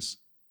witness,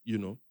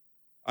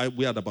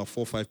 we had about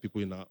 4 or 5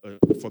 people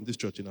from this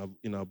church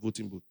in our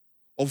voting booth.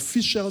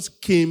 Officials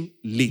came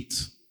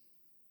late.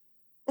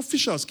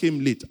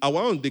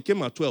 Our own, they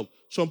came at 12.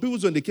 Some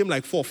people's own, they came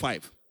like 4 or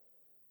 5.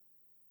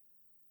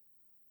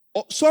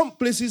 Some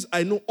places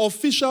I know,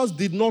 officials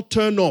did not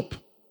turn up.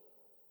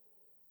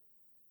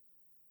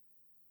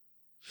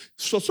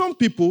 So some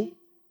people,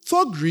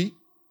 thuggery,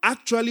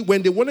 actually,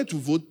 when they wanted to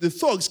vote, the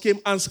thugs came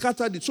and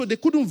scattered it, so they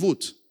couldn't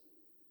vote.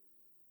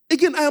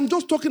 Again, I am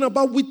just talking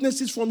about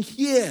witnesses from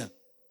here.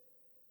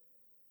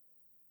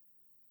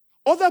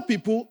 Other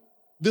people,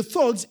 the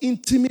thugs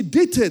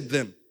intimidated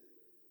them.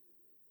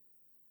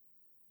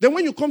 Then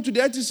when you come to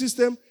the IT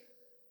system,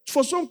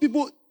 for some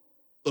people,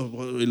 a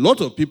lot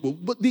of people,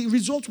 but the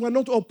results were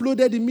not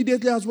uploaded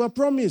immediately as were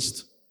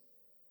promised.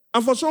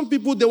 And for some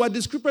people, there were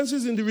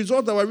discrepancies in the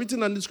results that were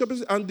written and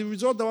discrepancies and the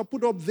results that were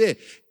put up there.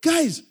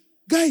 Guys,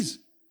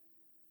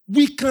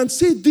 we can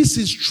say this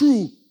is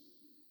true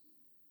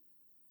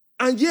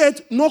and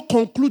yet not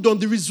conclude on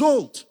the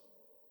result.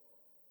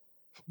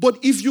 But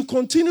if you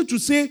continue to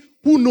say,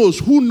 who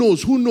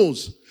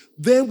knows,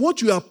 then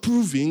what you are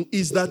proving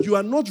is that you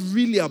are not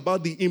really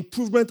about the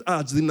improvement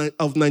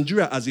of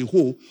Nigeria as a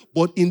whole,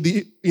 but in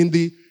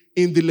the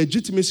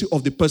legitimacy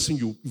of the person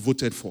you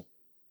voted for.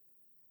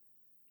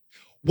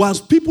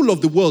 Whilst people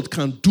of the world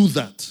can do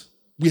that,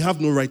 we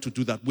have no right to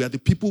do that. We are the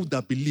people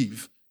that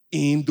believe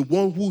in the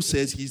one who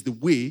says he's the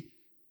way,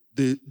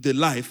 the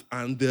life,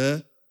 and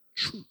the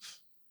truth.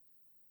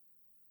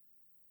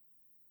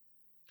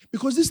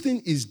 Because this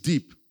thing is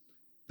deep.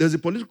 There's a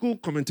political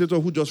commentator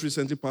who just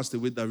recently passed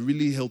away that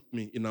really helped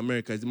me in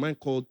America. It's a man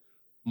called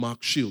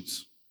Mark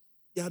Shields.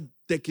 He had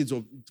decades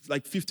of,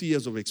 like 50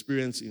 years of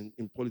experience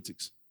in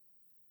politics.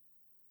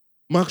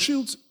 Mark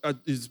Shields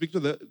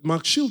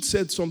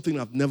said something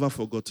I've never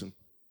forgotten.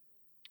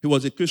 He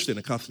was a Christian,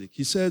 a Catholic.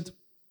 He said,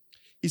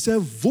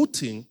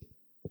 voting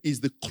is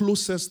the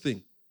closest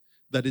thing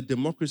that a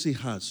democracy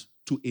has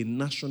to a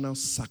national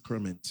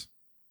sacrament.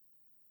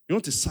 You know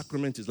what a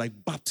sacrament is? Like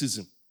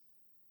baptism,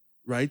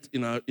 right?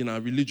 In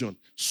our religion.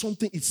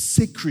 Something is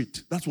sacred.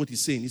 That's what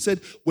he's saying. He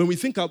said, when we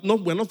think of,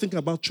 we're not thinking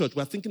about church,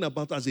 we're thinking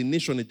about as a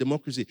nation, a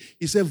democracy.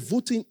 He said,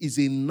 voting is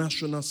a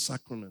national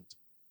sacrament.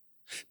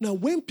 Now,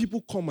 when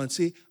people come and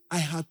say, I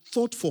had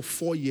thought for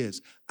 4 years,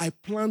 I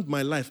planned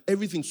my life,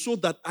 everything, so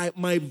that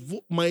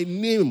my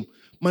name,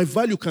 my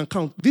value can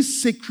count.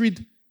 This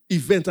sacred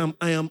event,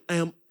 I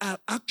am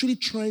actually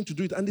trying to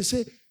do it. And they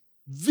say,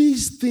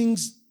 these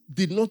things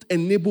did not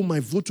enable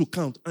my vote to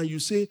count. And you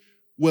say,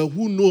 well,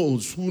 who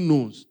knows? Do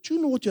you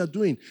know what you are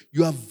doing?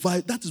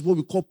 That is what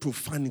we call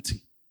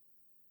profanity.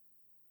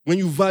 When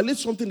you violate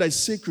something that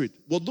is sacred,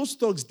 what those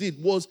thugs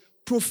did was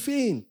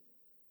profane.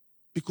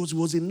 Because it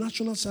was a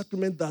national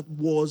sacrament that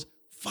was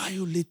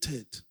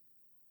violated.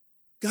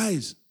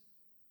 Guys,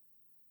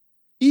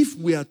 if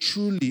we are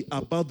truly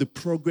about the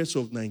progress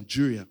of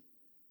Nigeria,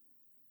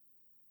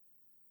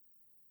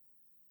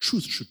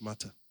 truth should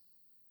matter,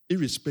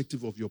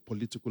 irrespective of your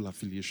political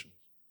affiliation.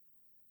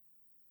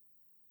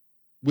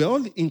 We're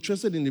all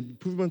interested in the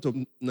improvement of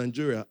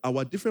Nigeria.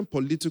 Our different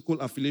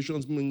political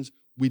affiliations means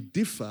we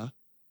differ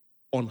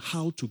on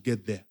how to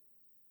get there.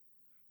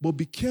 But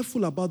be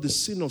careful about the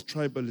sin of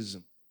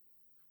tribalism,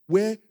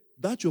 where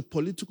that your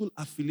political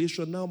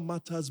affiliation now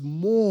matters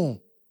more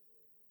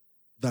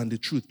than the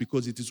truth,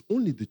 because it is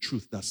only the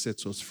truth that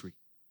sets us free.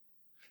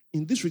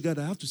 In this regard,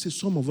 I have to say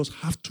some of us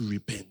have to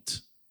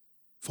repent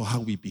for how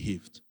we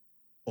behaved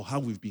or how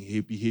we've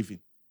been behaving.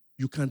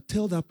 You can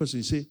tell that person,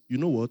 you say, you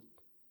know what,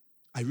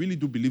 I really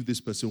do believe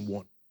this person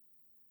won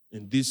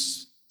in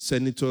this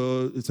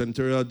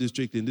senatorial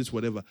district, in this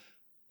whatever,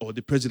 or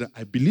the president.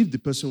 I believe the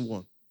person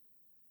won.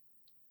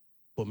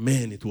 But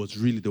man, it was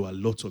really, there were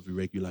lots of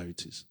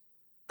irregularities.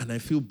 And I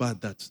feel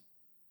bad that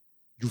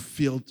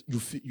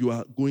you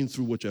are going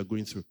through what you are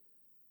going through.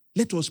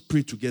 Let us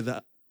pray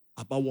together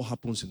about what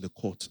happens in the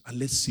court, and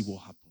let's see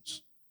what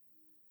happens.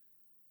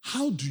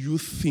 How do you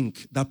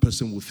think that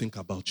person will think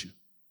about you?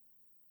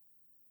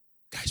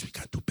 Guys, we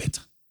can do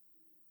better.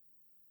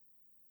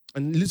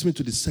 And it leads me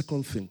to the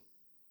second thing.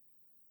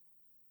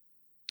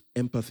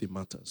 Empathy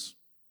matters.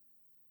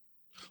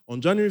 On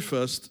January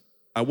 1st,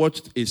 I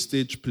watched a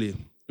stage play.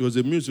 It was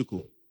a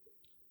musical.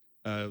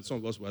 Some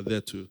of us were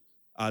there too,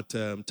 at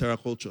Terra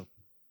Culture,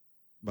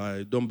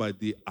 done by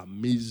the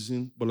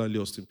amazing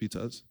Bolanle Austin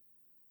Peters.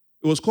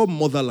 It was called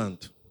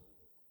Motherland.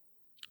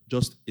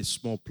 Just a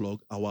small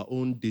plug. Our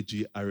own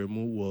Deji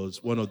Aremu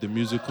was one of the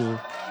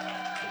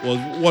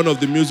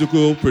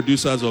musical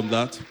producers on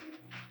that.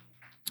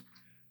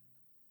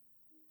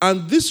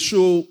 And this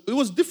show, it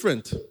was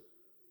different.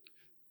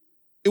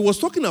 It was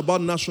talking about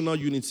national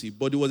unity,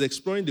 but it was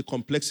exploring the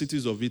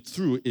complexities of it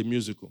through a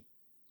musical.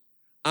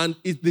 And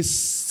the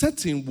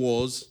setting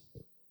was,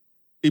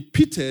 it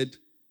pitted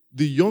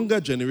the younger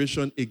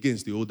generation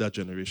against the older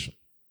generation.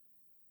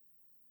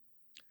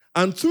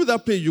 And through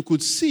that play, you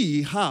could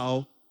see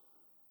how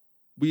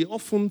we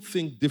often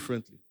think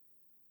differently.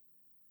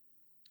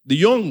 The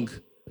young,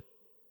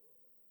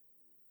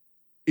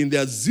 in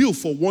their zeal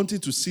for wanting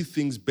to see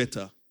things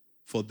better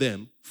for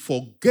them,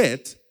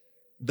 forget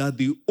that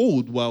the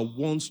old were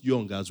once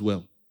young as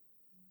well.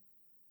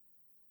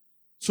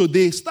 So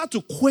they start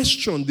to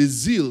question the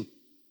zeal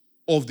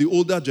of the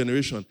older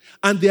generation,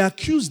 and they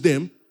accuse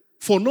them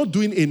for not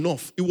doing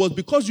enough. It was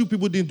because you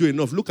people didn't do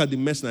enough. Look at the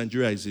mess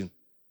Nigeria is in.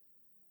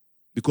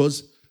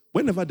 Because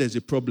whenever there's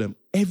a problem,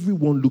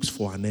 everyone looks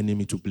for an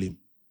enemy to blame.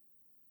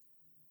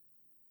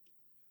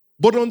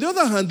 But on the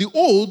other hand, the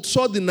old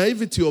saw the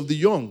naivety of the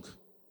young.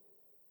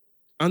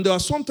 And they are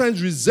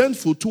sometimes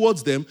resentful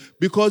towards them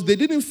because they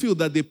didn't feel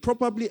that they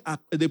properly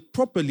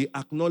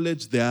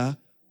acknowledged their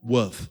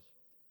worth.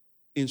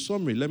 In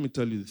summary, let me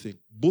tell you the thing.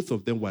 Both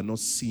of them were not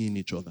seeing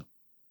each other.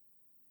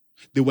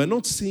 They were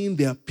not seeing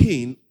their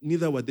pain,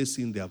 neither were they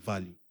seeing their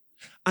value.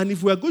 And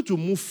if we are going to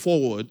move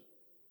forward,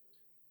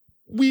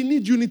 we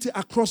need unity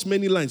across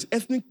many lines.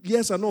 Ethnic,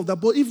 yes, and all that,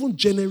 but even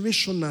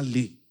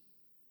generationally.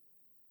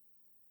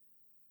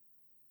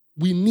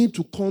 We need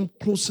to come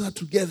closer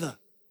together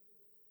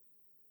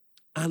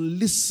and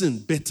listen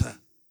better.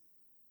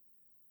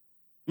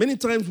 Many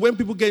times when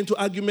people get into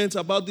arguments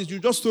about this, you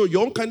just throw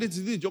your own candidate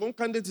is this, your own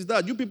candidate is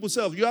that. You people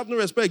self, you have no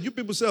respect. You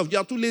people self, you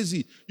are too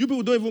lazy. You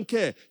people don't even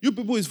care. You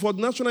people is for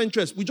national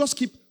interest. We just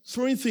keep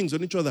throwing things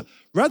on each other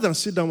rather than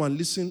sit down and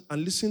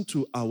listen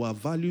to our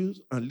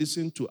values and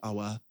listen to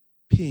our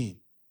pain.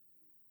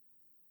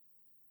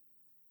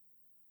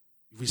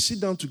 If we sit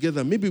down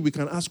together, maybe we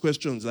can ask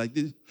questions like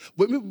this.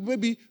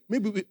 Maybe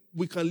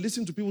we can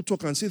listen to people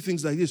talk and say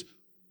things like this.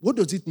 What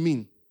does it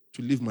mean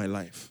to live my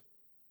life?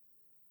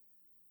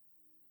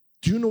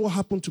 Do you know what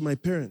happened to my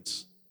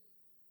parents?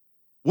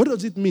 What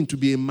does it mean to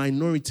be a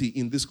minority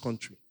in this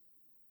country?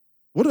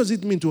 What does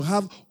it mean to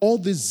have all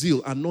this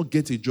zeal and not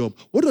get a job?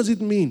 What does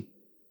it mean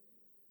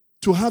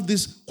to have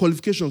these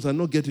qualifications and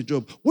not get a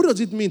job? What does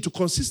it mean to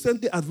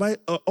consistently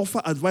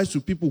offer advice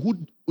to people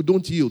who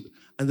don't yield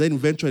and then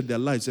eventually their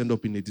lives end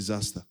up in a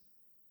disaster?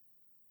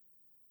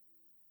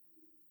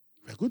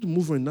 We're going to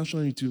move on in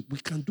national unity. We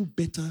can do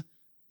better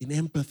in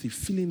empathy,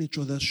 filling each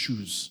other's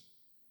shoes.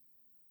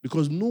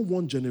 Because no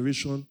one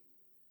generation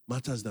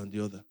matters than the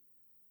other.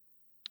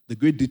 The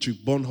great Dietrich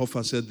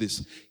Bonhoeffer said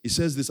this. He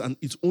says this, and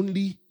it's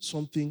only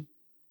something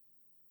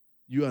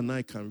you and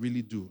I can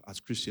really do as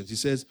Christians. He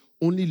says,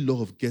 only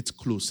love gets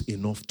close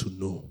enough to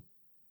know.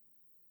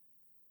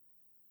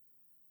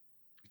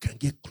 We can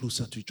get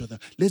closer to each other.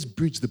 Let's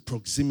bridge the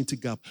proximity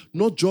gap,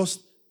 not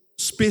just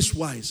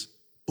space-wise,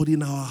 but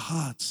in our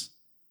hearts.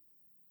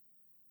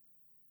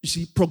 You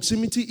see,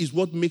 proximity is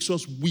what makes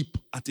us weep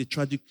at a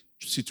tragic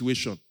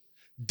situation.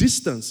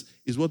 Distance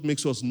is what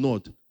makes us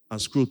nod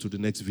and scroll to the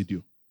next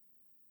video.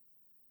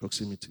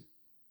 Proximity.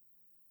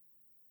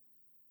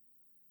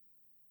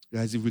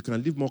 Guys, if we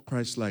can live more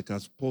Christ-like,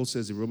 as Paul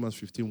says in Romans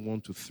 15,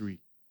 1-3,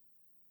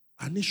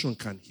 our nation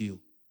can heal.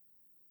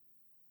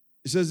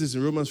 He says this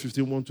in Romans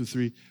 15,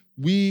 1-3,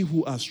 we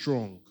who are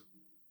strong,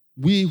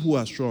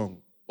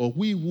 or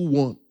we who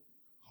want,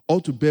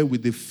 ought to bear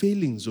with the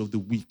failings of the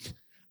weak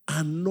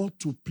and not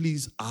to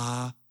please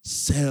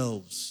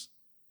ourselves.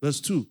 Verse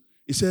 2,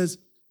 it says,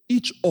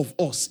 each of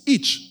us,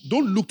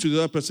 don't look to the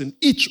other person,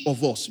 each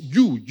of us,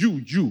 you,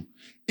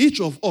 each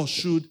of us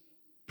should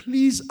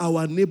please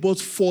our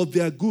neighbors for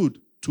their good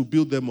to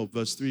build them up.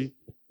 Verse 3,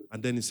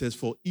 and then it says,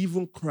 for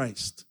even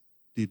Christ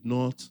did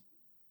not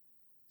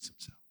please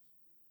himself.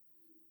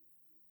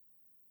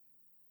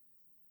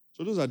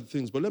 So those are the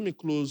things, but let me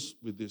close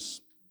with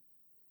this.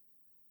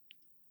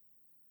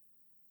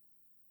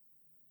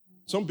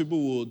 Some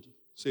people would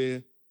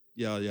say,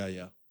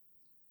 yeah,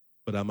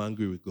 but I'm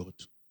angry with God.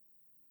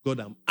 God,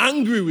 I'm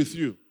angry with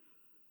you.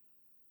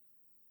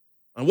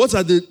 And what's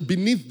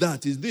beneath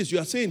that is this. You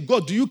are saying,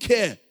 God, do you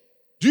care?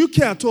 Do you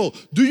care at all?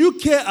 Do you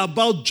care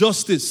about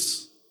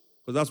justice?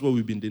 Because that's what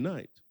we've been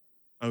denied.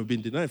 And we've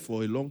been denied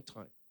for a long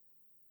time.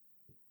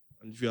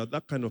 And if you are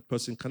that kind of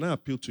person, can I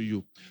appeal to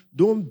you?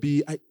 Don't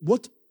be,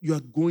 what you are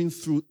going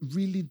through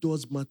really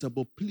does matter,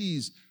 but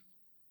please,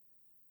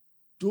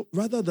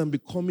 rather than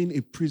becoming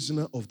a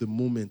prisoner of the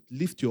moment,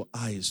 lift your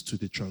eyes to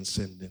the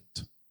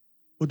transcendent.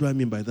 What do I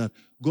mean by that?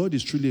 God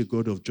is truly a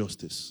God of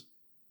justice.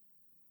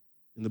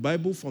 In the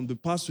Bible, from the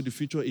past to the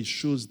future, it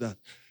shows that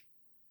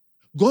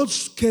God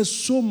cares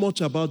so much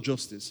about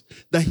justice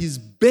that he's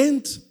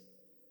bent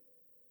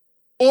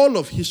all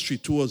of history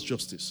towards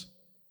justice.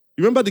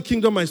 Remember the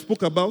kingdom I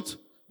spoke about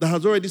that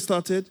has already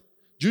started?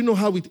 Do you know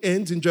how it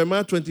ends in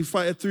Jeremiah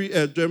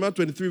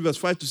 23, verse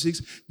 5 to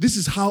 6? This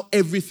is how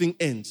everything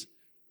ends.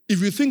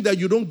 If you think that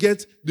you don't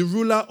get the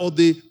ruler or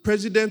the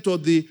president or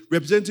the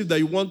representative that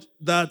you want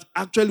that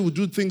actually will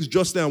do things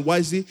justly and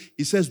wisely,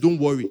 he says, don't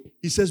worry.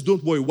 He says,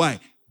 don't worry. Why?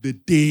 The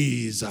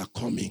days are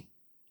coming.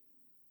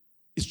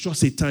 It's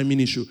just a timing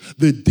issue.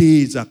 The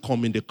days are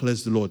coming,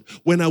 declares the Lord,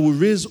 when I will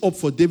raise up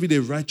for David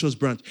a righteous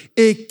branch,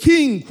 a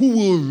king who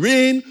will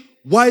reign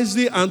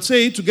wisely, and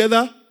say it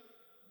together.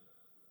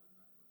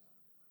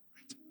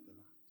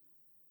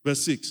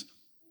 Verse 6.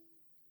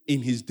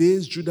 In his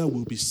days, Judah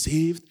will be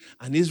saved,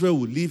 and Israel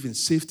will live in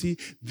safety.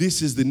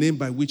 This is the name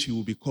by which he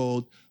will be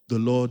called, the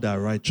Lord our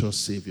righteous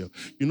Savior.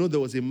 You know, there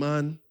was a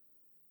man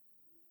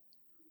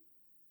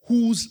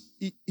whose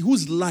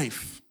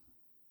life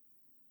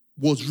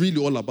was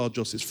really all about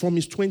justice. From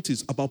his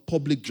 20s, about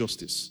public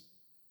justice.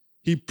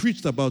 He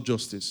preached about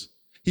justice.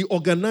 He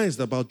organized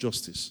about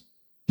justice.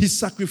 He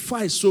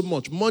sacrificed so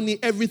much, money,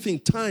 everything,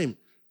 time,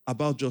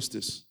 about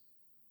justice.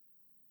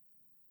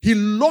 He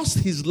lost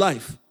his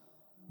life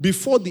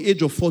before the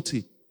age of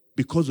 40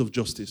 because of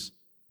justice.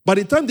 By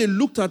the time they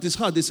looked at his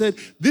heart, they said,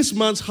 this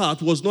man's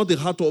heart was not the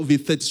heart of a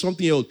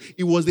 30-something-year-old.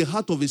 It was the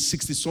heart of a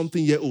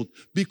 60-something-year-old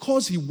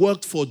because he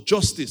worked for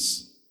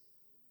justice.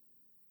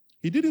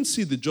 He didn't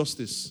see the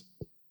justice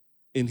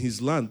in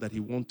his land that he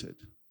wanted.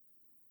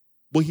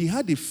 But he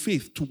had a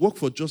faith to work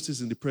for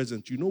justice in the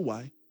present. You know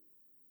why?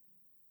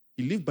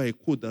 He lived by a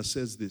quote that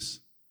says this.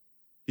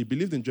 He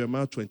believed in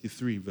Jeremiah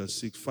 23, verse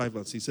 6, 5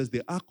 and 6. He says,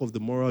 the arc of the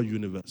moral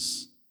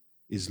universe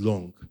is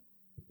long,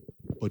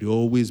 but it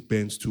always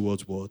bends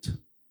towards what?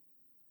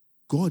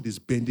 God is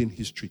bending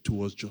history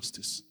towards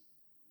justice.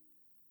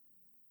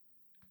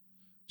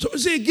 So you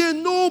say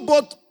again, no,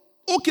 but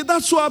okay,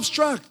 that's so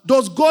abstract.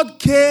 Does God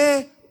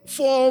care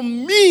for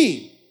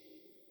me?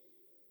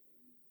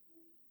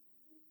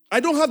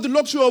 I don't have the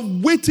luxury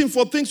of waiting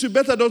for things to be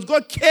better. Does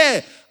God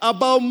care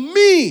about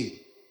me?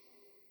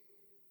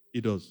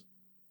 He does.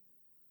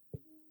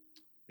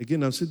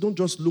 Again, I'm saying, don't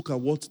just look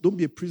at don't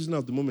be a prisoner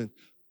of the moment.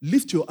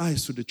 Lift your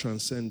eyes to the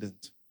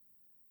transcendent.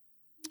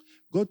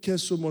 God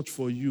cares so much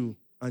for you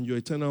and your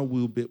eternal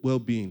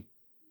well-being.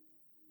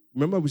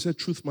 Remember we said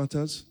truth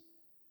matters?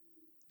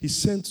 He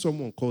sent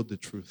someone called the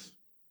truth.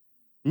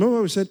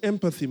 Remember we said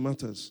empathy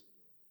matters?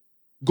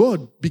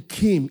 God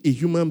became a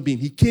human being.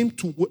 He came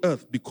to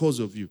earth because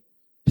of you.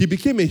 He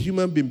became a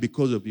human being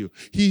because of you.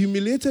 He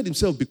humiliated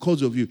himself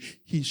because of you.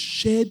 He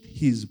shed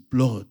his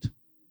blood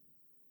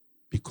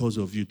because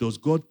of you. Does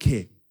God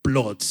care?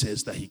 Blood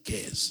says that he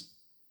cares.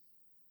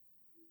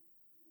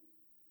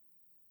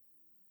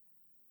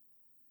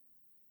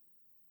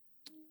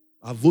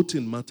 Our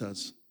voting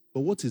matters.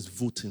 But what is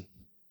voting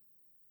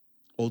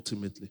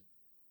ultimately?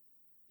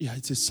 Yeah,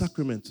 it's a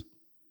sacrament.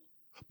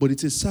 But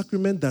it's a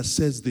sacrament that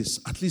says this,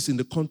 at least in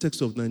the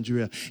context of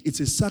Nigeria. It's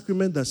a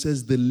sacrament that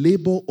says the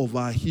labor of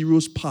our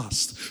heroes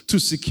past to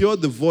secure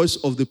the voice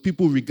of the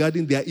people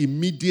regarding their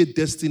immediate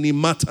destiny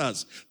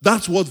matters.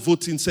 That's what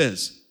voting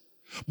says.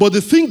 But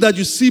the thing that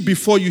you see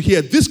before you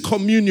here, this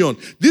communion,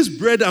 this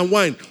bread and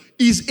wine,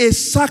 is a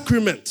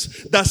sacrament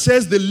that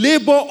says the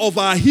labor of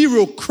our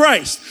hero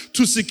Christ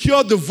to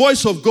secure the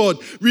voice of God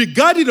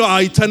regarding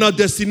our eternal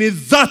destiny,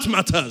 that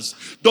matters.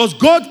 Does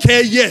God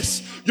care?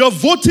 Yes. Your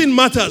voting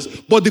matters,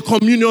 but the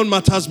communion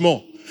matters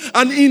more.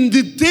 And in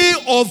the day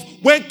of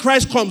when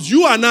Christ comes,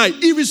 you and I,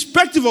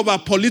 irrespective of our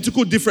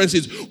political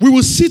differences, we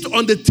will sit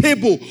on the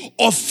table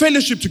of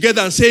fellowship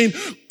together and saying,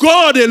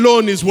 God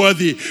alone is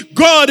worthy.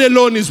 God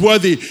alone is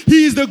worthy.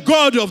 He is the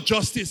God of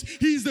justice.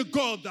 He is the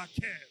God that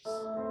cares.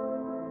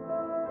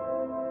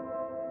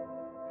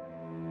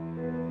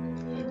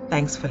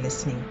 Thanks for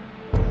listening.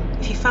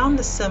 If you found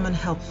this sermon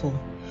helpful,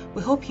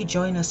 we hope you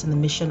join us in the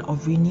mission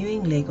of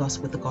renewing Lagos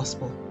with the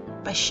gospel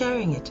by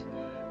sharing it,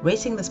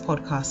 rating this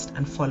podcast,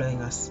 and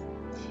following us.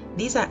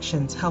 These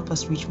actions help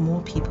us reach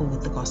more people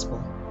with the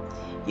gospel.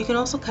 You can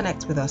also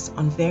connect with us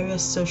on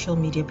various social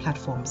media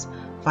platforms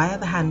via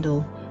the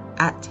handle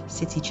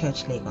 @City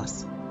Church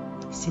Lagos.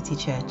 City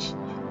Church,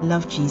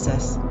 love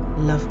Jesus,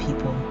 love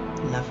people,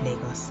 love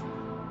Lagos.